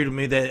others agreed with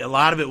me, that a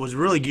lot of it was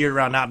really geared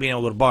around not being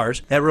able to go to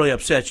bars. That really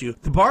upset you.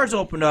 The bars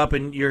opened up,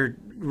 and you're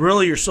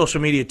really your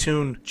social media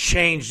tune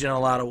changed in a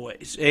lot of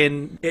ways.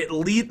 And it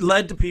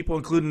led to people,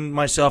 including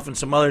myself and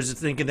some others,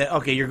 thinking that,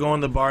 okay, you're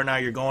going to the bar now,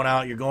 you're going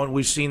out,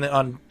 we've seen that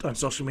on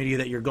social media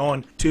that you're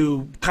going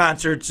to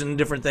concerts and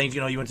different things.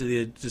 You went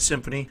to the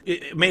symphony.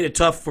 It made it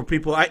tough for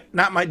people,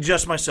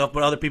 just myself,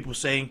 but other people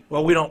saying,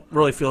 well, we don't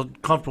really feel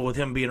comfortable with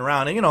him being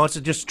around. And, it's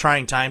just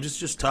trying times. It's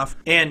just tough.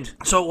 And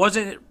so it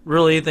wasn't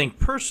really anything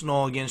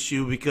personal against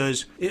you,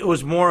 because it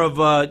was more of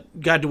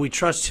God, do we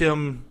trust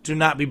him to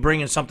not be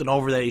bringing something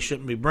over that he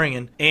shouldn't be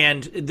bringing?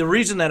 And the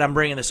reason that I'm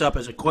bringing this up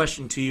as a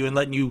question to you and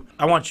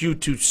I want you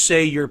to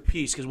say your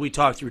piece, because we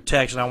talked through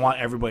text and I want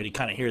everybody to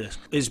kind of hear this,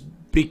 is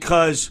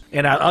because,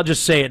 and I'll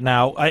just say it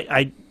now,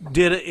 I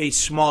did a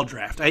small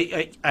draft.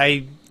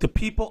 The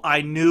people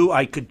I knew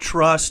I could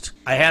trust,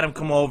 I had them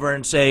come over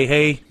and say,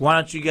 hey, why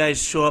don't you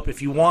guys show up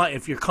if you want,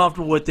 if you're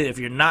comfortable with it. If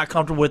you're not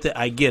comfortable with it,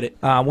 I get it.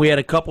 We had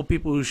a couple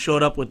people who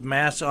showed up with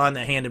masks on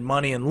that handed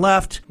money and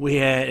left.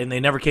 And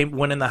they never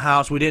went in the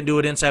house. We didn't do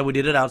it inside. We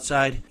did it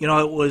outside. It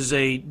was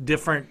a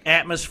different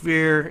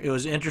atmosphere. It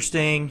was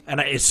interesting, and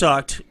it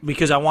sucked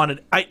because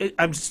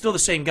I'm still the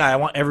same guy. I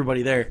want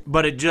everybody there.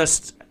 But it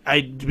just...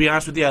 to be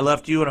honest with you, I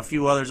left you and a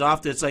few others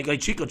off. It's like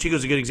Chico.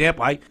 Chico's a good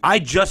example. I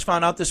just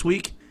found out this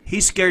week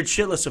he's scared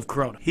shitless of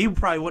Corona. He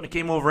probably wouldn't have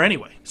came over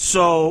anyway.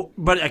 So,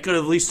 but I could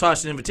have at least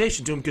tossed an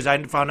invitation to him, because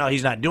I found out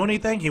he's not doing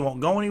anything. He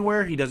won't go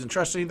anywhere. He doesn't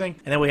trust anything.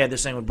 And then we had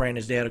this thing with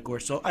Brandon's dad, of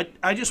course. So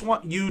I just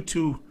want you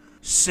to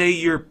say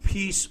your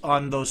piece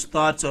on those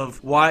thoughts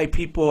of why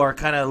people are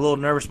kind of a little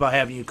nervous about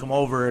having you come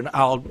over, and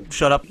I'll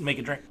shut up and make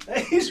a drink.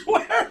 He's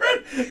wearing.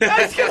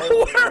 That's gonna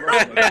wear.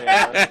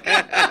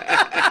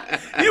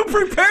 You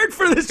prepared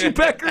for this, you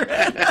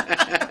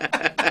peckerhead.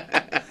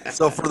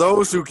 So for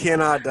those who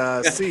cannot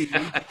see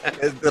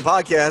the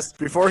podcast,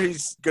 before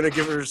he's going to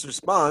give his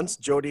response,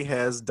 Jody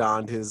has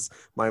donned his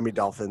Miami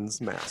Dolphins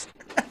mask.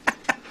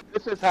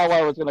 This is how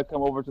I was going to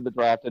come over to the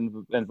draft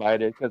and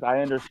invite it, because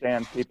I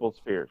understand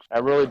people's fears. I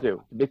really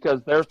do.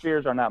 Because their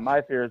fears are not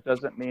my fears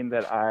doesn't mean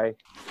that I'll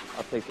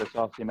take this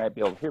off so you might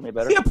be able to hear me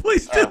better. Yeah,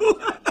 please do.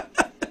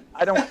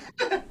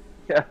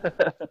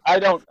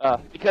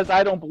 Because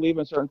I don't believe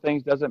in certain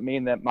things doesn't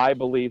mean that my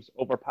beliefs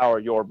overpower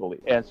your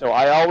belief. And so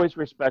I always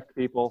respect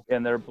people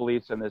and their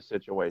beliefs in this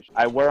situation.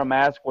 I wear a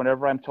mask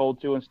whenever I'm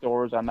told to in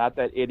stores. I'm not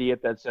that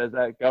idiot that says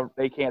that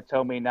they can't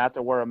tell me not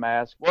to wear a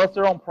mask. Well, it's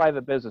their own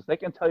private business. They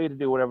can tell you to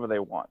do whatever they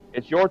want.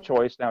 It's your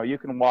choice. Now, you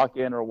can walk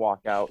in or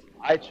walk out.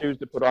 I choose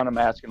to put on a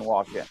mask and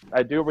walk in.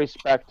 I do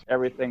respect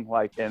everything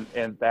like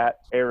in that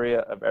area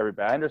of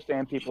everybody. I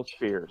understand people's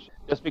fears.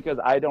 Just because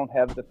I don't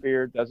have the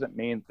fear doesn't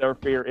mean their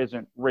fear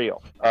isn't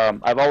real.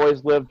 I've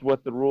always lived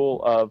with the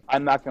rule of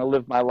I'm not going to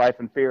live my life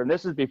in fear. And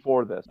this is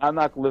before this. I'm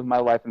not going to live my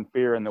life in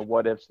fear and the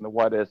what ifs and the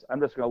what ifs. I'm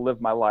just going to live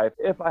my life.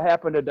 If I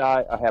happen to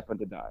die, I happen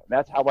to die.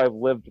 That's how I've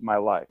lived my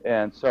life.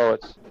 And so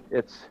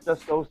it's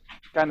just those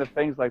kind of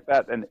things like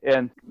that.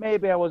 And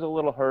maybe I was a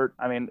little hurt.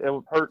 I mean,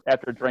 it hurt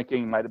after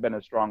drinking might have been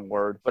a strong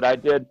word, but I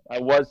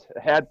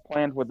had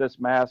planned with this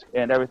mask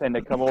and everything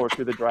to come over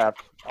to the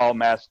draft all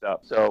masked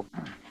up.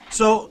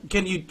 So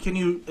can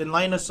you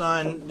enlighten us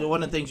on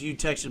one of the things you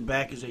texted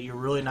back is that you're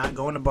really not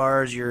going to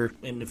bars.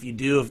 And if you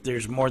do, if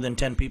there's more than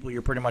 10 people,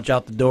 you're pretty much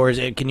out the doors.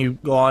 Can you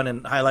go on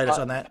and highlight us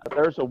on that?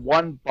 There's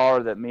one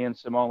bar that me and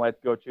Simone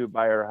like to go to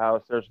by our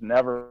house. There's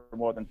never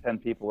more than 10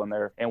 people in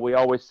there, and we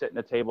always sit in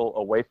a table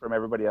away from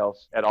everybody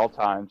else at all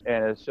times.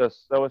 And it's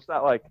just so it's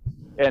not like.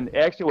 And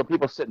actually, when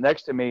people sit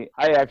next to me,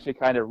 I actually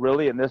kind of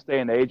really, in this day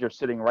and age, are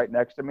sitting right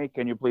next to me.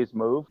 Can you please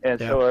move? And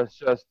so it's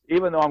just,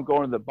 even though I'm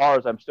going to the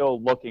bars, I'm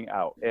still looking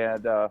out.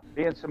 And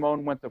me and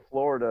Simone went to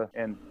Florida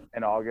in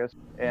August,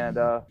 and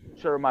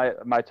sure, my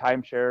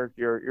timeshare,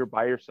 you're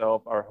by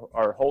yourself.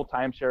 Our whole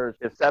timeshare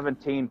is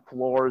 17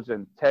 floors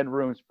and 10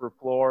 rooms per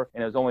floor,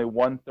 and it's only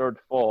 1/3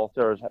 full,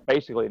 so there's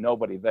basically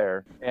nobody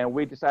there. And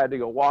we decided to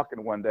go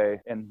walking one day,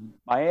 and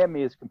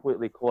Miami is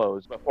completely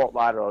closed, but Fort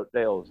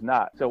Lauderdale is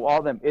not. So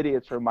all them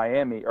idiots from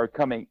Miami are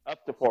coming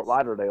up to Fort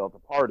Lauderdale to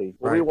party.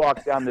 Well, we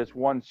walked down this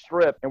one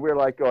strip, and we were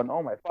like going,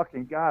 oh my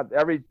fucking God,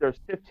 there's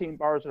 15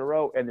 bars in a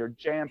row, and they're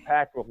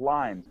jam-packed with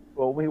lines.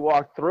 Well, we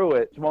walked through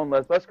it. Simone,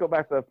 let's go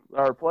back to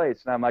our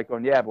place. And I'm like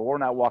going, yeah, but we're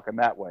not walking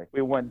that way.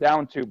 We went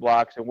down 2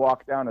 blocks and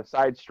walked down a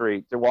side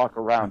street to walk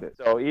around it.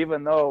 So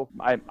even though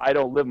I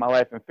don't live my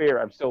life in fear,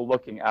 I'm still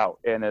looking out.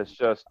 And it's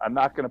just, I'm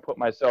not going to put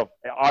myself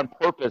on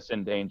purpose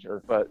in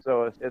danger. But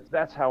so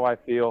that's how I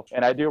feel.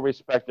 And I do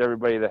respect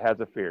everybody that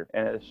has a fear.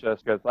 And it's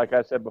just because, like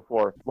I said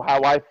before,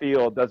 how I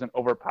feel doesn't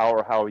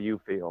overpower how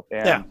you feel.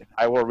 And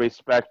I will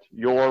respect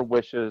your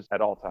wishes at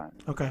all times.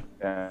 Okay.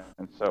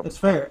 And so that's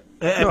fair.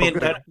 I mean,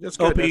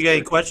 Opie, you got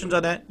any questions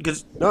on that?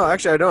 No,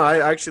 actually, I don't. I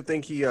actually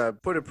think he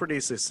put it pretty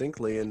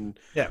succinctly. And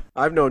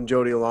I've known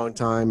Jody a long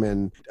time,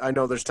 and I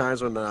know there's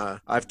times when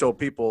I've told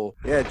people,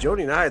 yeah,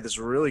 Jody and I had this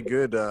really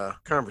good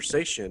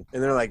conversation,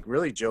 and they're like,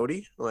 really,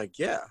 Jody? I'm like,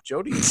 yeah,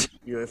 Jody.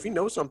 If he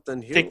knows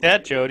something, take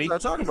that, Jody. I'll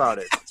talk about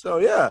it. So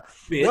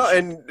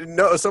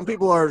some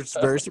people are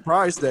very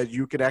surprised that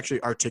you could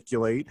actually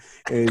articulate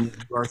and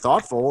are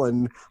thoughtful,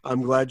 and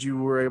I'm glad you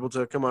were able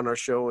to come on our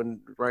show and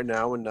right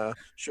now and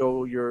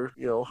show your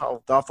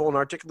how thoughtful and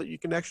articulate you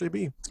can actually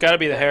be. It's got to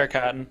be the hair,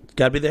 Cotton.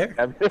 Got to be there.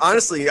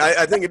 Honestly,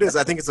 I think it is.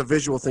 I think it's a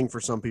visual thing for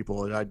some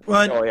people.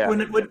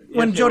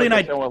 When Jody and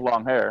I with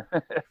long hair.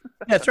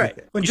 That's right.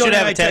 When You Jody should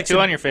have and a I tattoo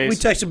on your face. We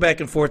texted back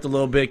and forth a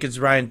little bit because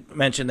Ryan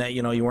mentioned that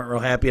you weren't real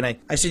happy, and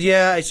I said,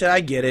 yeah,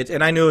 I get it,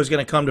 and I knew it was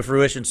going to come to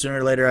fruition sooner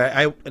or later.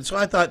 And so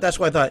I thought that's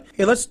why I thought,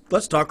 hey,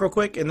 let's talk real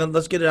quick, and then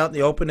let's get it out in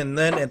the open, and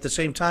then at the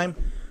same time.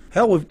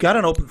 Hell, we've got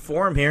an open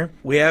forum here.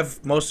 We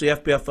have most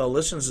of the FBFL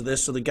listens to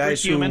this, so the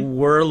guys who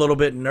were a little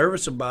bit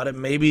nervous about it,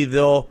 maybe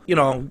they'll,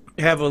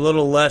 have a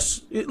little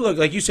less. Look,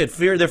 like you said,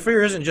 fear. The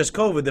fear isn't just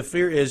COVID. The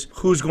fear is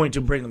who's going to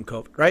bring them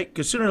COVID, right?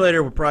 Because sooner or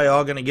later, we're probably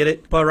all going to get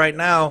it. But right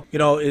now,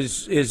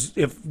 is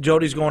if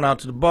Jody's going out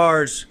to the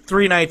bars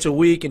 3 nights a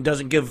week and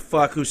doesn't give a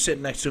fuck who's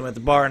sitting next to him at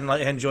the bar and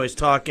enjoys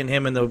talking,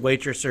 him and the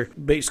waitress are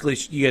basically,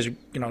 you guys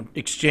are,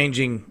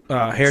 exchanging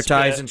hair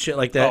ties and shit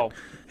like that. Oh.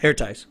 Hair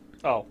ties.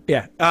 Oh.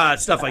 Yeah,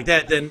 stuff like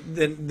that,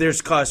 then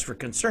there's cause for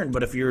concern.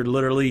 But if you're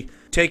literally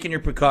taking your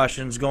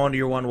precautions, going to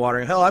your one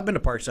watering. Hell, I've been to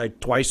Parkside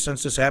twice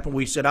since this happened.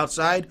 We sit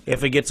outside.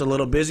 If it gets a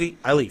little busy,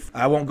 I leave.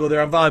 I won't go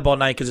there on volleyball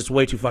night because it's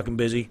way too fucking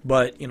busy.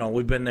 But,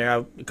 we've been there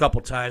a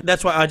couple times.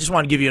 That's why I just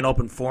want to give you an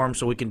open forum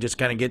so we can just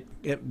kind of get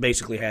it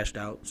basically hashed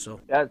out. So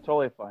That's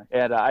totally fine.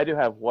 And I do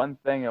have one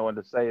thing I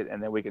wanted to say,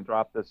 and then we can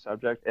drop this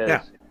subject.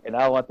 And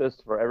I want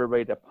this for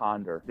everybody to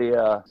ponder.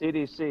 The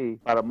CDC,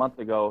 about a month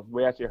ago,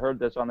 we actually heard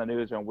this on the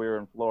news when we were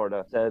in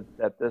Florida, said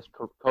that this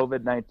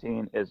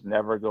COVID-19 is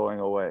never going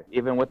away.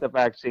 Even with the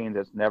vaccine,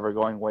 it's never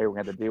going away. We're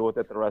going to have to deal with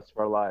it the rest of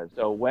our lives.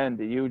 So when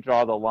do you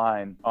draw the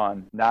line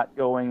on not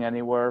going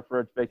anywhere for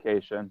a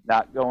vacation,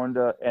 not going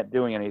to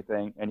doing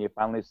anything, and you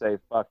finally say,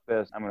 fuck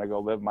this, I'm going to go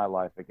live my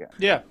life again?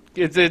 Yeah,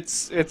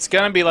 it's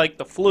going to be like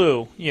the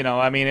flu.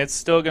 It's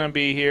still going to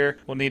be here.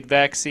 We'll need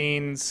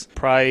vaccines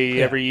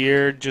probably every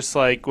year, just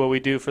like what we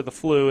do for the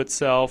flu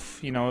itself,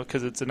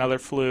 because it's another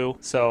flu.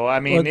 So,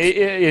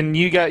 and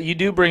you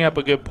do bring up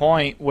a good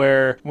point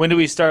where when do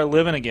we start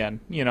living again?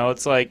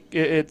 It's like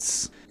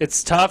it's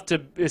tough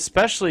to,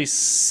 especially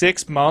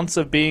 6 months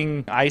of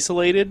being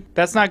isolated.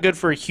 That's not good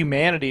for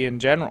humanity in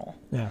general.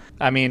 Yeah.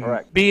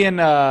 Being,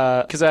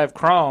 because I have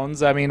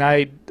Crohn's,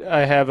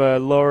 I have a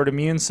lowered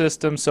immune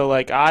system, so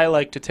I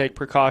like to take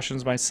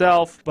precautions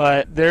myself,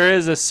 but there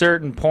is a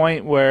certain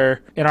point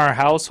where in our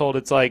household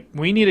it's like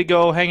we need to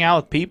go hang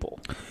out with people,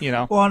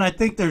 Well, and I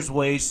think there's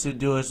ways to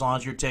do it as long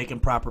as you're taking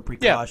proper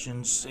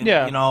precautions.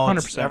 Yeah, and,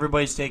 100%.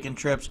 Everybody's taking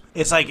trips.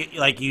 It's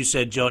like you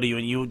said, Jody,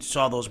 when you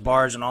saw those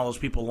bars and all those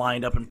people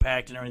lined up and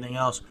packed and everything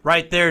else.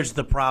 Right there's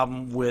the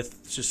problem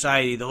with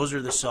society. Those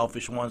are the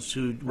selfish ones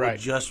who would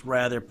just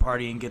rather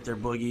party and get their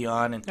boogie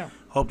on and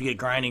hope to get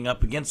grinding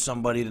up against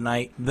somebody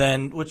tonight.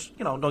 Which,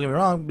 don't get me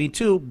wrong, me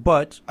too,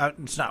 but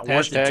it's not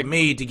worth it to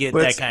me to get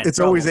that kind of It's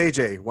always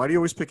AJ. Why do you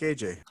always pick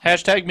AJ?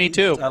 Hashtag me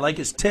too. I like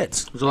his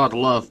tits. There's a lot of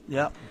love.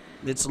 Yep.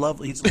 It's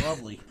lovely. He's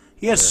lovely.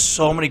 He has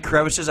so many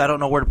crevices, I don't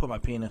know where to put my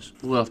penis.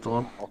 Left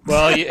one.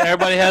 Well,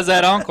 everybody has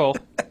that uncle.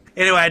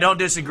 Anyway, I don't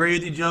disagree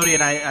with you, Jody,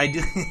 and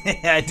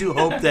I do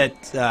hope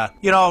that,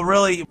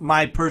 really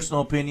my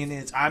personal opinion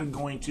is I'm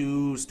going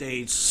to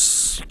stay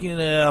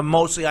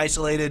mostly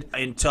isolated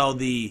until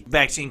the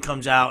vaccine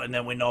comes out and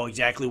then we know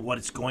exactly what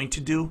it's going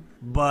to do.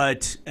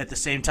 But at the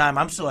same time,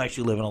 I'm still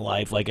actually living a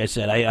life. Like I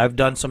said, I've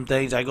done some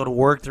things. I go to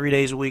work 3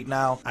 days a week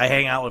now. I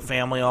hang out with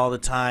family all the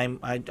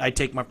time. I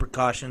take my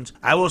precautions.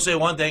 I will say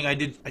one thing.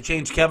 I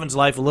changed Kevin's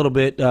life a little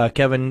bit.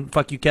 Kevin,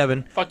 fuck you,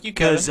 Kevin. Fuck you,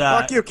 Kevin.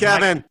 Fuck you,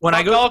 Kevin. When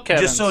I go, all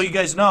Kevins. just so you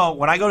guys know,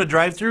 when I go to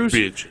drive-thrus,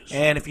 Bitches.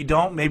 and if you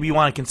don't, maybe you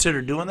want to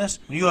consider doing this.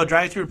 When you go to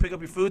drive-thru to pick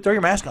up your food, throw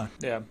your mask on.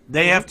 Yeah.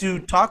 They have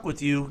to talk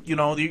with you.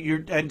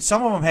 And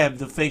some of them have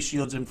the face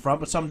shields in front,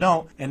 but some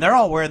don't. And they're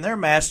all wearing their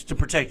masks to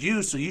protect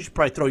you, so you should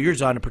probably throw yours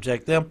on to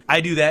protect them.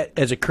 I do that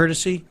as a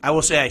courtesy. I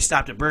will say I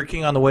stopped at Burger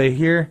King on the way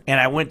here, and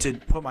I went to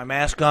put my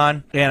mask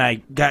on, and I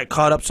got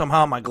caught up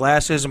somehow. My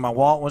glasses and my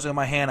wallet was in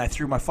my hand. I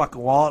threw my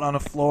fucking wallet on the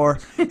floor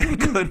and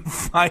couldn't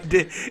find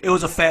it. It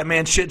was a fat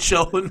man shit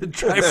show in the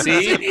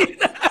drive-thru.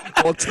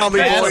 Well, tell me,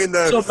 boy, in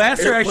the so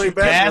masks are actually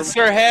masks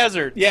are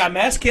hazard. Yeah,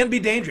 masks can be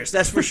dangerous.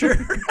 That's for sure.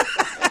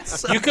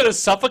 You could have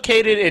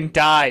suffocated and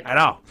died. I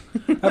know.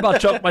 I about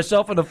choked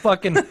myself on the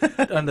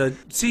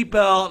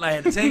seatbelt, and I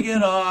had to take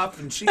it off,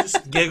 and she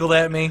just giggled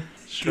at me.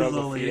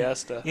 Struggle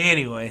fiesta.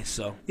 Anyway,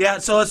 so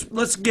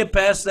let's get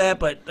past that.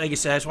 But like I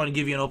said, I just want to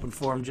give you an open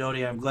forum,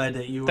 Jody. I'm glad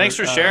that you. Thanks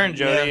for sharing,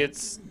 Jody. Yeah.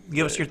 It's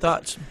give us your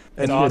thoughts.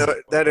 And awesome.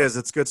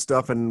 It's good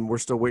stuff, and we're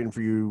still waiting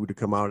for you to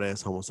come out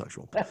as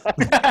homosexual.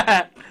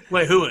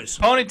 Wait, who is?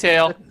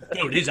 Ponytail.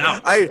 Dude, he's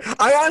out. I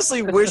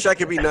honestly wish I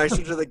could be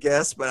nicer to the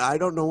guests, but I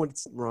don't know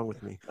what's wrong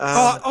with me.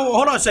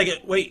 Hold on a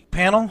second. Wait,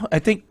 panel. I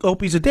think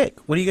Opie's a dick.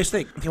 What do you guys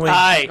think?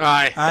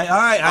 Aye. All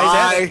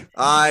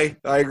right.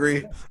 I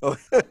agree.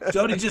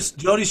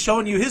 Jody's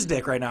showing you his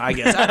dick right now. I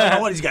guess I don't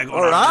know what he's got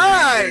going on. All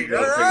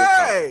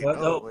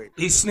right.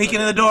 He's sneaking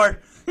in the door.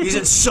 He's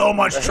in so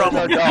much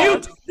trouble.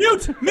 Mute,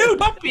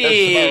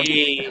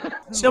 Puppy.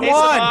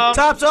 Someone,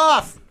 tops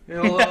off.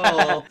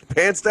 Hello.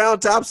 Pants down,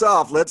 tops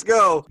off. Let's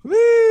go.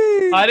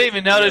 Whee! I didn't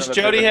even notice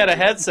Jody had a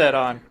headset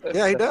on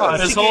Yeah, he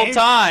does. this whole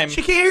time.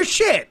 She can't hear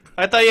shit.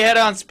 I thought you had it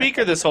on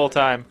speaker this whole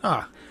time.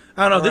 Huh.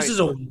 I don't know. This is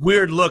a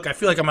weird look. I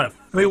feel like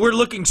we're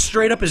looking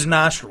straight up his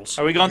nostrils.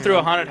 Are we going through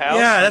a haunted house?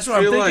 Yeah, that's what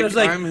I'm thinking. Like It's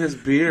like I'm his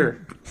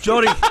beer.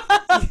 Jody.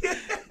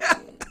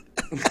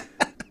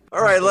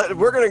 All right,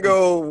 we're going to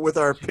go with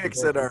our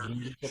picks that are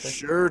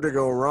sure to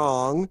go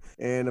wrong.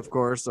 And, of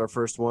course, our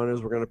first one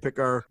is we're going to pick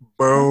our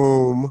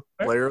boom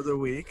player of the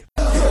week.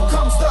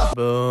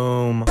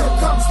 Boom.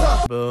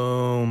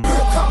 Boom.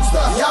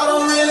 Y'all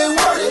don't really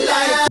want it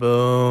like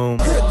Boom.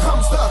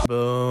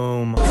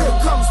 boom.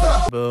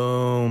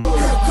 Boom.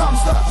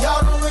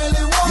 Y'all don't really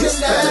want it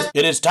like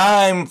It is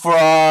time for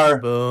our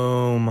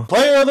boom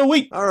player of the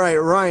week. All right,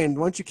 Ryan,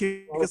 why don't you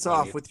kick us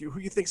off with who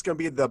you think is going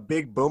to be the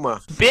big boomer?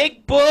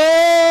 Big boom!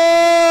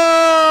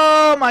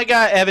 I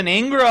got Evan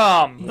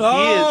Ingram.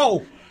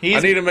 Oh! I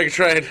need to make a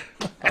trade.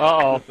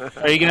 Uh-oh.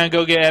 Are you going to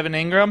go get Evan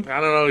Ingram? I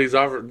don't know. He's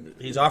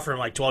offering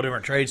like 12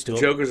 different trades to him.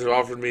 Jokers have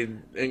offered me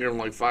Ingram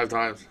like 5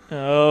 times.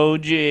 Oh,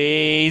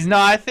 jeez. No,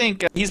 I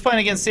think he's playing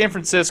against San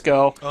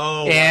Francisco.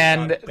 Oh,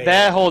 and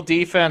that whole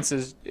defense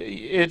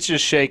it's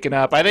just shaken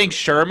up. I think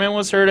Sherman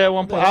was hurt at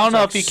one point. I don't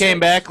know if he came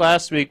back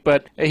last week,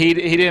 but he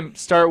didn't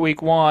start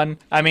week 1.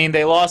 I mean,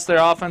 they lost their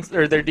offense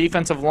or their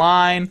defensive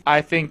line.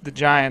 I think the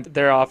Giants,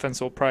 their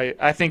offense will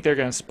I think they're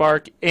going to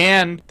spark,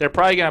 and they're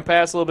probably going to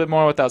pass a little bit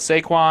more without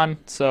Saquon.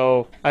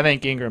 So I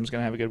think Ingram's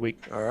going to have a good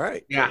week. All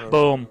right. Yeah.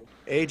 Boom.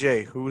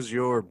 AJ, who's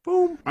your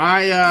boom?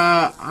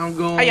 I'm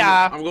going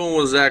Hiya. I'm going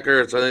with Zach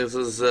Ertz. I think this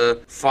is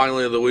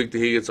finally the week that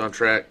he gets on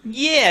track.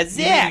 Yeah,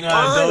 Zach.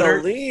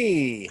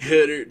 Finally.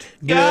 Hit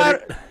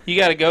Goater. You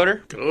got a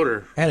goater?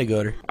 Goater. Had a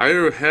gooder. I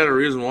had a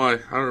reason why. I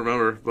don't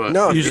remember, but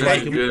No, You he's just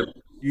like him. good.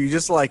 You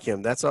just like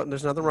him. There's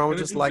nothing wrong with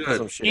just liking Good.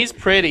 some shit. He's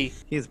pretty.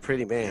 He's a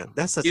pretty man.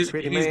 That's such a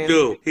pretty He's man.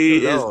 cool. He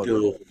Good is Lord.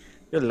 cool.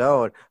 Good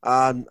Lord.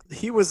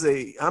 He was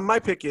my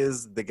pick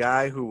is the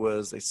guy who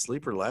was a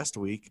sleeper last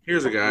week.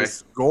 Here's a guy.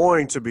 It's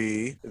going to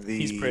be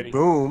He's the pretty.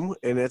 boom,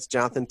 and it's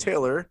Jonathan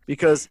Taylor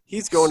because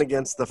he's going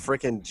against the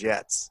freaking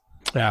Jets.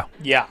 Yeah.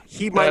 Yeah.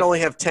 He might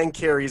only have 10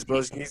 carries, but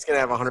he's going to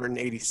have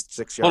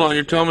 186 yards. Hold on,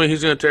 you're telling me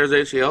he's going to tear his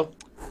ACL?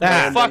 And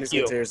then fuck he's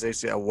gonna you. tear his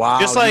ACL. Wow.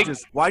 Just like-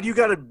 why do you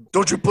got to,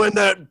 don't you blend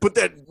that, put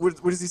that, what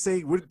does he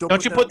say?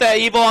 Don't you put that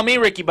evil on me,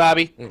 Ricky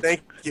Bobby.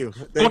 Thank you.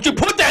 Don't you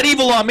put that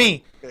evil on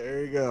me.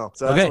 There you go.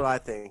 So that's Okay. what I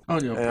think. Oh,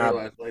 no.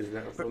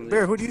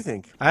 Bear, who do you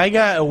think? I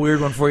got a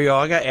weird one for you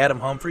all. I got Adam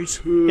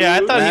Humphries. Yeah, I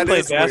thought he That played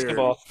is weird.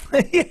 basketball.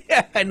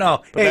 Yeah, I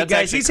know. But Hey, that's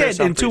guys, actually he said Chris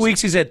in 2 Humphries.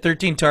 weeks he's had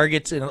 13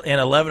 targets, and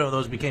 11 of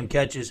those became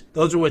catches.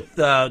 Those are with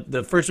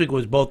the first week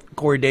was both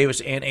Corey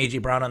Davis and A.J.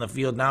 Brown on the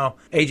field. Now,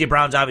 A.J.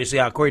 Brown's obviously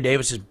out. Corey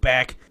Davis is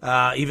back.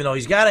 Even though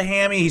he's got a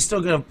hammy, he's still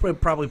going to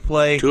probably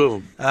play. 2 of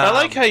them. I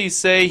like how you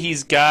say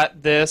he's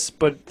got this,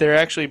 but they're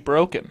actually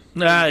broken.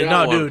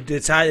 No, one. dude,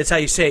 it's how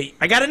you say,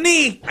 I got a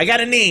knee.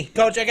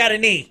 Coach, I got a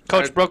knee.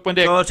 Coach broke my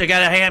dick. Coach, I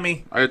got a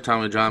hammy. I had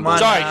Tommy John. Come on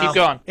Sorry, now. keep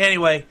going.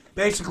 Anyway,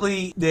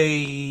 basically,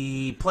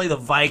 they play the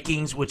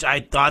Vikings, which I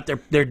thought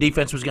their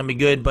defense was going to be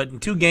good, but in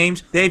 2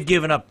 games, they've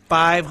given up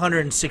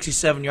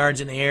 567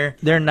 yards in the air.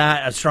 They're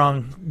not a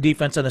strong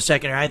defense on the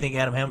secondary. I think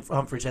Adam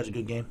Humphries has a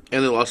good game.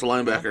 And they lost a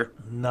linebacker,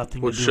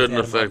 Nothing which to do with shouldn't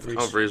Adam affect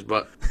Humphreys,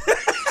 but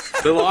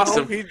they lost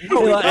him. He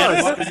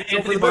does.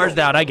 Anthony Barr's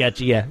down. I got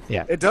you.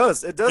 Yeah. It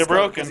does. It does. They're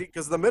broken.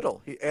 Because the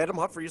middle. Adam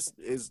Humphries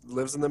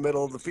lives in the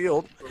middle of the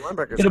field. The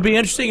linebackers. It'll be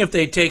interesting if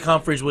they take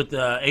Humphries with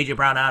A.J.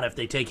 Brown out, if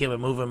they take him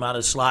and move him out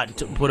of the slot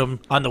and put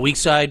him on the weak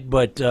side.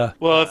 But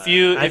Well,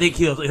 I think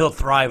he'll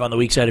thrive on the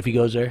weak side if he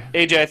goes there.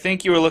 AJ, I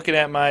think you were looking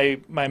at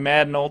my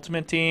Madden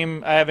Ultimate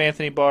team. I have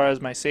Anthony Barr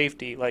as my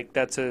safety. Like,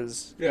 that's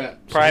his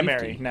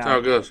primary That's how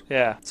it now. goes.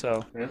 Yeah,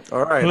 so.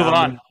 All right. Moving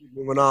on.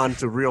 Moving on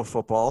to real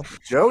football.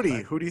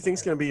 Jody, who do you think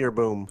is going to be your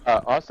boom?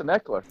 Austin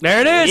Eckler.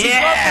 There it is.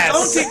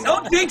 Yes!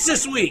 No dinks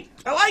this week.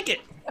 I like it.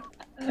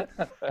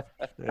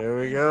 There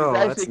we go.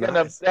 He's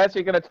That's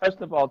actually nice. gonna touch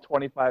the ball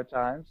 25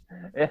 times.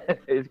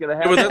 He's gonna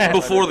have. Yeah, but that's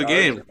before the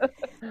game.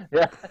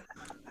 Yeah.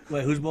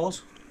 Wait, whose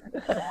balls?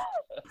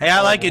 Hey,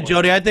 I like it,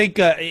 Jody. I think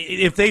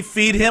if they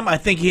feed him, I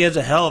think he has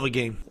a hell of a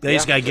game. They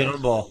just got to get him the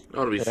ball.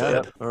 Ought to be Yeah.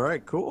 fed. All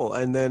right, cool.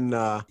 And then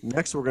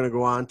next we're going to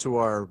go on to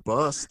our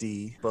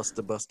Bustas.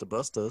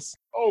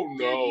 Oh,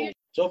 no.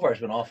 So far,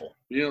 it's been awful.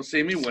 You don't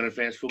see me winning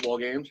fantasy football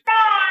games.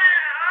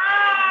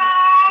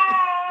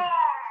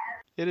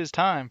 It is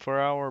time for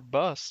our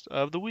bust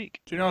of the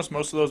week. Do you notice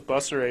most of those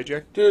busts are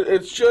AJ? Dude,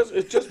 it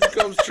just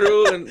becomes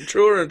true and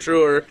truer and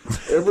truer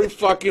every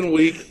fucking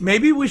week.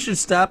 Maybe we should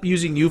stop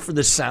using you for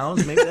the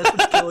sounds. Maybe that's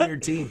what's killing your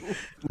team.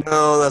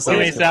 No, that's Too not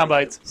many sound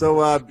bites.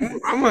 So I'm going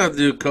to have to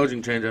do a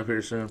coaching change up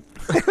here soon.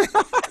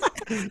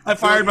 I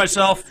fired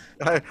myself.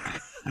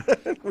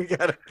 we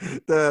got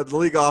the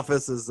league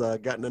office has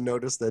gotten a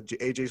notice that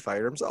AJ's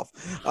fired himself.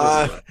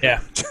 Yeah.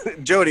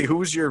 Jody,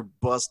 who's your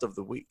bust of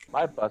the week?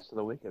 My bust of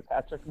the week is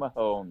Patrick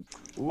Mahomes.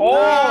 Oh,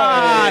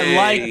 I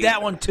like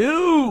that one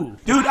too.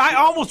 Dude, I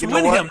almost know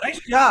win what? him. Nice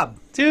job.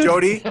 Dude.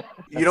 Jody,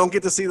 you don't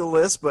get to see the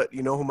list, but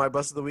you know who my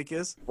bust of the week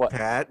is? What?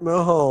 Pat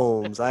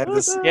Mahomes. I have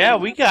this. Yeah,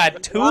 we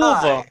got 2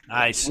 of them.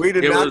 Nice. We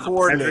did It not was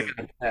coordinate.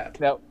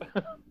 No.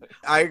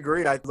 I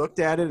agree. I looked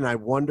at it and I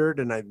wondered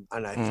and I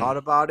thought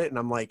about it, and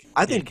I'm like,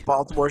 I think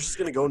Baltimore's just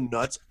going to go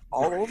nuts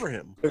all over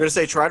him. They're going to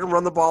say, try to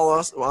run the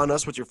ball on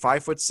us with your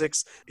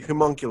 5'6"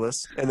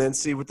 homunculus, and then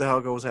see what the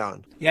hell goes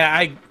on. Yeah,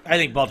 I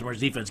think Baltimore's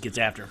defense gets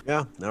after him.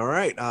 Yeah. All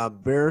right.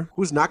 Bear,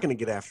 who's not going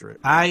to get after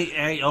it?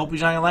 I hope he's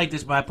not going to like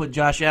this, but I put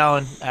Josh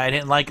Allen. I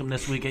didn't like him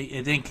this week.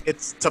 I think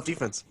it's tough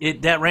defense.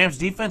 That Rams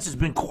defense has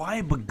been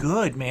quiet but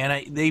good,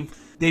 man.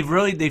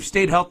 They've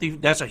stayed healthy.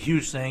 That's a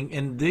huge thing,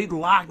 and they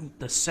locked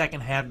the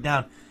second half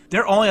down.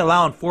 They're only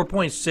allowing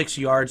 4.6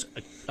 yards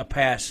a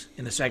pass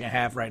in the second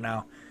half right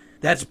now.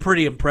 That's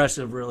pretty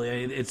impressive, really.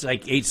 It's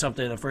like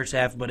 8-something in the first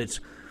half, but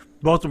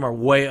both of them are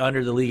way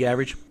under the league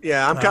average.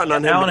 Yeah, I'm counting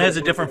on him. Allen has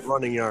a different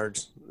running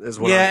yards.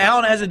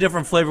 Allen has a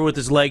different flavor with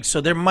his legs, so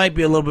there might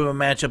be a little bit of a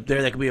matchup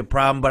there that could be a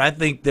problem. But I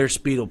think their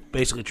speed will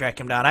basically track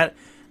him down.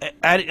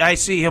 I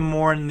see him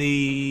more in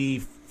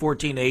the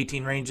 14 to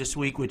 18 range this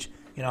week, which.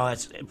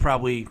 That's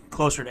probably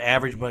closer to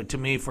average, but to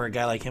me, for a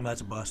guy like him, that's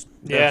a bust.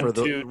 Yeah,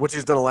 which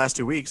he's done the last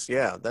 2 weeks.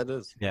 Yeah, that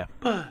is. Yeah.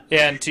 Yeah,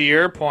 and to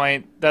your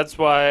point, that's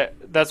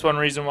one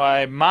reason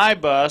why my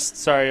bust.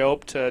 Sorry,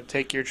 Ope, to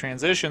take your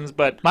transitions,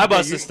 but my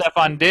bust is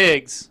Stephon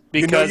Diggs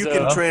because you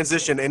can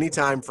transition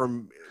anytime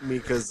from me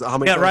because how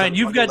many? Yeah, Ryan,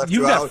 you've got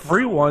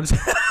free ones.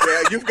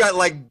 Yeah, you've got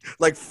like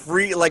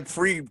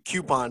free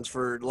coupons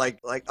for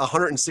like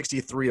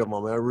 163 of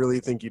them. I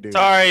really think you do.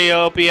 Sorry,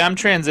 Opie, I'm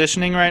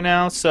transitioning right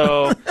now,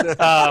 so.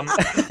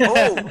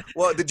 Oh,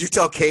 well, did you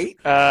tell Kate?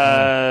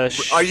 Are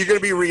you going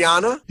to be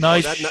Rihanna? No,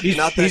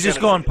 he's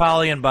just going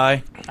poly and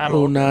bi.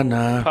 I'm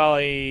nah.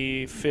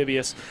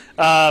 Polyphibious.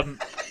 I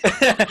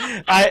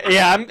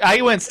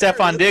went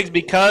Stephon Diggs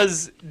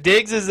because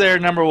Diggs is their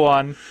number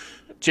one.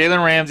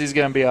 Jalen Ramsey's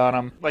going to be on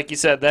him. Like you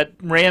said, that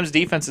Rams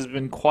defense has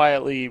been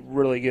quietly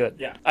really good.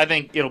 Yeah, I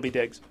think it'll be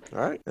Diggs. All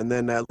right, and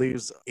then that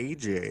leaves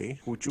AJ.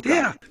 What you got?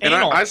 Yeah, and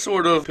I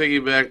sort of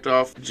piggybacked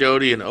off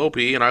Jody and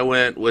Opie, and I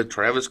went with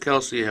Travis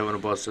Kelce having a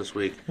bust this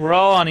week. We're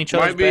all on each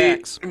other's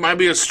backs. It might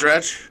be a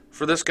stretch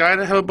for this guy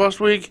to have a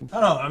bust week.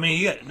 I don't know. I mean,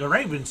 you got the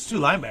Ravens, 2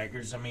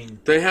 linebackers. I mean,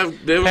 they have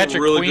a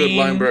really good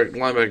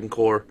linebacking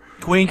core.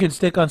 Queen can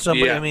stick on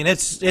somebody. Yeah. I mean,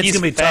 it's going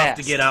to be tough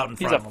to get out in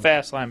front of him. He's a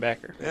fast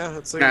linebacker. Yeah,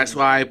 that's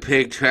why I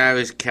picked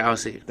Travis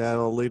Kelce.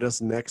 That'll lead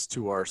us next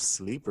to our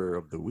sleeper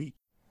of the week.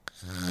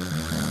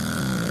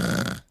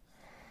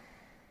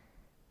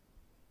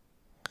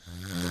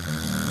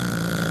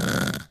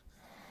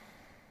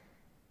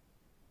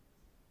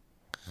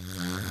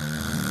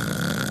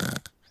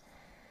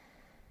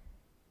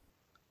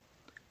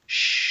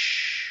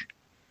 Shh.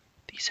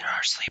 These are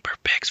our sleeper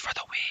picks for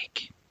the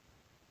week.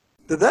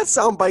 Did that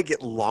soundbite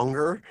get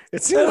longer?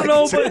 It seemed like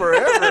it took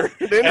forever.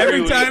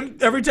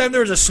 Every time there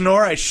was a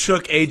snore, I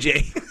shook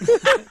AJ.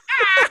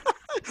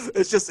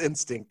 It's just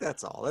instinct.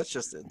 That's all. That's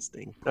just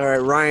instinct. All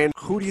right, Ryan,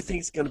 who do you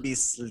think is going to be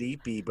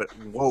sleepy but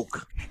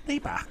woke?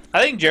 Sleeper.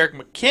 I think Jerick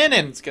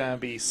McKinnon's going to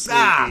be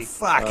sleepy.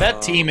 Fuck.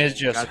 That team is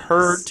just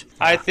hurt.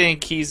 I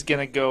think he's going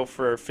to go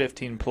for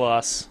 15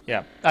 plus.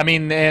 Yeah. I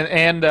mean,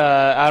 and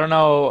I don't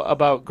know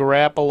about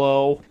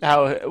Garoppolo,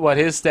 what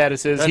his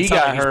status is. He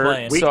got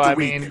hurt. So, I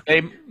mean,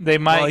 they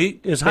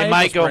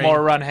might go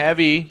more run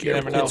heavy. You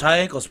never know. It's high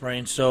ankle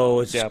sprain,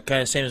 so it's kind of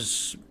the same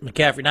as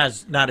McCaffrey.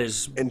 Not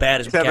as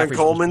bad as McCaffrey. Kevin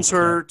Coleman's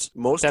hurt.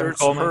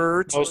 Mostert's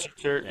hurt.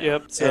 Mostert's hurt,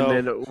 yep. So.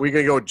 And then we're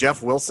going to go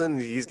Jeff Wilson.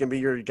 He's going to be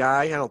your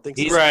guy? I don't think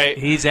so. He's right.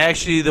 He's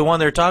actually the one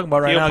they're talking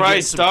about right now. He'll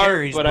probably start,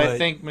 carries, but I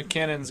think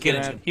McKinnon's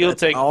going to... He'll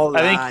take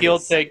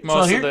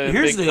most of the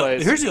big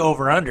plays. Here's the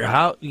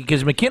over-under.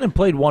 Because McKinnon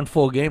played one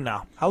full game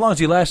now. How long does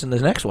he last in the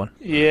next one?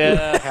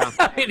 Yeah.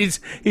 he's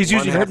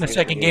usually hurt in the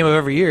second game of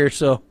every year,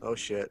 so... Oh,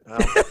 shit.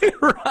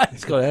 Right.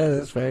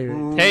 That's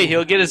fair. Hey,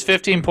 he'll get his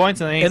 15 points,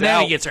 and then he's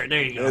out. He gets hurt.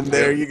 There you go. And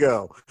there you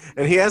go.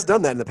 And he has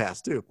done that in the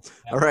past, too.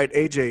 All right,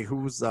 AJ,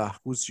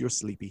 who's your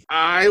sleepy?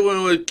 I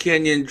went with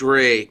Kenyon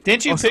Drake.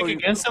 Didn't you pick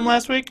against him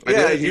last week?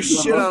 Yeah, you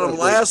shit on him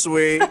last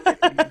week.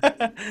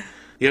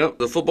 Yep,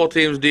 the football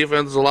team's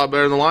defense is a lot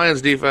better than the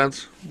Lions'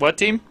 defense. What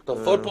team? The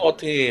football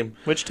team.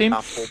 Which team?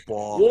 Not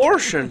football.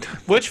 Washington.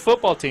 Which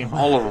football team?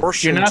 All of them.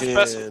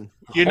 Washington.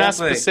 You're not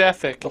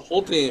specific. The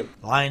whole team.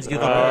 Lions get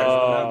the Bears.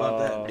 What about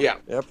that? Yeah.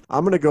 Yep.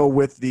 I'm going to go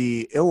with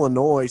the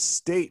Illinois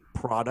State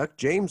product,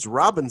 James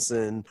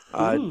Robinson,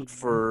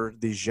 for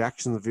the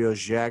Jacksonville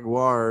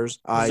Jaguars.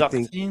 I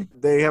think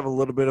they have a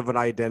little bit of an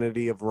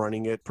identity of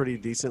running it pretty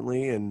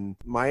decently, and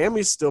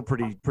Miami's still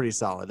pretty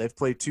solid. They've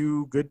played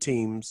 2 good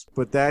teams,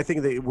 but I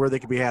think where they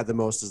could be had the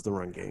most is the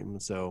run game.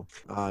 So,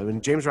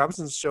 and James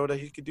Robinson showed that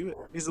he could do it.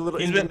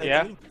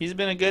 He's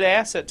been a good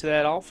asset to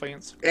that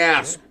offense.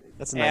 Yes.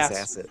 That's a nice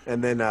asset.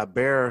 And then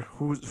Bear,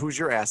 who's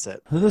your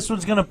asset? This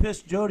one's gonna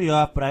piss Jody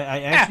off, but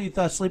I actually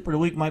thought sleeper of the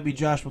week might be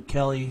Joshua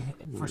Kelly.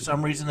 For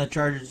some reason, the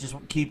Chargers just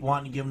keep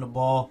wanting to give him the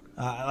ball.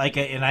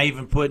 And I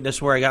even put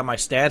this where I got my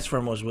stats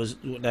from was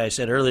what I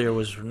said earlier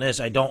was from this.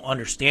 I don't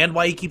understand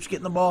why he keeps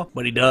getting the ball,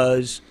 but he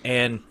does.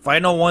 And if I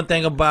know one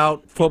thing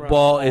about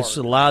football, it's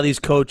a lot of these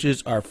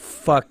coaches are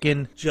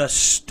fucking just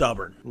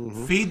stubborn.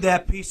 Mm-hmm. Feed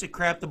that piece of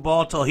crap the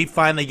ball till he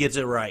finally gets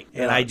it right.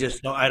 And I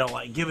don't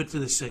like give it to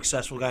the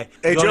successful guy.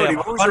 Hey, Jody,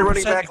 Jody, who was your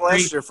running 100% back last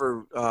agree. year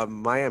for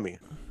Miami?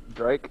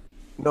 Drake.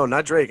 No,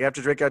 not Drake.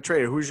 After Drake got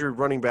traded, who's your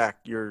running back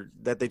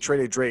that they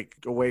traded Drake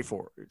away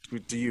for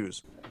to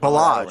use? I don't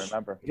Balaj.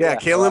 remember. Yeah,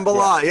 Kalen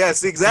Balaj. Yeah,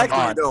 see, exactly.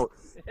 Come on. No.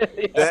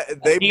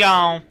 He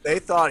gone. They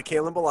thought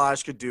Kalen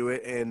Balaj could do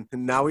it, and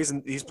now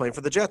he's playing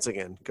for the Jets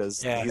again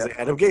because Yeah. he's an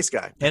Adam Gase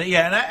guy. And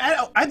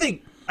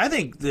I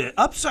think the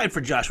upside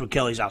for Joshua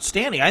Kelly is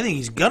outstanding. I think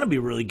he's going to be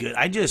really good.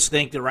 I just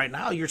think that right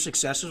now your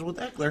successes with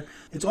Eckler,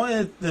 it's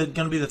only going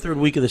to be the third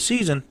week of the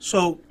season,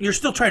 so you're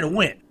still trying to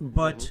win.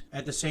 But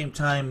at the same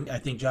time, I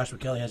think Joshua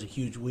Kelly has a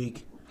huge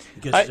week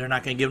because they're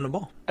not going to give him the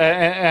ball.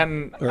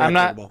 And Or I'm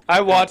not. equitable.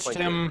 I watched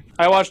him.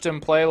 I watched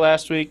him play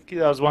last week.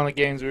 That was one of the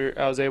games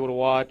I was able to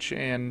watch,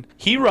 and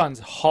he runs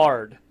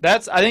hard. I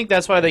think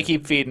that's why they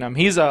keep feeding him.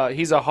 He's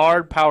a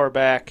hard power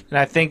back, and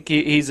I think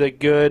he's a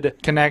good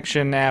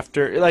connection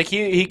after. Like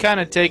he kind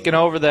of taken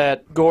over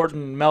that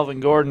Melvin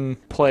Gordon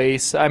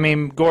place. I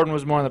mean, Gordon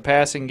was more in the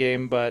passing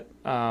game, but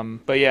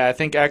yeah, I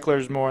think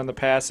Eckler's more in the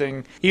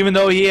passing. Even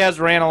though he has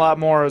ran a lot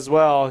more as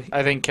well,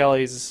 I think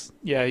Kelly's.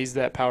 Yeah, he's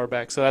that power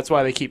back, so that's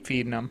why they keep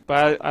feeding him.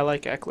 But I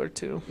like Eckler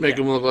too. Make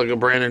him look like a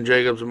Brandon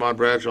Jacobs and Mod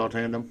Bradshaw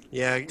tandem.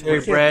 Yeah,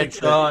 Terry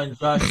Bradshaw and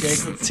Josh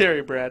Jacobs.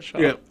 Terry Bradshaw.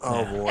 Yep.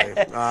 Oh boy.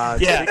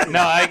 Yeah,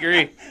 no, I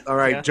agree. All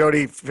right, Yeah.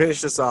 Jody,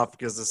 finish this off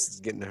because this is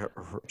getting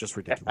just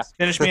ridiculous.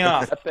 Finish me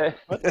off.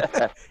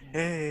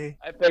 Hey.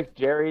 I picked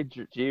Jerry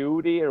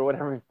Judy or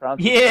whatever he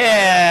pronounced.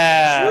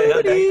 Yeah.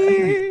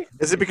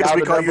 Is it because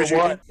we call you Judy?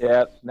 one.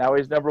 Yeah, now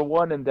he's number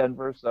one in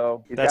Denver,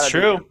 so he's That's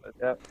gotta do true. it.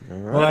 Yep.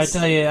 Well, I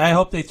tell you, I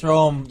hope they throw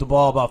him the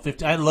ball about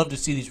 50. I'd love to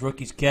see these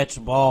rookies catch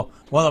the ball.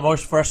 One of the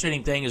most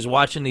frustrating things is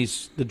watching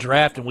the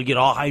draft, and we get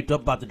all hyped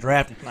up about the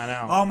draft. I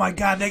know. Oh my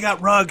God, they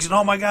got Ruggs, and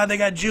oh my God, they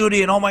got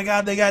Judy, and oh my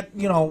God, they got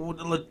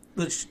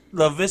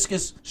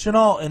LaViscus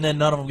Chenault, and then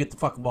none of them get the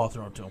fucking ball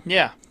thrown to them.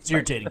 Yeah. It's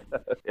irritating.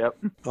 Yep.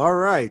 All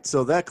right,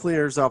 so that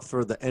clears up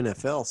for the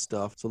NFL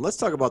stuff. So let's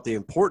talk about the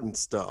important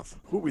stuff.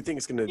 Who we think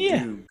is going to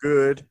do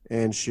good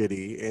and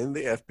shitty in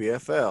the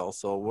FBFL.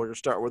 So we're going to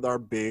start with our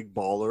big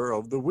baller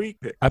of the week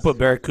pick. I put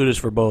Barracudas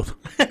for both.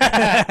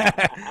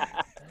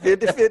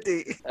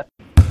 50-50.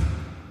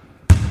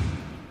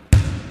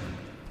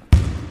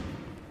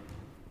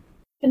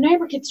 The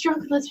neighbor gets drunk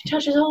and lets me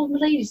touch his old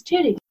lady's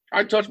titty.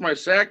 I touch my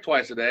sack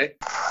twice a day.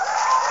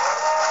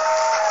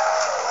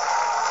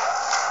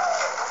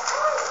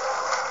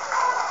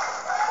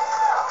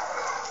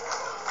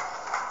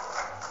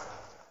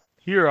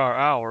 Here are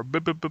our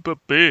big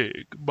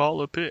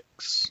baller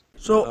picks.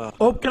 So,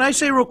 can I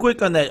say real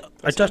quick on that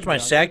I touch my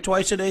sack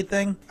twice a day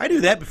thing? I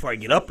do that before I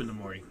get up in the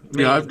morning.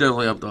 Yeah, I've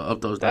definitely upped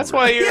those numbers. That's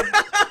why you're.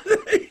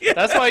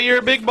 That's why you're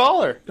a big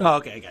baller. Oh,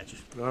 okay, I got you.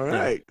 All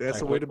right, that's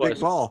the way to big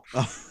question. ball.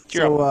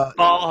 You're a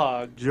ball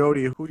hog.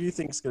 Jody, who do you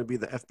think is going to be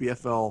the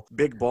FBFL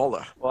big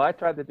baller? Well, I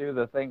tried to do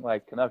the thing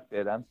like Canuck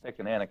did. I'm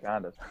picking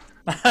Anacondas.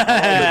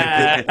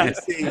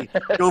 See,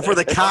 going for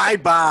the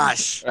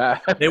kibosh.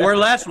 They were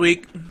last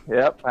week.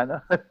 Yep, I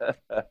know.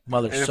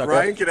 Mother And if sucker.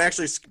 Ryan could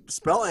actually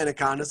spell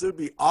anacondas, it would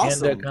be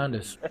awesome.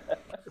 Anacondas.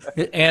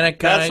 Anaconda.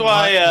 That's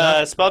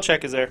why spell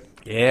check is there.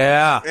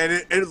 Yeah. And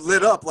it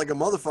lit up like a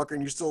motherfucker,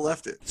 and you still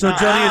left it. So,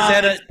 Jody, is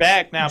that it's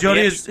back now?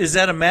 Jody, bitch. is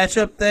that a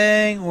matchup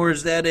thing, or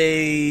is that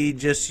a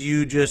just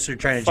are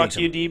trying to fuck jinx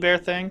you, him? D-Bear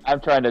thing? I'm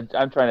trying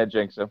to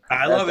jinx him.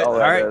 I love That's it.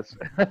 all All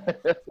that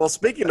is. Well,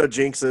 speaking of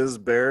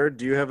jinxes, Bear,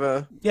 do you have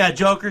a? Yeah,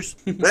 Jokers.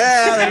 There you go.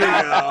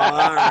 All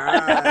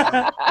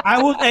right.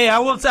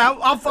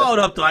 I'll follow it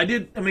up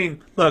though.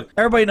 Look,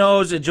 everybody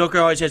knows that Joker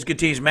always has good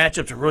teams.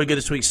 Matchups are really good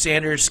this week.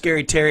 Sanders,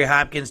 Scary Terry,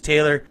 Hopkins,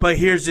 Taylor. But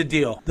here's the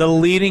deal: the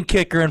leading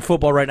kicker in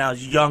football right now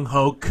is Young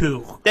Ho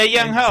Koo. That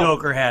Young And Ho.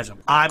 Joker has him.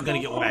 I'm gonna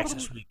get waxed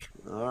this week.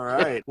 All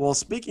right. Well,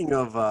 speaking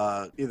of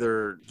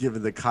either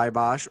giving the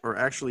kibosh or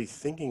actually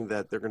thinking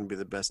that they're going to be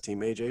the best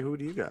team, AJ, who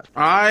do you got?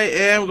 I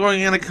am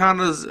going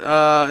Anacondas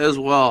as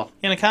well.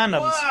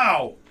 Anacondas.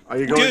 Wow. Are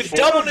you going? Dude,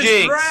 double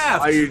jinx.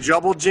 Draft. Are you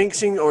double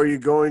jinxing, or are you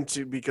going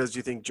to because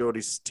you think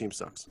Jody's team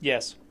sucks?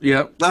 Yes.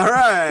 Yep. All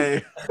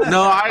right.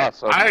 No, I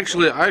Awesome.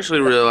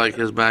 actually really like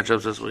his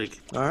matchups this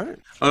week. All right.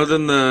 Other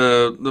than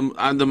the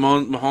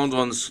Mahomes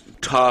one's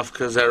tough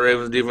because that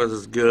Ravens defense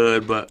is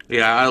good, but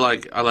yeah, I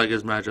like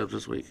his matchups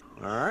this week.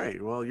 All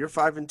right. Well, you're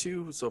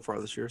 5-2 so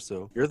far this year,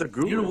 so you're the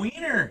guru. You're the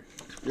wiener.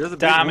 You're the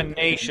big winner.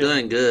 Domination.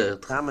 Doing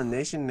good.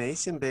 Domination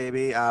Nation,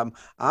 baby. I'm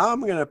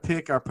gonna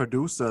pick our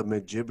producer,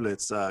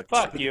 McGiblets.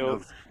 Fuck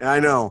you. I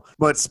know,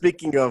 but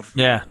speaking of,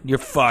 Yeah, you're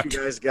you fucked.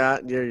 guys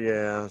got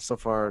yeah. So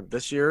far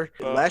this year,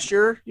 last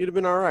year you'd have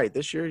been all right.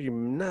 This year you're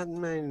not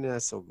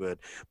so good.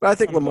 But I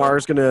think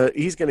Lamar's gonna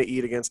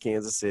eat against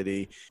Kansas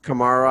City.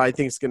 Kamara I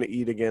think is gonna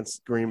eat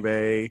against Green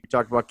Bay. We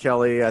talked about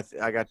Kelly.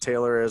 I got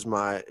Taylor as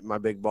my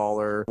big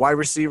baller. Wide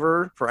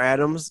receiver for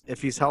Adams,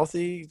 if he's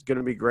healthy, he's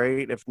gonna be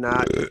great. If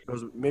not,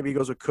 maybe he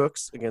goes with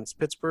Cooks against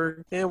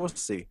Pittsburgh. Yeah, we'll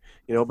see.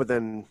 But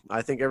then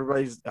I think his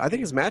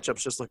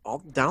matchups just all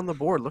down the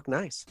board look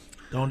nice.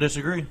 Don't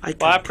disagree. I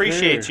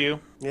appreciate you.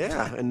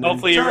 Yeah, and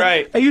hopefully you're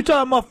right. Hey, you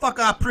tell him, motherfucker,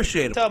 I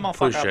appreciate him. Tell him,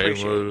 motherfucker, I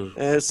appreciate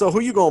him. So who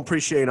you gonna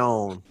appreciate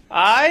on?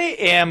 I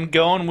am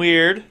going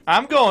weird.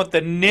 I'm going with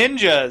the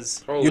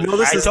Ninjas.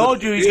 I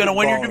told you he's going to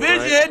win your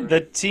division. Right? The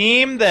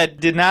team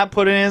that did not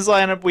put in his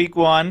lineup week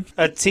 1.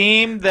 A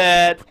team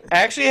that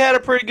actually had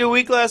a pretty good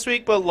week last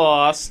week but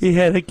lost. He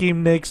had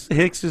Hakeem Hicks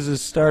as his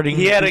starting.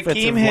 He had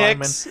Hakeem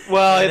Hicks.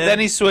 Well,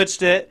 then he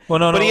switched it. Well,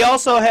 no. But he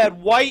also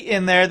had White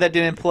in there that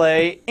didn't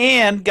play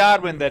and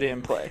Godwin that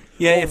didn't play.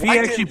 Yeah, if he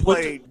actually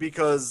played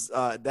because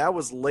that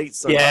was late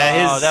Sunday.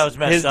 Yeah, that was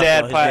messed his up.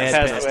 Dad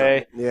passed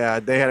away. Yeah,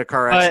 they had a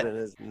car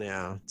accident.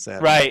 Yeah,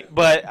 sad. Right,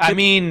 but I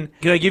mean,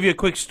 can I give you a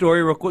quick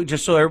story, real quick,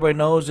 just so everybody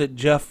knows that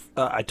Jeff?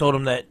 I told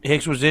him that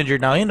Hicks was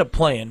injured. Now he ended up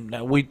playing.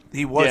 Now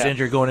he was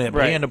injured going in,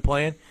 but he ended up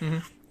playing. Mm-hmm.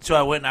 So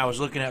I went and I was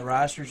looking at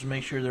rosters to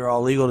make sure they're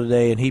all legal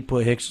today, and he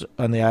put Hicks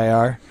on the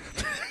IR.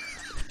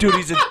 Dude,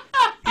 he's a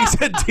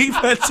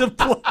defensive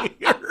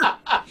player.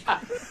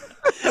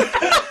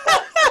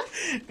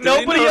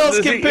 Nobody else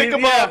can pick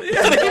him up.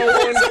 No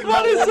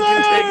one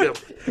can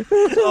take him.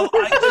 So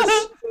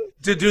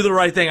to do the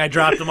right thing, I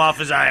dropped him off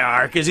his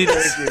IR because he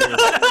just.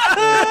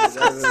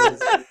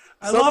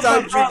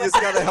 Sometimes you just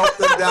gotta help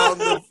them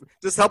down.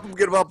 Just help them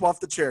get up off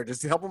the chair.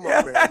 Just help them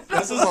up, man.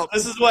 This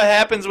is what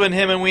happens when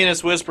him and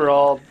Weenus whisper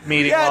all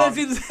meeting. Yeah, that's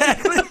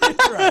exactly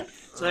right.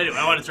 So anyway,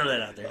 I want to throw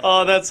that out there.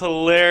 Oh, that's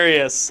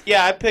hilarious.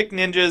 Yeah, I picked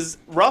Ninjas.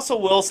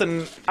 Russell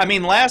Wilson,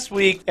 last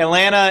week,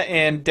 Atlanta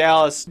and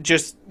Dallas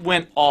just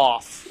went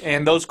off,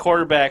 and those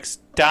quarterbacks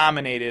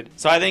dominated.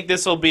 So I think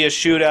this will be a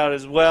shootout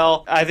as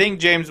well. I think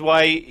James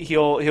White,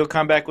 he'll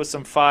come back with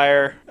some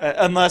fire,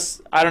 unless,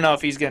 I don't know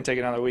if he's going to take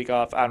another week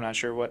off. I'm not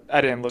sure what.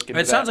 I didn't look into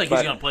that. It sounds like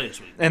he's going to play this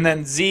week. And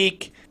then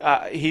Zeke,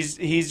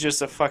 he's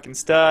just a fucking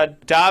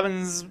stud.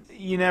 Dobbins,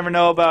 you never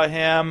know about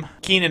him.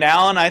 Keenan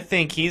Allen, I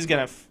think he's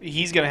gonna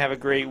have a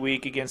great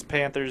week against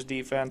Panthers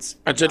defense.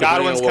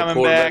 Godwin's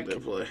coming back.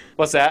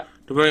 What's that?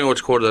 Depending on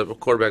which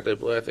quarterback they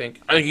play, I think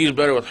he's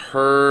better with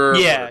her.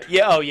 Yeah.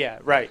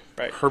 Right.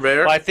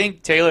 Herbert. Well, I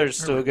think Taylor's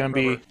still gonna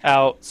be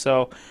out.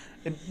 So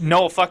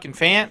Noah fucking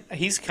Fant,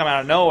 he's come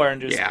out of nowhere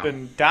and just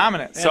been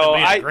dominant. So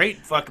a great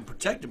fucking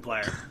protected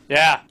player.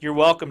 Yeah, you're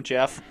welcome,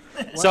 Jeff.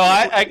 So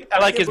I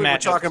like his matchup. We're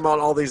talking about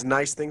all these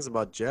nice things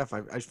about Jeff.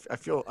 I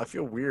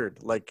feel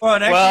weird. Like,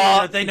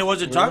 the thing that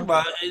wasn't talked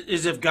about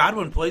is if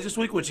Godwin plays this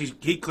week, which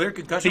he cleared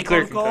concussion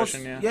protocols.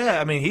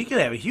 Yeah, he could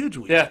have a huge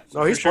week. Yeah,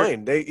 no, he's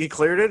playing. He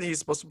cleared it. He's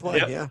supposed to play.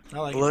 Yep. Yeah, I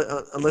like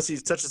unless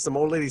he's touching some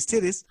old lady's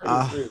titties.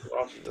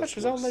 Touch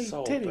his old lady's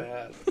titty.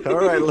 All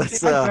right,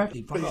 let's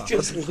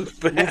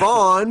move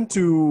on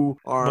to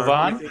our. Move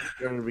on.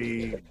 Going to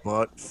be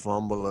butt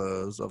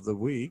fumblers of the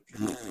week.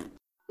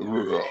 He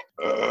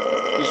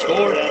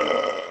scored.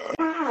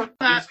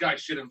 This guy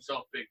shit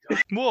himself big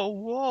time.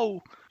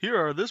 Whoa. Here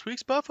are this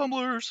week's butt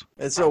fumblers.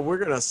 And so we're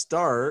going to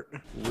start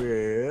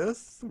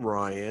with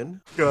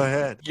Ryan. Go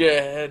ahead. Go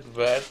ahead,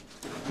 bud.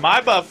 My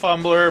butt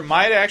fumbler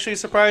might actually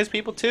surprise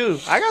people too.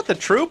 I got the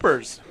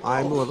Troopers.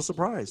 I'm a little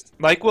surprised.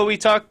 Like what you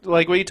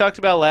talked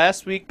about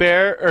last week,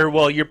 Bear,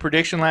 your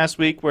prediction last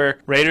week where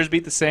Raiders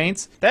beat the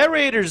Saints. That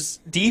Raiders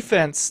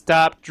defense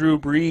stopped Drew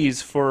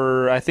Brees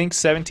for I think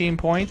 17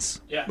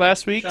 points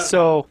last week.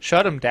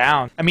 Shut him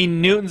down.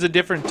 Newton's a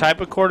different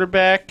type of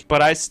quarterback,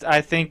 but I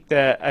think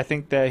that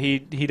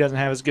he doesn't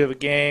have as good of a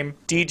game.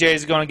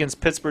 DJ's going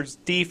against Pittsburgh's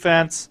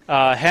defense.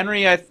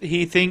 Henry, I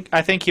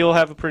think he'll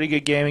have a pretty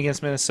good game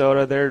against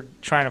Minnesota. They're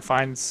trying to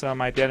find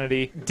some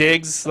identity.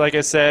 Diggs, like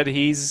I said,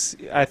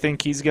 I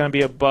think he's going to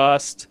be a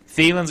bust.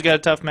 Thielen's got a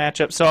tough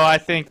matchup, so I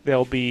think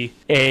there'll be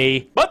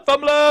a butt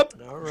fumbler.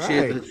 All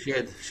right.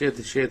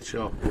 Shit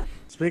show.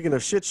 Speaking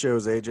of shit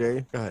shows,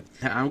 AJ, go ahead.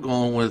 I'm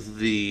going with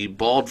the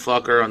bald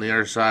fucker on the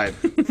other side.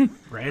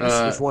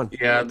 Raiders? Which one?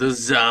 Yeah, the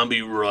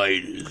Zombie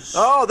Raiders.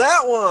 Oh,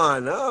 that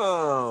one.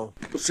 Oh.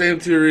 Same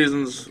two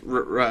reasons.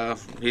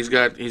 He's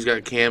got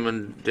Cam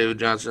and David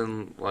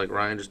Johnson, like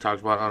Ryan just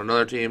talked about, on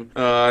another team.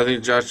 I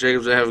think Josh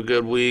Jacobs will have a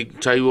good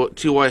week.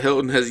 T.Y.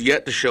 Hilton has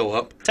yet to show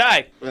up.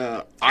 Ty.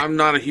 I'm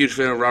not a huge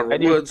fan of Robert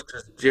Woods.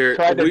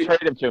 Tried to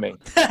trade him to me.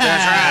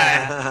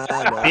 That's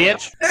right.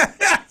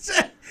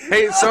 Bitch.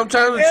 Hey,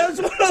 sometimes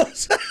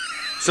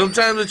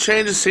a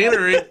change of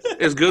scenery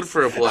is good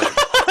for a play.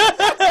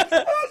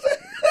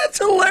 That's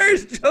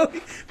hilarious,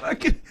 Joey.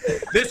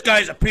 This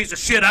guy's a piece of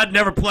shit. I'd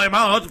never play him. I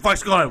don't know what the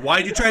fuck's going on.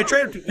 Why'd you try to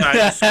trade him?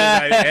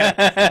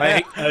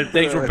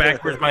 Things were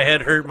backwards. My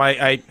head hurt.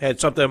 I had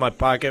something in my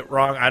pocket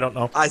wrong. I don't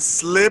know. I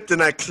slipped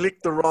and I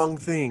clicked the wrong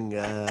thing.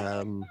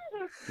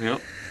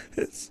 Yep.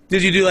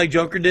 Did you do like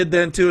Joker did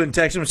then too and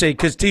text him and say,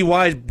 because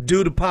T.Y.'s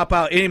due to pop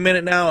out any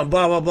minute now and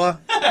blah, blah, blah?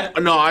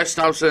 No, I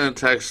stopped sending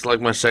texts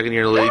like my second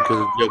year in the league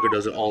because Joker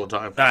does it all the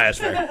time. That's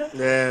fair.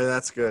 Yeah,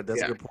 that's good.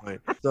 That's a good point.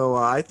 So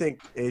I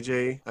think,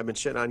 AJ, I've been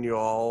shitting on you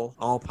all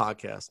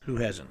podcast. Who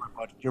hasn't?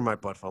 You're my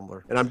butt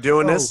fumbler. And I'm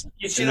doing this.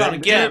 You shit on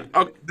again.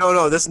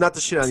 No, this is not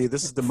the shit on you.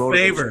 This is the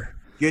motivation.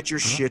 Get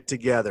your shit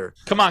together.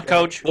 Come on,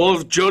 coach. Well,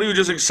 if Jody would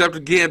just accept a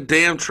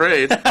damn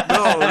trade.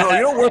 No,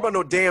 you don't worry about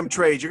no damn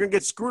trades. You're going to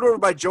get screwed over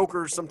by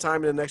jokers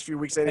sometime in the next few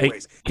weeks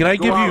anyways. Hey, can I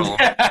give you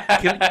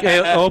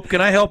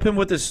can I help him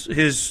with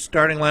his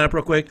starting lineup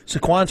real quick?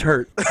 Saquon's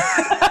hurt.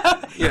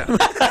 Yeah.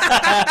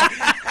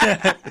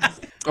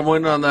 I'm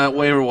waiting on that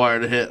waiver wire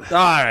to hit. All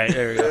right,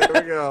 there we go.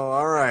 There we go.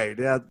 All right.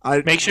 Yeah.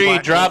 Make sure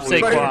you drop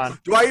Saquon.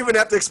 Do I even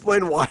have to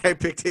explain why I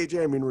picked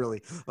AJ? I mean,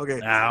 really? Okay.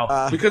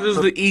 Now. Because it was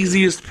the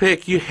easiest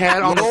pick you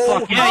had on the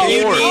fucking board.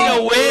 You need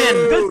a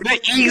win. The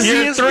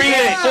easiest. You're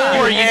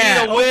 3-4. You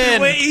need a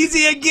win. Wait,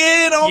 easy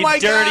again. Oh, my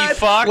God. Dirty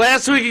fuck.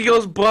 Last week he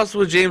goes bust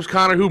with James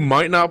Conner, who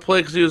might not play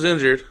because he was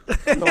injured. He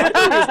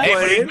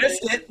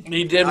missed it.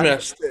 He did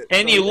miss.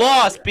 And you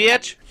lost,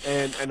 bitch.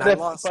 And I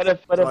lost.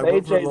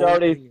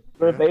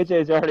 But if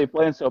AJ's already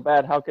playing so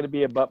bad, how could it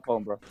be a butt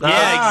phone, bro?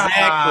 Yeah,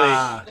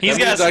 exactly. He's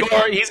got to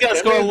score. He's got to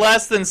score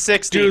less than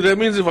 60. Dude, that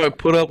means if I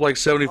put up like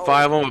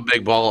 75, I'm a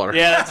big baller.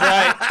 Yeah, that's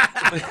right.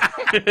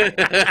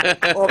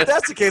 Well, if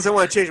that's the case, I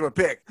want to change my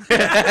pick. You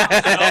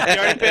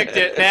already picked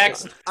it.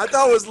 Next. I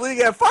thought it was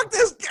league. Fuck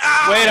this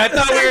guy. Wait, I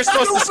thought we were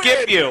supposed to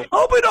skip you.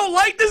 Hope we don't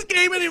like this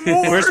game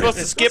anymore. We're supposed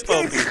to skip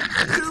This Opi.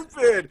 game's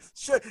stupid.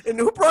 Shit. And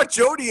who brought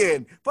Jody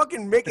in?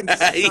 Fucking making this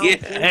Hey,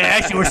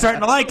 actually, we're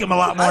starting to like him a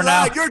lot more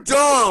now. You're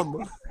dumb.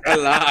 I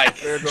like.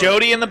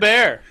 Jody and the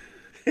Bear.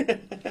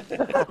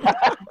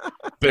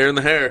 Bear in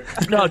the hair.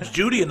 No, it's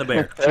Judy and the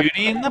Bear.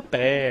 Judy and the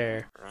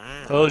Bear.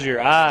 Close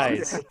your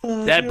eyes.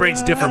 That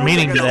brings different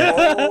meaning to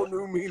that. A whole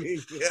new meaning.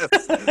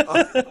 Yes.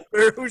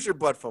 Bear, who's your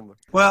butt fumbler?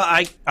 Well,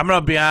 I'm gonna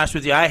be honest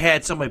with you. I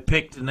had somebody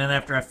picked, and then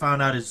after I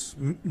found out his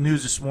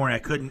news this morning,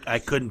 I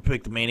couldn't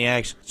pick the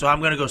Maniacs. So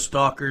I'm gonna go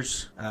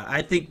Stalkers.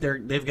 I think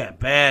they've got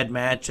bad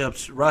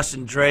matchups. Russ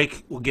and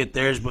Drake will get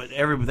theirs, but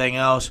everything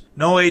else,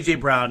 no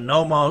AJ Brown,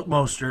 no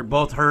Mostert,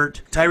 both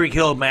hurt. Tyreek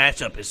Hill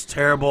matchup is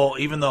terrible,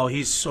 even though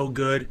he's so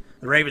good.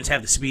 The Ravens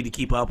have the speed to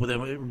keep up with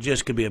him. It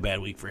just could be a bad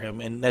week for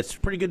him, and that's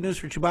pretty good news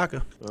for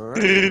Chewbacca. All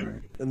right.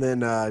 And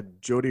then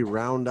Jody,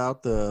 round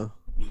out the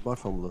butt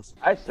fumblers.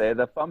 I say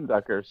the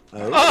Fumduckers.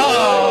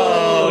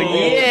 Oh,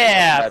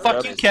 yeah.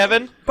 Fuck you,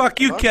 Kevin. Fuck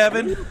you,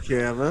 Kevin.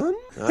 Kevin.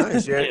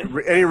 Nice. Yeah.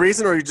 Any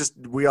reason, or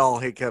we all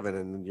hate Kevin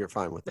and you're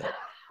fine with that?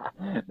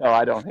 No,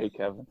 I don't hate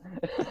Kevin.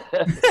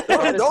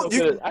 No,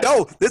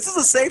 this is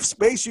a safe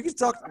space. You can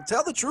tell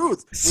the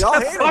truth. We all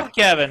hate him. Fuck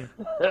Kevin.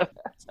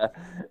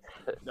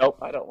 Nope,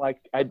 I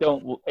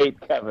don't hate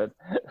Kevin.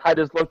 I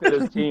just looked at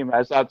his team.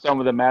 I thought some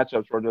of the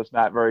matchups were just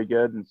not very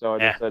good, and so I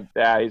just said,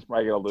 he's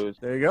probably going to lose.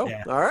 There you go.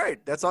 Yeah. All right.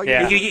 That's all you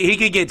need. He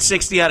could get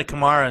 60 out of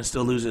Kamara and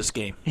still lose this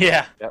game.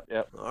 Yeah.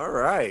 Yep. All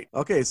right.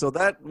 Okay, so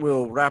that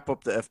will wrap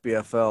up the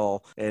FBFL,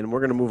 and we're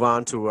going to move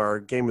on to our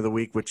game of the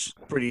week, which is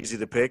pretty easy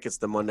to pick. It's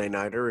the Monday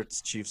Nighter.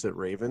 It's Chiefs at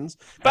Ravens.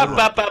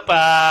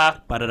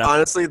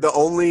 Honestly, the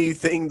only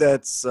thing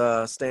that's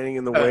standing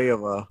in the way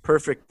of a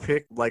perfect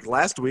pick, like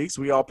last week's,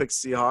 we all picked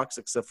Seahawks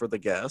except for the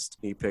guest.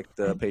 He picked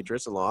the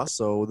Patriots and lost.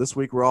 So this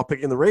week we're all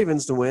picking the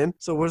Ravens to win.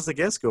 So what does the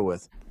guest go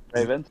with?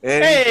 Ravens.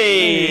 And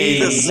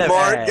he's a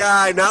smart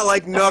guy, not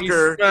like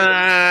Nucker.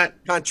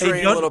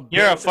 Contrarian little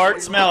You're a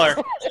fart smeller.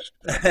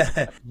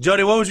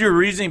 Jody, what was your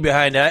reasoning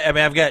behind that? I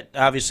mean, I've got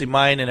obviously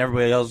mine and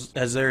everybody else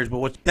has theirs,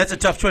 but that's a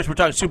tough choice. We're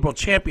talking Super Bowl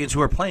champions who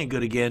are playing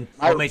good again.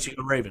 What makes you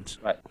go Ravens?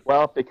 Right.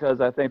 Well,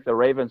 because I think the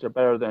Ravens are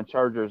better than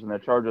Chargers, and the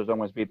Chargers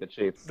almost beat the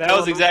Chiefs. That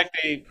was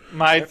exactly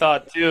my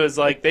thought too. Is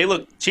like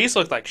Chiefs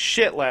looked like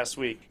shit last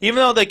week, even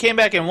though they came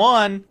back and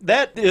won.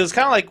 That is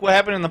kind of like what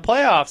happened in the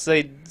playoffs.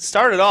 They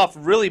started off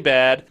really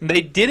bad.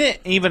 They didn't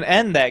even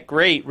end that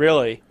great,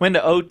 really. Went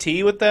to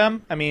OT with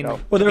them. I mean, well,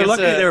 they were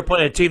lucky they were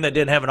playing a team that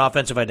didn't have an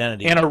offensive identity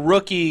and a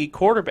rookie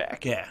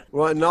quarterback. Yeah.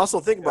 Well, and also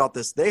think about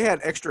this. They had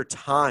extra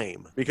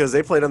time because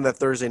they played on that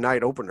Thursday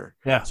night opener.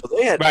 Yeah. So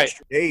they had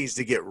extra days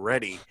to get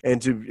ready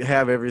and to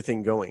have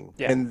everything going.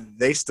 Yeah. And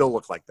they still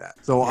look like that.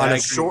 So on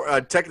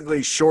a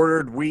technically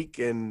shorter week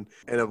and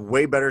a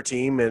way better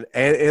team and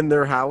in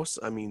their house,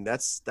 I mean,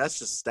 that's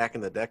just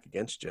stacking the deck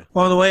against you.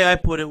 Well, the way I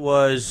put it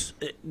was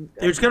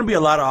there's going to be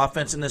a lot of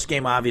offense in this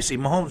game, obviously.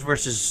 Mahomes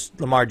versus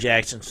Lamar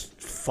Jackson's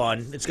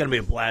fun. It's going to be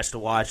a blast to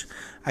watch.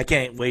 I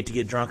can't wait to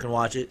get drunk and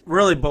watch it.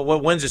 Really, but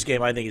what wins this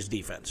game, I think, is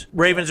defense.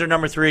 Ravens are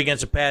number 3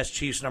 against the pass,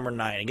 Chiefs number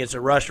 9. Against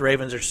the rush,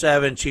 Ravens are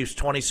 7, Chiefs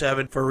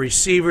 27. For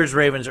receivers,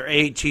 Ravens are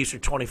 8, Chiefs are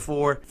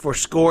 24. For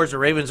scores, the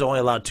Ravens only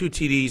allowed 2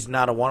 TDs,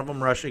 not a one of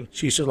them rushing.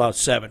 Chiefs allowed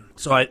 7.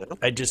 So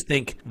I just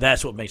think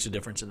that's what makes a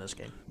difference in this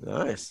game.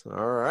 Nice.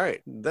 All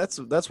right.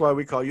 That's why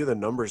we call you the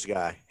numbers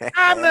guy.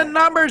 I'm the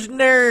numbers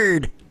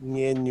nerd.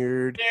 Yeah,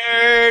 nerd.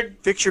 Nerd.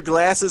 Fix your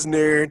glasses,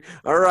 nerd.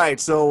 All right.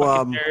 So,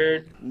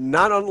 nerd.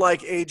 Not unlike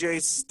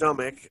AJ's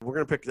stomach, we're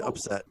gonna pick the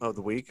upset of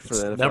the week for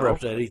the NFL. Never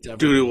upset anytime.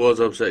 Dude, it was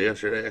upset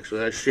yesterday.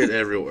 Actually, I shit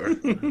everywhere.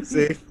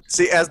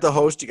 See, as the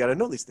host, you got to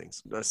know these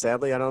things.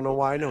 Sadly, I don't know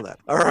why I know that.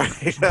 All right,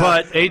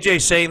 but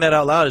AJ saying that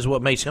out loud is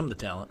what makes him the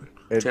talent.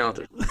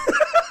 Talented.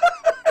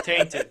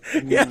 Tainted.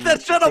 Yeah,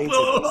 shut up,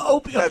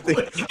 Opie.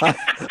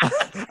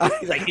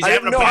 He's like, he's I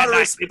having didn't a know how bad to night.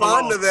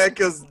 respond to that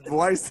because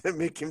why does that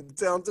make him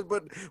talented?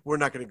 But we're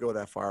not going to go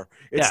that far.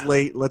 It's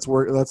late. Let's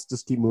work. Let's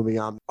just keep moving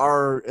on.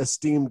 Our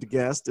esteemed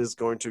guest is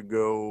going to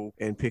go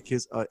and pick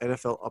his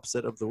NFL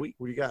upset of the week.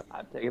 What do you got?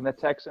 I'm taking the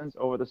Texans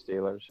over the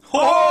Steelers.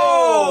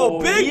 Oh,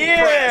 big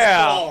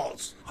press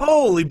balls.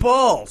 Holy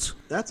balls.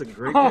 That's a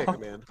great pick,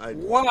 man.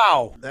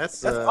 Wow.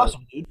 That's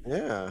awesome, dude.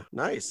 Yeah,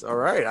 nice. All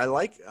right. I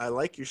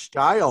like your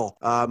style.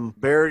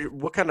 Bear,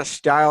 what kind of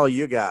style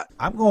you got?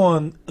 I'm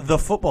going the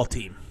football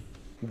team.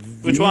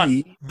 Which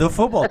one? The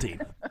football team.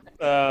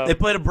 They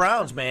play the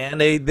Browns,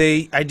 man.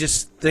 I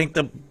just think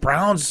the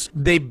Browns,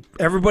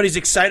 everybody's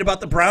excited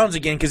about the Browns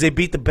again because they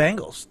beat the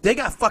Bengals. They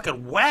got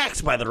fucking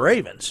waxed by the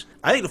Ravens.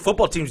 I think the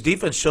football team's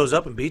defense shows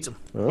up and beats them.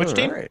 Which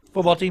team? Right.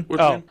 Football team.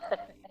 Team?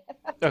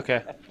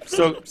 Okay.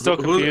 Still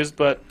confused,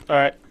 but all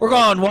right. We're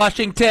going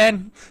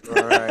Washington.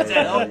 All right.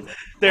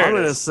 There I'm it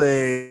going to is.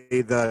 say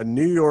the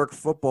New York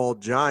Football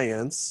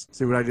Giants.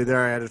 See what I did there?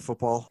 I added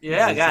football.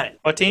 Yeah, I got it.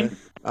 What team?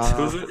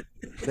 Who's it?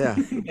 Yeah.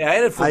 Yeah, I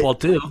did football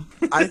too.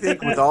 I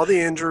think with all the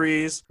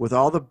injuries, with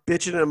all the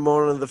bitching and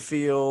moaning of the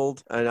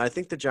field, and I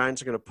think the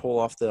Giants are going to pull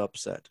off the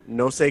upset.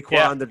 No Saquon,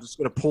 Yeah. they're just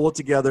going to pull it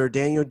together.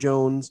 Daniel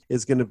Jones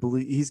is going to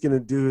he's going to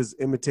do his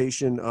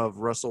imitation of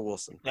Russell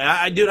Wilson. Yeah,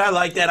 I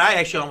like that. I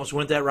actually almost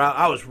went that route.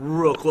 I was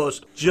real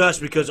close just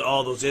because of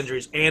all those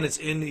injuries, and it's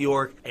in New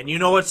York, and you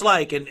know what it's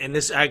like. And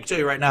this, I can tell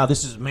you right now,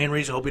 this is the main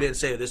reason. I hope he didn't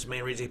say it. This is the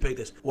main reason he picked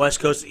this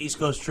West Coast to East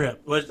Coast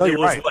trip. You're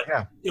right.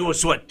 Yeah. It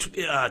was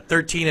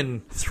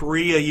 13-3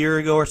 a year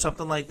ago or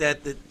something like that.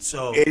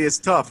 So It is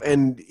tough,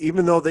 and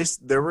even though they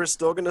were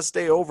still going to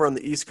stay over on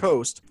the East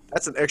Coast,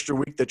 that's an extra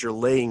week that you're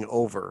laying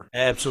over.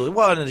 absolutely.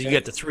 Well, and then you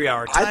get the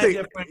 3-hour time I think,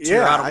 difference.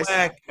 You're out of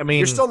whack. I mean,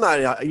 you're still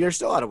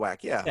out of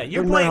whack. Yeah, yeah,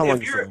 you're No matter how playing.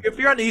 long you play. If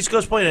you're on the East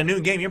Coast playing a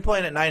noon game, you're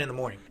playing at 9 in the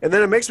morning. And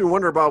then it makes me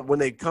wonder about when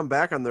they come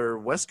back on their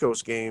West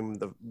Coast game,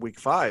 the week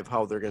 5,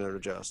 how they're going to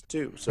adjust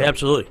too. So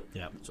Absolutely.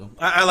 Yeah. So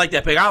I like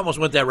that pick. I almost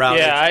went that route.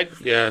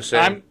 Yeah,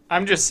 Same.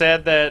 I'm just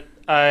sad that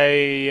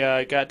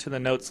I got to the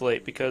notes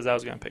late because I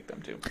was going to pick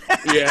them too.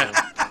 Yeah.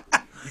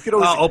 you could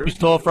always Opie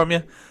stole it from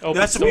you. Opie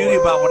That's the stole beauty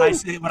about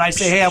when I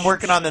say, hey, I'm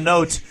working on the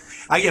notes.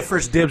 I get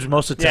first dibs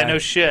most of the Yeah, time. no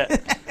shit.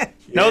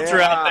 Notes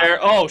are out there.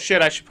 Oh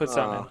shit, I should put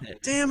something in.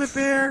 Damn it,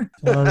 Bear.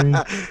 Sorry.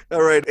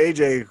 All right,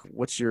 AJ,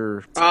 what's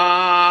your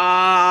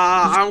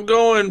I'm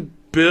going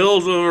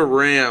Bills over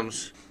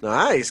Rams.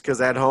 nice? Because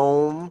at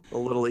home, a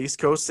little East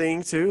Coast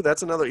thing too.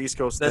 That's another East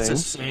Coast That's thing.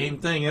 the same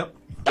thing. Yep.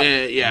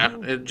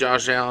 And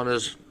Josh Allen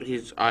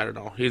he's I don't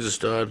know, he's a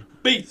stud.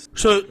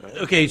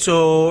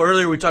 So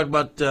earlier we talked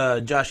about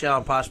Josh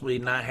Allen possibly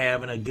not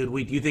having a good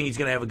week. Do you think he's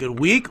going to have a good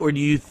week, or do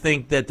you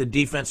think that the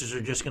defenses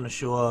are just going to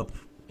show up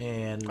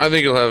and? I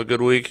think he'll have a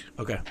good week.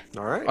 Okay.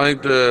 All right. I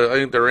think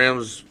the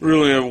Rams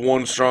really have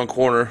one strong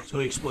corner. So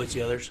he exploits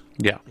the others.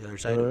 Yeah. The other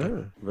side.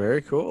 Okay.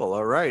 Very cool.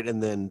 All right,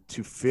 and then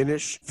to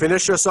finish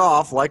us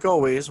off, like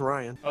always,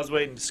 Ryan. I was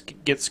waiting to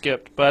get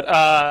skipped, but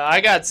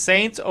I got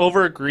Saints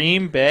over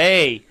Green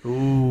Bay.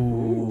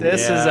 Ooh.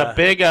 This is a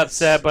big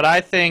upset, but I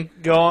think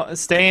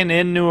staying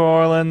in New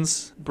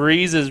Orleans,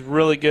 Breeze is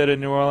really good in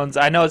New Orleans.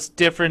 I know it's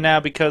different now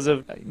because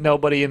of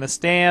nobody in the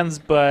stands,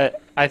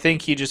 but I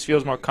think he just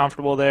feels more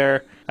comfortable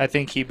there. I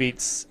think he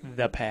beats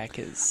the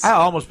Packers. I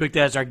almost picked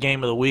that as our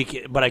game of the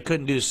week, but I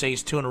couldn't do the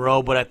Saints 2 in a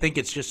row. But I think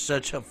it's just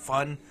such a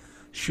fun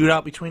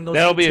shootout between those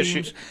That'll two be a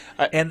teams. shoot.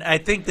 And I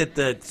think that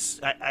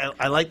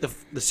I like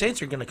the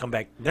Saints are going to come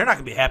back. They're not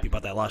going to be happy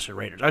about that loss to the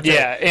Raiders. I'll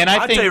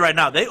tell you right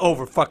now, they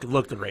fucking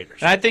looked the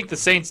Raiders. And I think the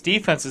Saints'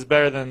 defense is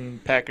better than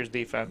Packers'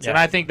 defense, and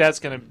I think that's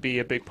going to be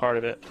a big part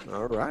of it.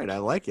 All right, I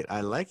like it.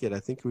 I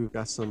think we've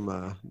got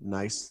some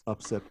nice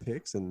upset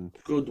picks, and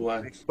Good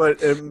one.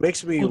 but it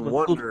makes me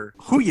wonder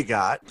who you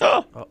got.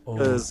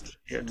 Because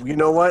you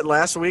know what?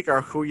 Last week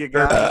our who you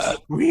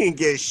got, we didn't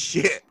get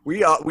shit.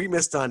 We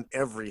missed on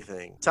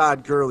everything.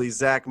 Todd Gurley,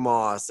 Zach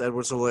Moss,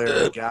 Edward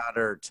Solaire,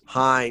 Goddard,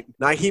 Hines,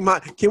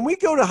 Naheem. Can we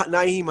go to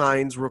Naheem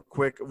Hines real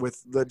quick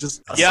with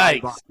just a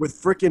sidebar?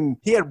 With freaking,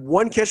 he had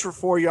one catch for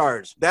 4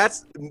 yards.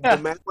 That's the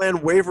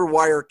Matland waiver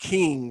wire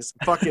Kings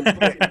fucking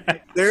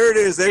pick. There it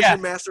is. There's your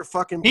master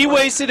fucking. He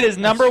wasted his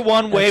number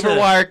one waiver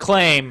wire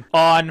claim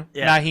on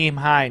Naheem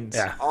Hines.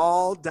 Yeah.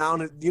 All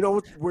down. You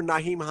know where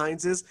Naheem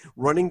Hines is?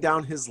 Running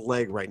down his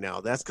leg right now.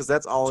 That's because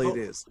that's all it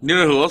is. You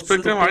know who else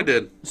picked him? I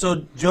did.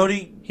 So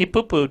Jody, he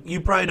poo-pooed. You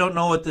probably don't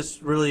know what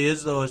this really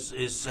is, though. Is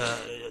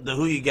the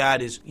who you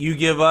got is you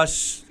give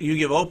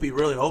Opie.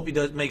 Really, Opie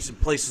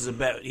places a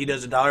bet. He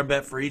does $1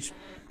 bet for each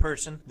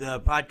person. The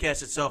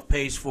podcast itself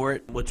pays for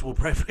it, which will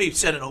probably be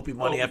sending Opie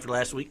money after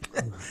last week.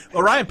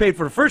 Well, Ryan paid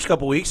for the first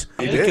couple weeks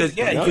because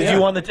you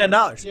won the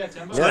 $10. Yeah,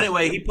 $10. So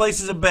anyway, he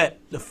places a bet.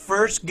 The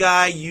first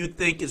guy you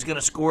think is going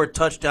to score a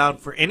touchdown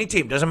for any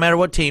team, doesn't matter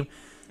what team,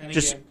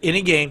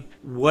 Any game,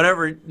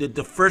 whatever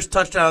the first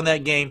touchdown in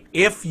that game.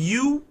 If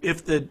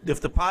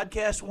the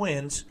podcast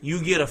wins,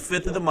 you get a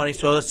fifth of the money.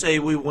 So let's say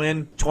we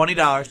win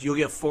 $20, you'll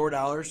get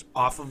 $4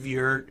 off of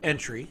your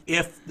entry.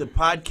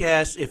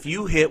 If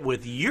you hit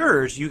with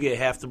yours, you get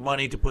half the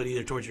money to put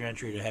either towards your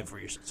entry or to have for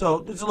yourself. So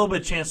there's a little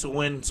bit of chance to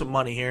win some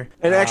money here.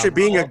 And actually,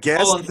 being a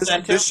guest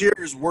this year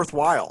is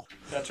worthwhile.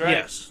 That's right.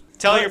 Yes.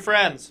 Tell your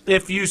friends.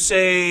 If you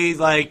say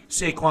like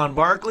Saquon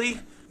Barkley,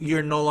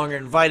 you're no longer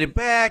invited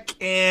back,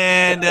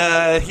 and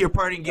your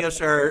parting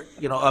gifts are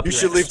up. You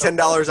should leave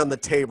 $10 on the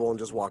table and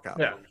just walk out.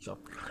 Yeah.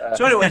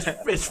 So anyways,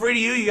 it's free to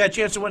you. You got a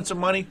chance to win some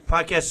money.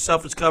 Podcast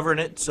itself is covering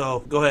it.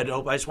 So go ahead,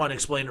 Ope. I just want to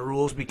explain the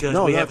rules because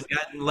we haven't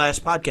gotten the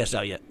last podcast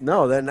out yet.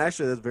 No, that's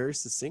very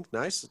succinct.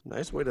 Nice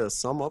way to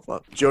sum up.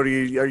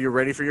 Jody, are you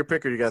ready for your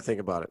pick, or you got to think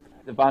about it?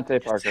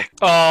 Devontae Parker.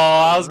 Oh,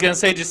 I was going to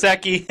say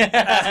Gesicki.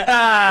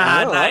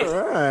 Nice.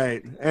 All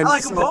right. And I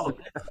like them both.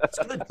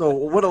 So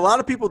what a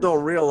lot of people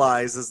don't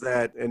realize is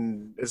that,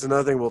 and it's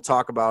another thing we'll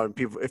talk about,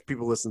 and if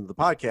people listen to the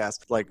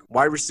podcast, like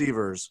wide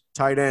receivers,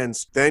 tight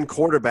ends, then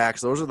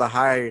quarterbacks, those are the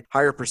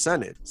higher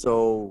percentage.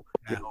 So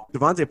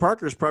Devontae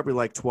Parker is probably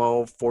like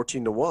 12,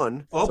 14 to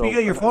 1. Oh, you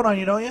got your phone on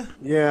you, don't you?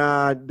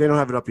 Yeah, they don't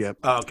have it up yet.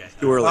 Oh, okay.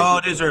 Too early. Oh,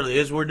 it is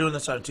early. We're doing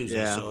this on Tuesday.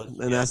 Yeah, so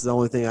that's the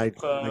only thing I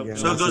so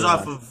it goes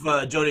off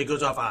of Jody. It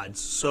goes off odds.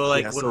 So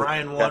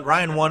when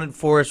Ryan won in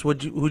Forest,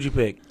 who'd you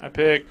pick? I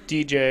picked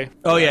DJ.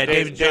 Oh yeah,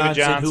 David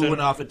Johnson, who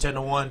went off at 10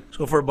 to 1.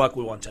 So for $1,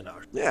 we won $10.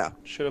 Yeah,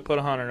 should have put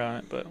 100 on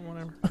it, but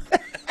whatever.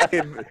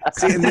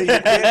 See, and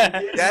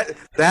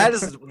that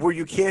is where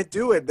you can't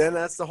do it. Then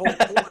that's the whole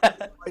point.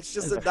 It's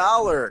just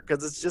 $1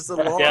 because it's just a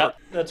lark. Yeah,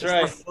 that's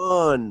right. It's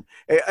fun.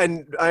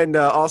 And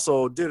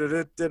also,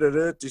 do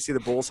you see the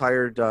Bulls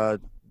hired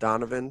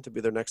Donovan to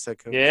be their next head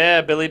coach?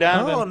 Yeah, Billy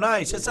Donovan. Oh,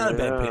 nice. That's not a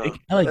bad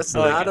pick. That's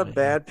not a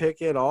bad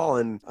pick at all.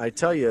 And I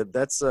tell you,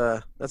 that's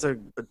a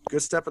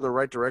good step in the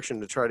right direction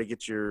to try to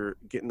get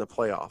in the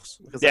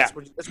playoffs. Because that's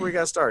where you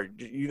got to start.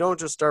 You don't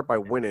just start by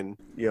winning,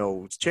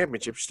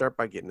 championships. You start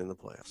by getting in the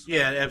playoffs.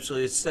 Yeah,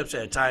 absolutely. It's steps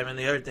at a time. And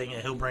the other thing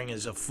that he'll bring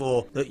is a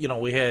full.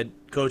 We had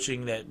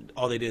coaching that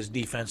all they did is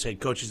defense.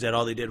 Had coaches that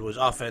all they did was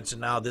offense.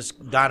 And now this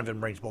Donovan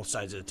brings both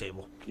sides of the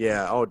table.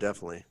 Yeah. Oh,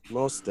 definitely.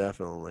 Most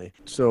definitely.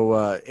 So,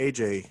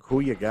 AJ,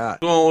 who you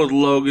got? Going with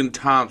Logan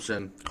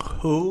Thompson.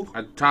 Who?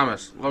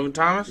 Thomas. Logan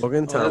Thomas?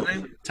 Logan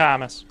Thomas.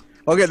 Thomas.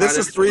 Okay, this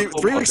is three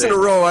weeks in a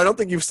row. I don't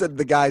think you've said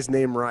the guy's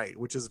name right,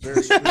 which is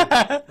very sweet.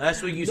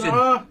 Last week you said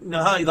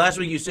last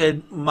week you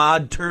said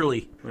Mod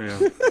Turley. Yeah.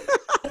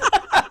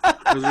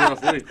 It was a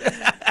rough week.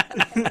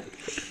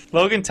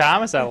 Logan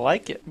Thomas, I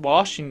like it.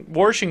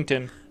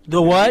 Washington.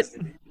 The what?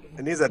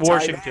 And he's a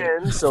tight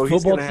end, so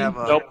he's going to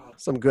have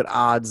some good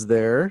odds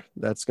there.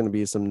 That's going to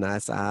be some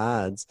nice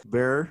odds.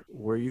 Bear,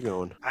 where are you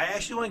going? I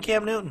actually went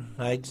Cam Newton.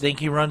 I think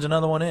he runs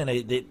another one in.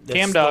 That's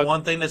Cam Dog. The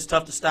one thing that's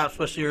tough to stop,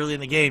 especially early in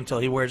the game, until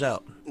he wears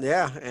out.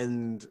 Yeah,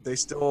 and they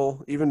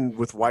still, even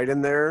with White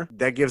in there,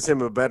 that gives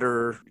him a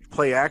better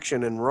play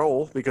action and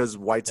roll because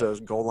White's a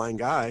goal line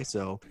guy.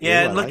 So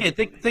yeah, and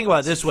think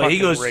about it this way: he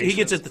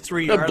gets at the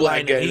 3-yard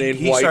line, and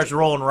he starts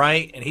rolling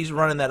right, and he's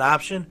running that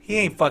option. He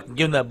ain't fucking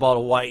giving that ball to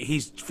White.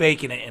 He's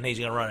faking it, and he's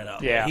gonna run it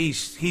up. Yeah,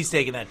 he's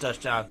taking that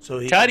touchdown, so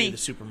he can be the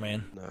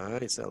Superman.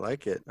 Nice, I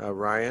like it.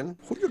 Ryan,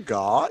 who you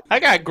got? I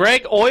got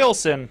Greg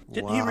Oilson.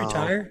 Didn't he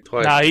retire?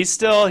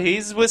 Twice. No,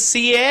 he's with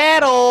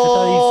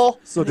Seattle.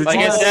 So like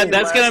I said,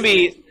 that's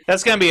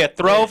gonna be a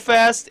throw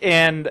fest,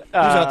 and he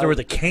was out there with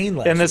a cane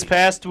last week. This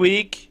past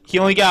week, he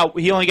only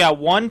got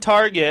one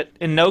target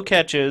and no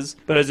catches,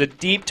 but it was a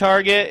deep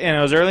target, and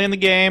it was early in the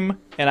game.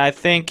 And I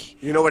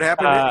think you know what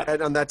happened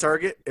on that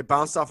target? It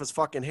bounced off his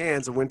fucking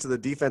hands and went to the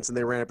defense, and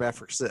they ran it back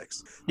for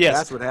 6. Yes,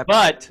 that's what happened.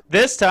 But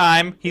this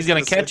time he's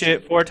gonna catch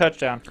it for a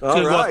touchdown.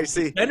 All right,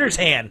 see, defender's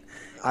hand.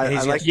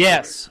 I like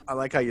yes. I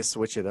like how you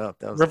switch it up.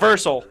 That was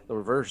reversal. The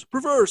reverse.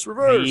 So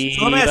let me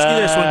ask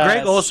you this: when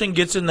Greg Olsen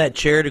gets in that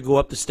chair to go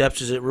up the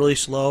steps, is it really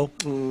slow?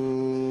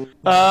 No,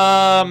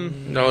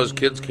 his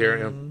kids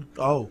carry him.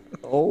 Oh.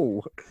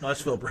 No,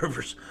 that's Philip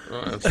Rivers.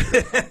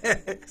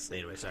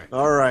 Anyway, sorry.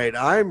 All right,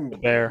 I'm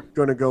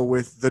going to go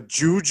with the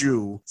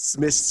Juju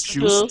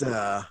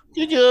Smith-Schuster.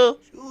 Juju.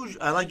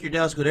 I like your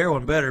Dallas Goodere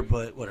one better,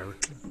 but whatever.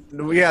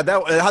 Yeah, how'd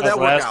that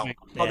work out?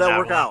 How'd that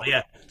work out?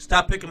 Yeah.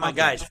 Stop picking my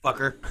guys,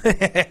 fucker.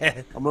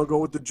 I'm going to go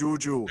with the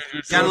Juju.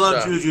 Gotta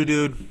love Juju,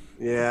 dude.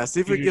 Yeah, see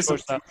if we can get some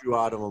Juju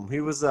out of him.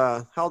 He was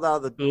held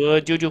out of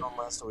the Juju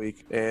last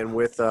week. And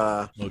with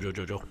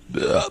Mojo.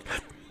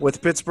 With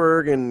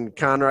Pittsburgh and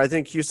Connor, I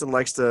think Houston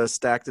likes to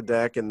stack the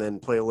deck and then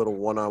play a little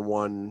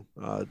one-on-one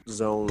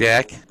zone.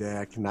 Deck.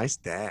 Nice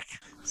deck.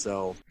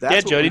 So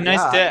that's Jody,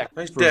 nice deck.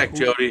 Nice deck,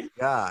 Jody.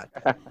 God.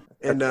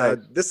 And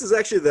this is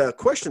actually the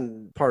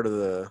question part of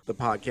the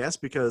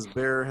podcast because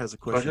Bear has a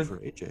question for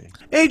AJ.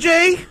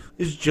 AJ,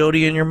 is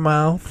Jody in your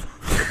mouth?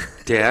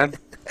 Dad?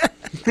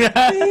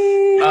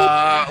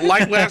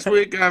 Like last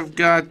week, I've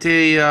got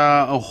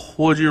a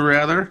would you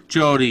rather?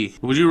 Jody,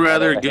 would you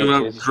rather give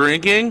up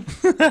drinking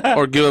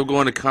or give up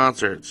going to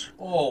concerts?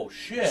 Oh,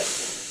 shit.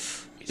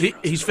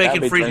 He's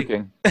faking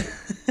freezing.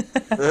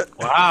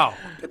 Wow.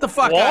 Get the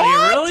fuck What? out of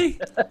here, really?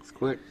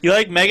 Quick. You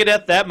like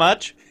Megadeth that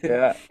much?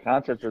 Yeah,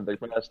 concerts are the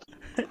best.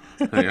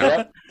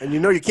 Yeah. And you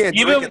know you can't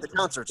Even- drink at the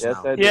concerts Yes,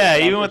 now. I do. Yeah,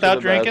 Concerts even are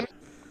without the best. drinking?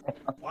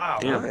 Wow.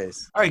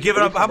 Nice. All right, give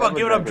it up. How about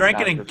giving up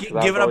drinking and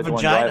giving up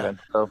vagina?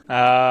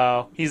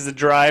 Oh, he's the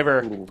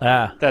driver.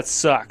 Ah. That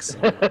sucks.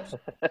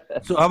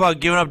 So how about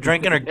giving up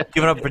drinking or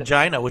giving up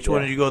vagina? Which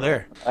one did you go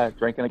there?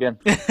 Drinking again.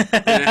 E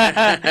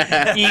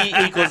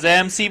equals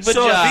MC vagina.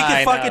 So if he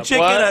can fuck a chick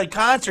What? at a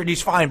concert,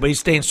 he's fine, but he's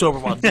staying sober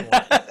while doing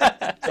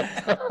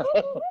it.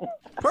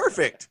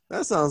 Perfect.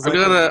 That sounds I've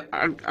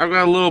like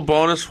got a little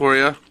bonus for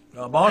you.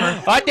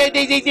 Boner.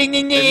 If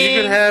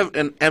you could have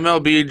an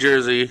MLB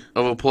jersey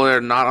of a player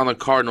not on the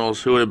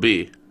Cardinals, who would it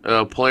be?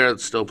 A player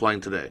that's still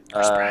playing today.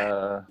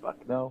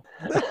 Fuck no.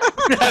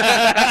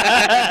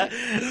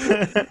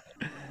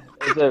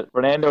 Is it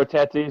Fernando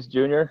Tatis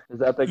Jr.? Is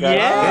that the guy?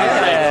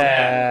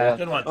 Yeah.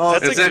 Good one. Oh,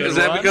 That's a Is good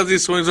that one. because he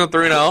swings on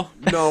 3-0?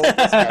 no,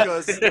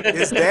 it's because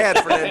his dad,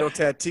 Fernando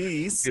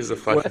Tatis, He's a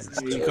fucking. was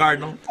the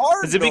Cardinal.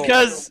 Is it Cardinal.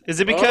 because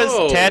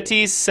Oh.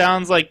 Tatis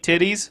sounds like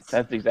titties?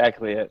 That's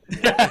exactly it.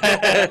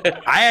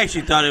 I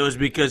actually thought it was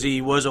because he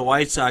was a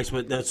White Sox,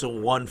 but that's the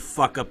one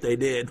fuck up they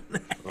did.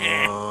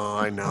 Oh,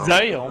 I know.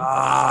 Damn.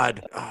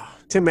 God. Oh,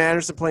 Tim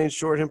Anderson playing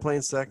short, him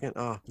playing second.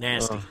 Oh,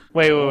 Nasty.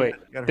 Wait.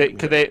 gotta They, hurt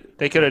could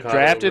they could have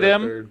drafted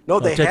him?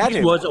 no, they had He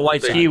him. was a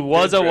White Sox. He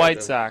was a draft White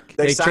him. Sox.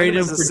 They signed traded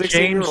him as a for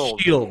James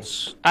 16-year-old.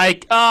 Shields.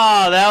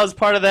 That was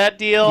part of that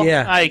deal?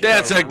 Yeah.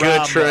 That's a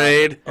good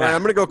trade. All right,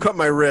 I'm gonna go cut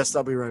my wrist.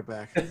 I'll be right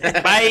back.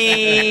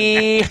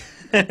 Bye.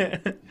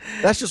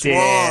 That's just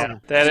Damn.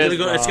 wrong. That is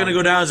It's gonna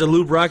go down as a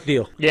Lou Brock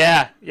deal.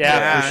 Yeah,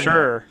 Yeah, for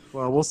sure.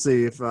 Well, we'll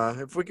see if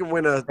we can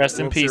win a Rest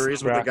in World peace,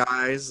 Series Lou with the Brock.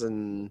 guys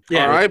and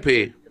Yeah.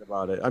 R.I.P. forget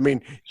about it. I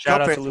mean, Shout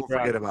Cup out to fans Lou will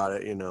Brock. forget about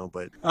it,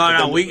 but Oh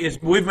no,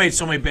 we've made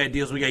so many bad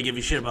deals. We gotta give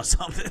you shit about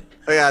something.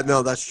 yeah,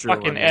 no, that's true.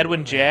 Fucking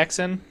Edwin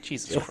Jackson.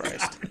 Jesus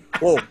Christ.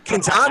 Whoa,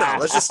 Quintana.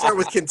 Let's just start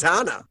with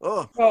Quintana.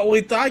 Oh, Well,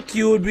 we thought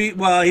Q would be.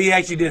 Well, he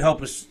actually did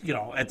help us,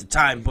 at the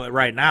time. But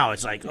right now,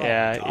 it's like, oh,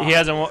 Yeah, God. he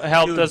hasn't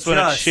helped us win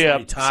a Just ship.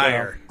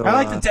 retire. so- I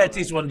like the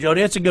Tatis one,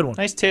 Jody. That's a good one.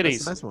 Nice that's a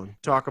titties. nice one.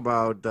 Talk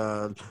about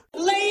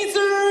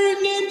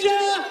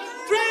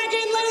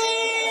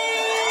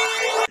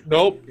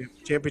Nope.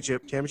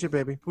 championship,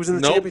 baby. Who's in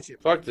the Nope.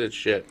 championship? Fuck this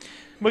shit.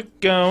 We're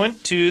going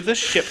to the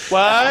ship.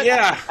 What?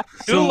 Yeah.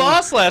 Who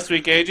lost last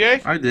week,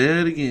 AJ? I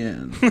did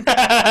again.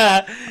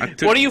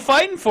 What are you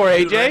fighting for,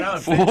 AJ?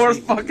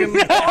 Fourth fucking.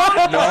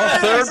 No,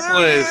 third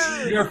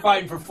place. You're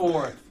fighting for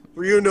fourth.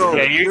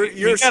 Yeah, you're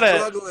you gotta-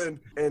 struggling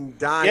and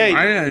dying. Yeah,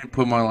 I didn't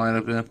put my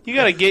lineup in. You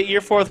gotta get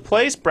your fourth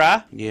place,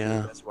 brah.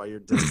 Yeah. That's why you're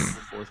destined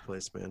for fourth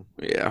place, man.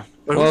 Yeah.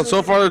 But Well, who's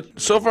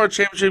so far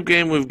championship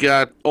game, we've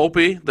got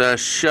Opie, the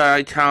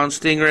Chi-Town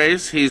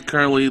Stingrays. He's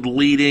currently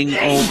leading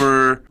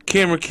over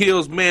Cameron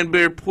Keel's Man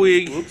Bear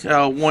Puig,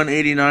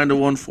 189 to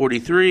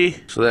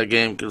 143. So that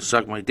game can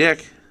suck my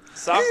dick.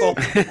 Sockle.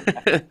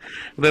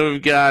 Then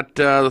we've got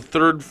the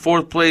third,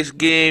 fourth place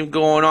game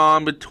going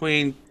on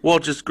between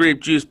Welch's Grape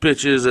Juice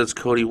Pitches. That's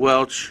Cody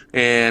Welch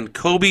and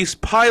Kobe's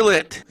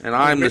Pilot, and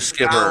I'm the Down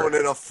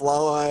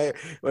skipper.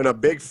 in a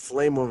big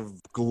flame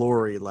of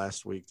glory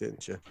last week,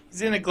 didn't you?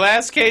 He's in a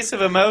glass case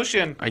of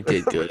emotion. I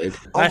did good.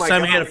 Oh Last my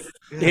time God.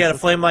 he had a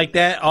flame like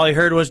that, all he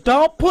heard was,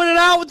 "Don't put it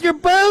out with your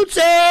boots,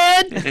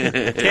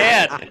 Ed."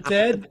 Cat.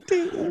 Ed.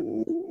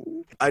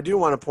 I do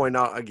want to point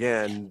out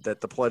again that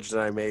the pledge that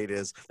I made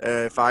is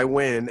if I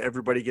win,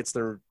 everybody gets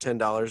their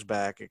 $10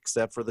 back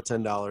except for the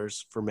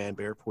 $10 for Man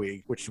Bear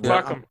Puig, which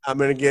Fuck 'em. I'm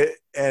going to get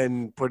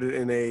and put it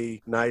in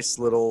a nice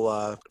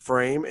little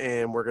frame,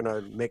 and we're going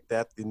to make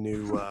that the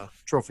new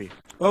trophy.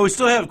 Well, we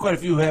still have quite a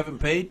few who haven't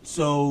paid,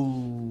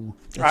 so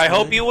I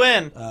hope you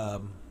win.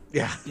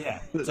 Yeah. Yeah,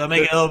 so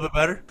make it a little bit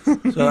better.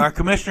 So our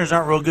commissioners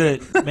aren't real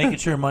good at making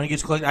sure money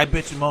gets collected. I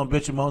bitch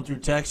and moan through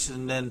text,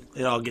 and then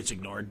it all gets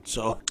ignored.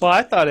 So Well,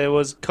 I thought it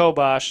was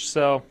Kobosh,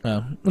 so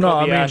no,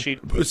 I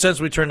Kobayashi. mean, since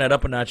we turned that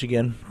up a notch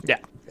again, yeah.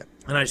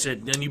 and I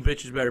said, then you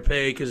bitches better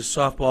pay because it's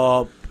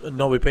softball.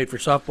 Nobody paid for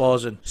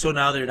softballs, and so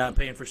now they're not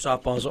paying for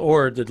softballs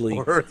or the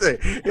league. Or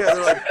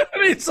they're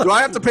like, do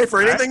I have to pay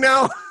for anything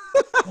now?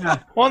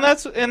 Well,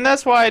 and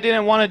that's why I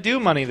didn't want to do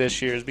money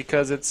this year, is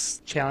because it's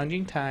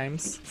challenging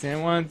times.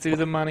 Didn't want to do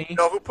the money. You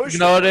know who pushed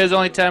Even though it is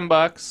only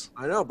 $10.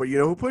 I know, but you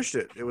know who pushed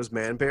it? It was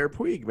Man Bear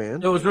Puig,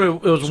 man. It was one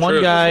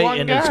true. guy, It was one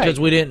and it's guy. because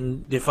we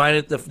didn't define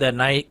it that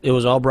night. It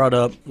was all brought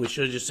up. We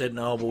should have just said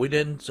no, but we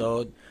didn't.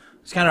 So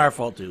it's kind of our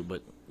fault too.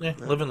 But yeah,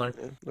 live and learn.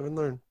 Yeah, live and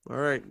learn. All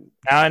right.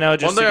 Now I know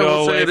just One thing to I go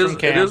will say, away it is, from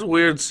Cam. it is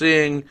weird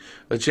seeing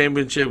a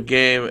championship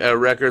game at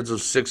records of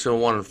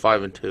 6-1 and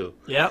 5-2.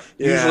 Yep.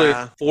 Usually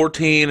Yeah.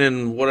 14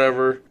 and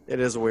whatever. It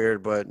is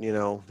weird, but,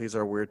 these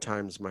are weird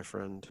times, my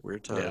friend.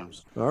 Weird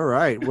times. All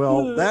right.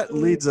 Well, that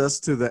leads us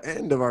to the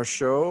end of our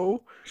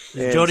show.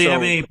 And Jody, so-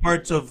 have any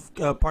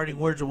parting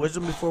words of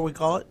wisdom before we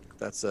call it?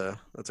 That's a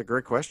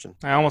great question.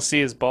 I almost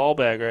see his ball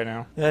bag right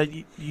now.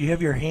 You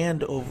have your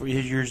hand over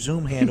your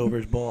Zoom hand over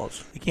his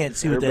balls. You can't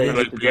see what that Everybody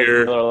is. like to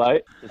drink Miller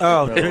Lite?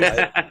 Oh, Miller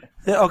Lite.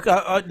 Okay,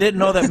 I didn't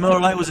know that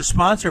Miller Lite was a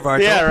sponsor of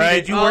ours. Yeah, Opie, right.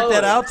 Did you work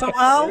that out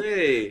somehow?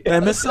 Hey. Did I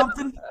miss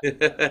something?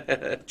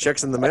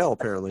 Checks in the mail,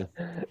 apparently.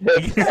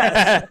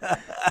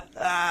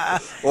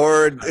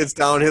 Or it's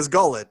down his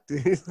gullet.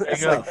 It's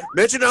like,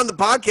 mention it on the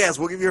podcast.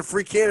 We'll give you a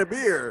free can of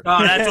beer.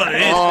 Oh, that's what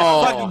it is.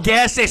 Oh. Fucking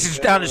gas stations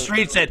down the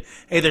street said,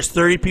 "Hey, there's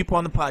 30 people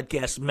on the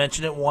podcast.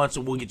 Mention it once,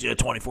 and we'll get you a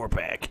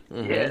 24-pack."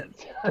 Yes.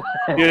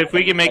 Dude, if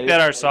we can make that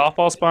our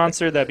softball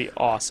sponsor, that'd be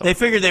awesome. They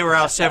figured they were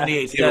out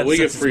 78 Yeah, we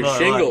get cents free since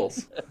Miller Lite.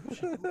 shingles.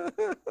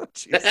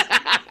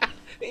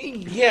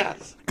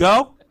 Yes.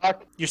 Go.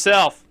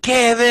 Yourself.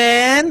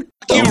 Kevin.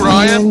 You,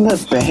 Ryan.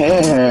 The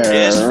bear.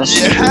 Yeah,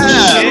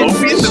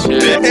 Opi the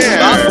Bear.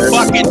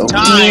 About fucking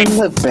time.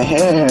 The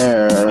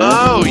bear.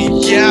 Oh,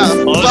 yeah.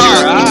 Close Fuck.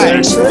 your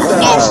eyes.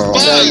 Oh,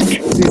 fuck.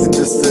 Cease and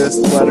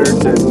desist letter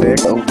to Nick.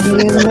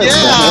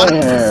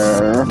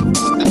 Yeah.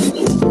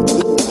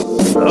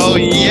 Oh,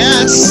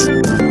 yes.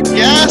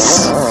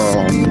 Yes.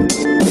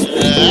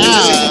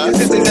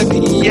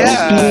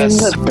 Yes.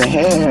 The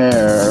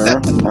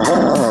bear.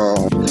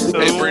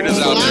 Hey, Brenda's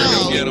out there. Go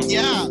get him.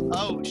 Yeah.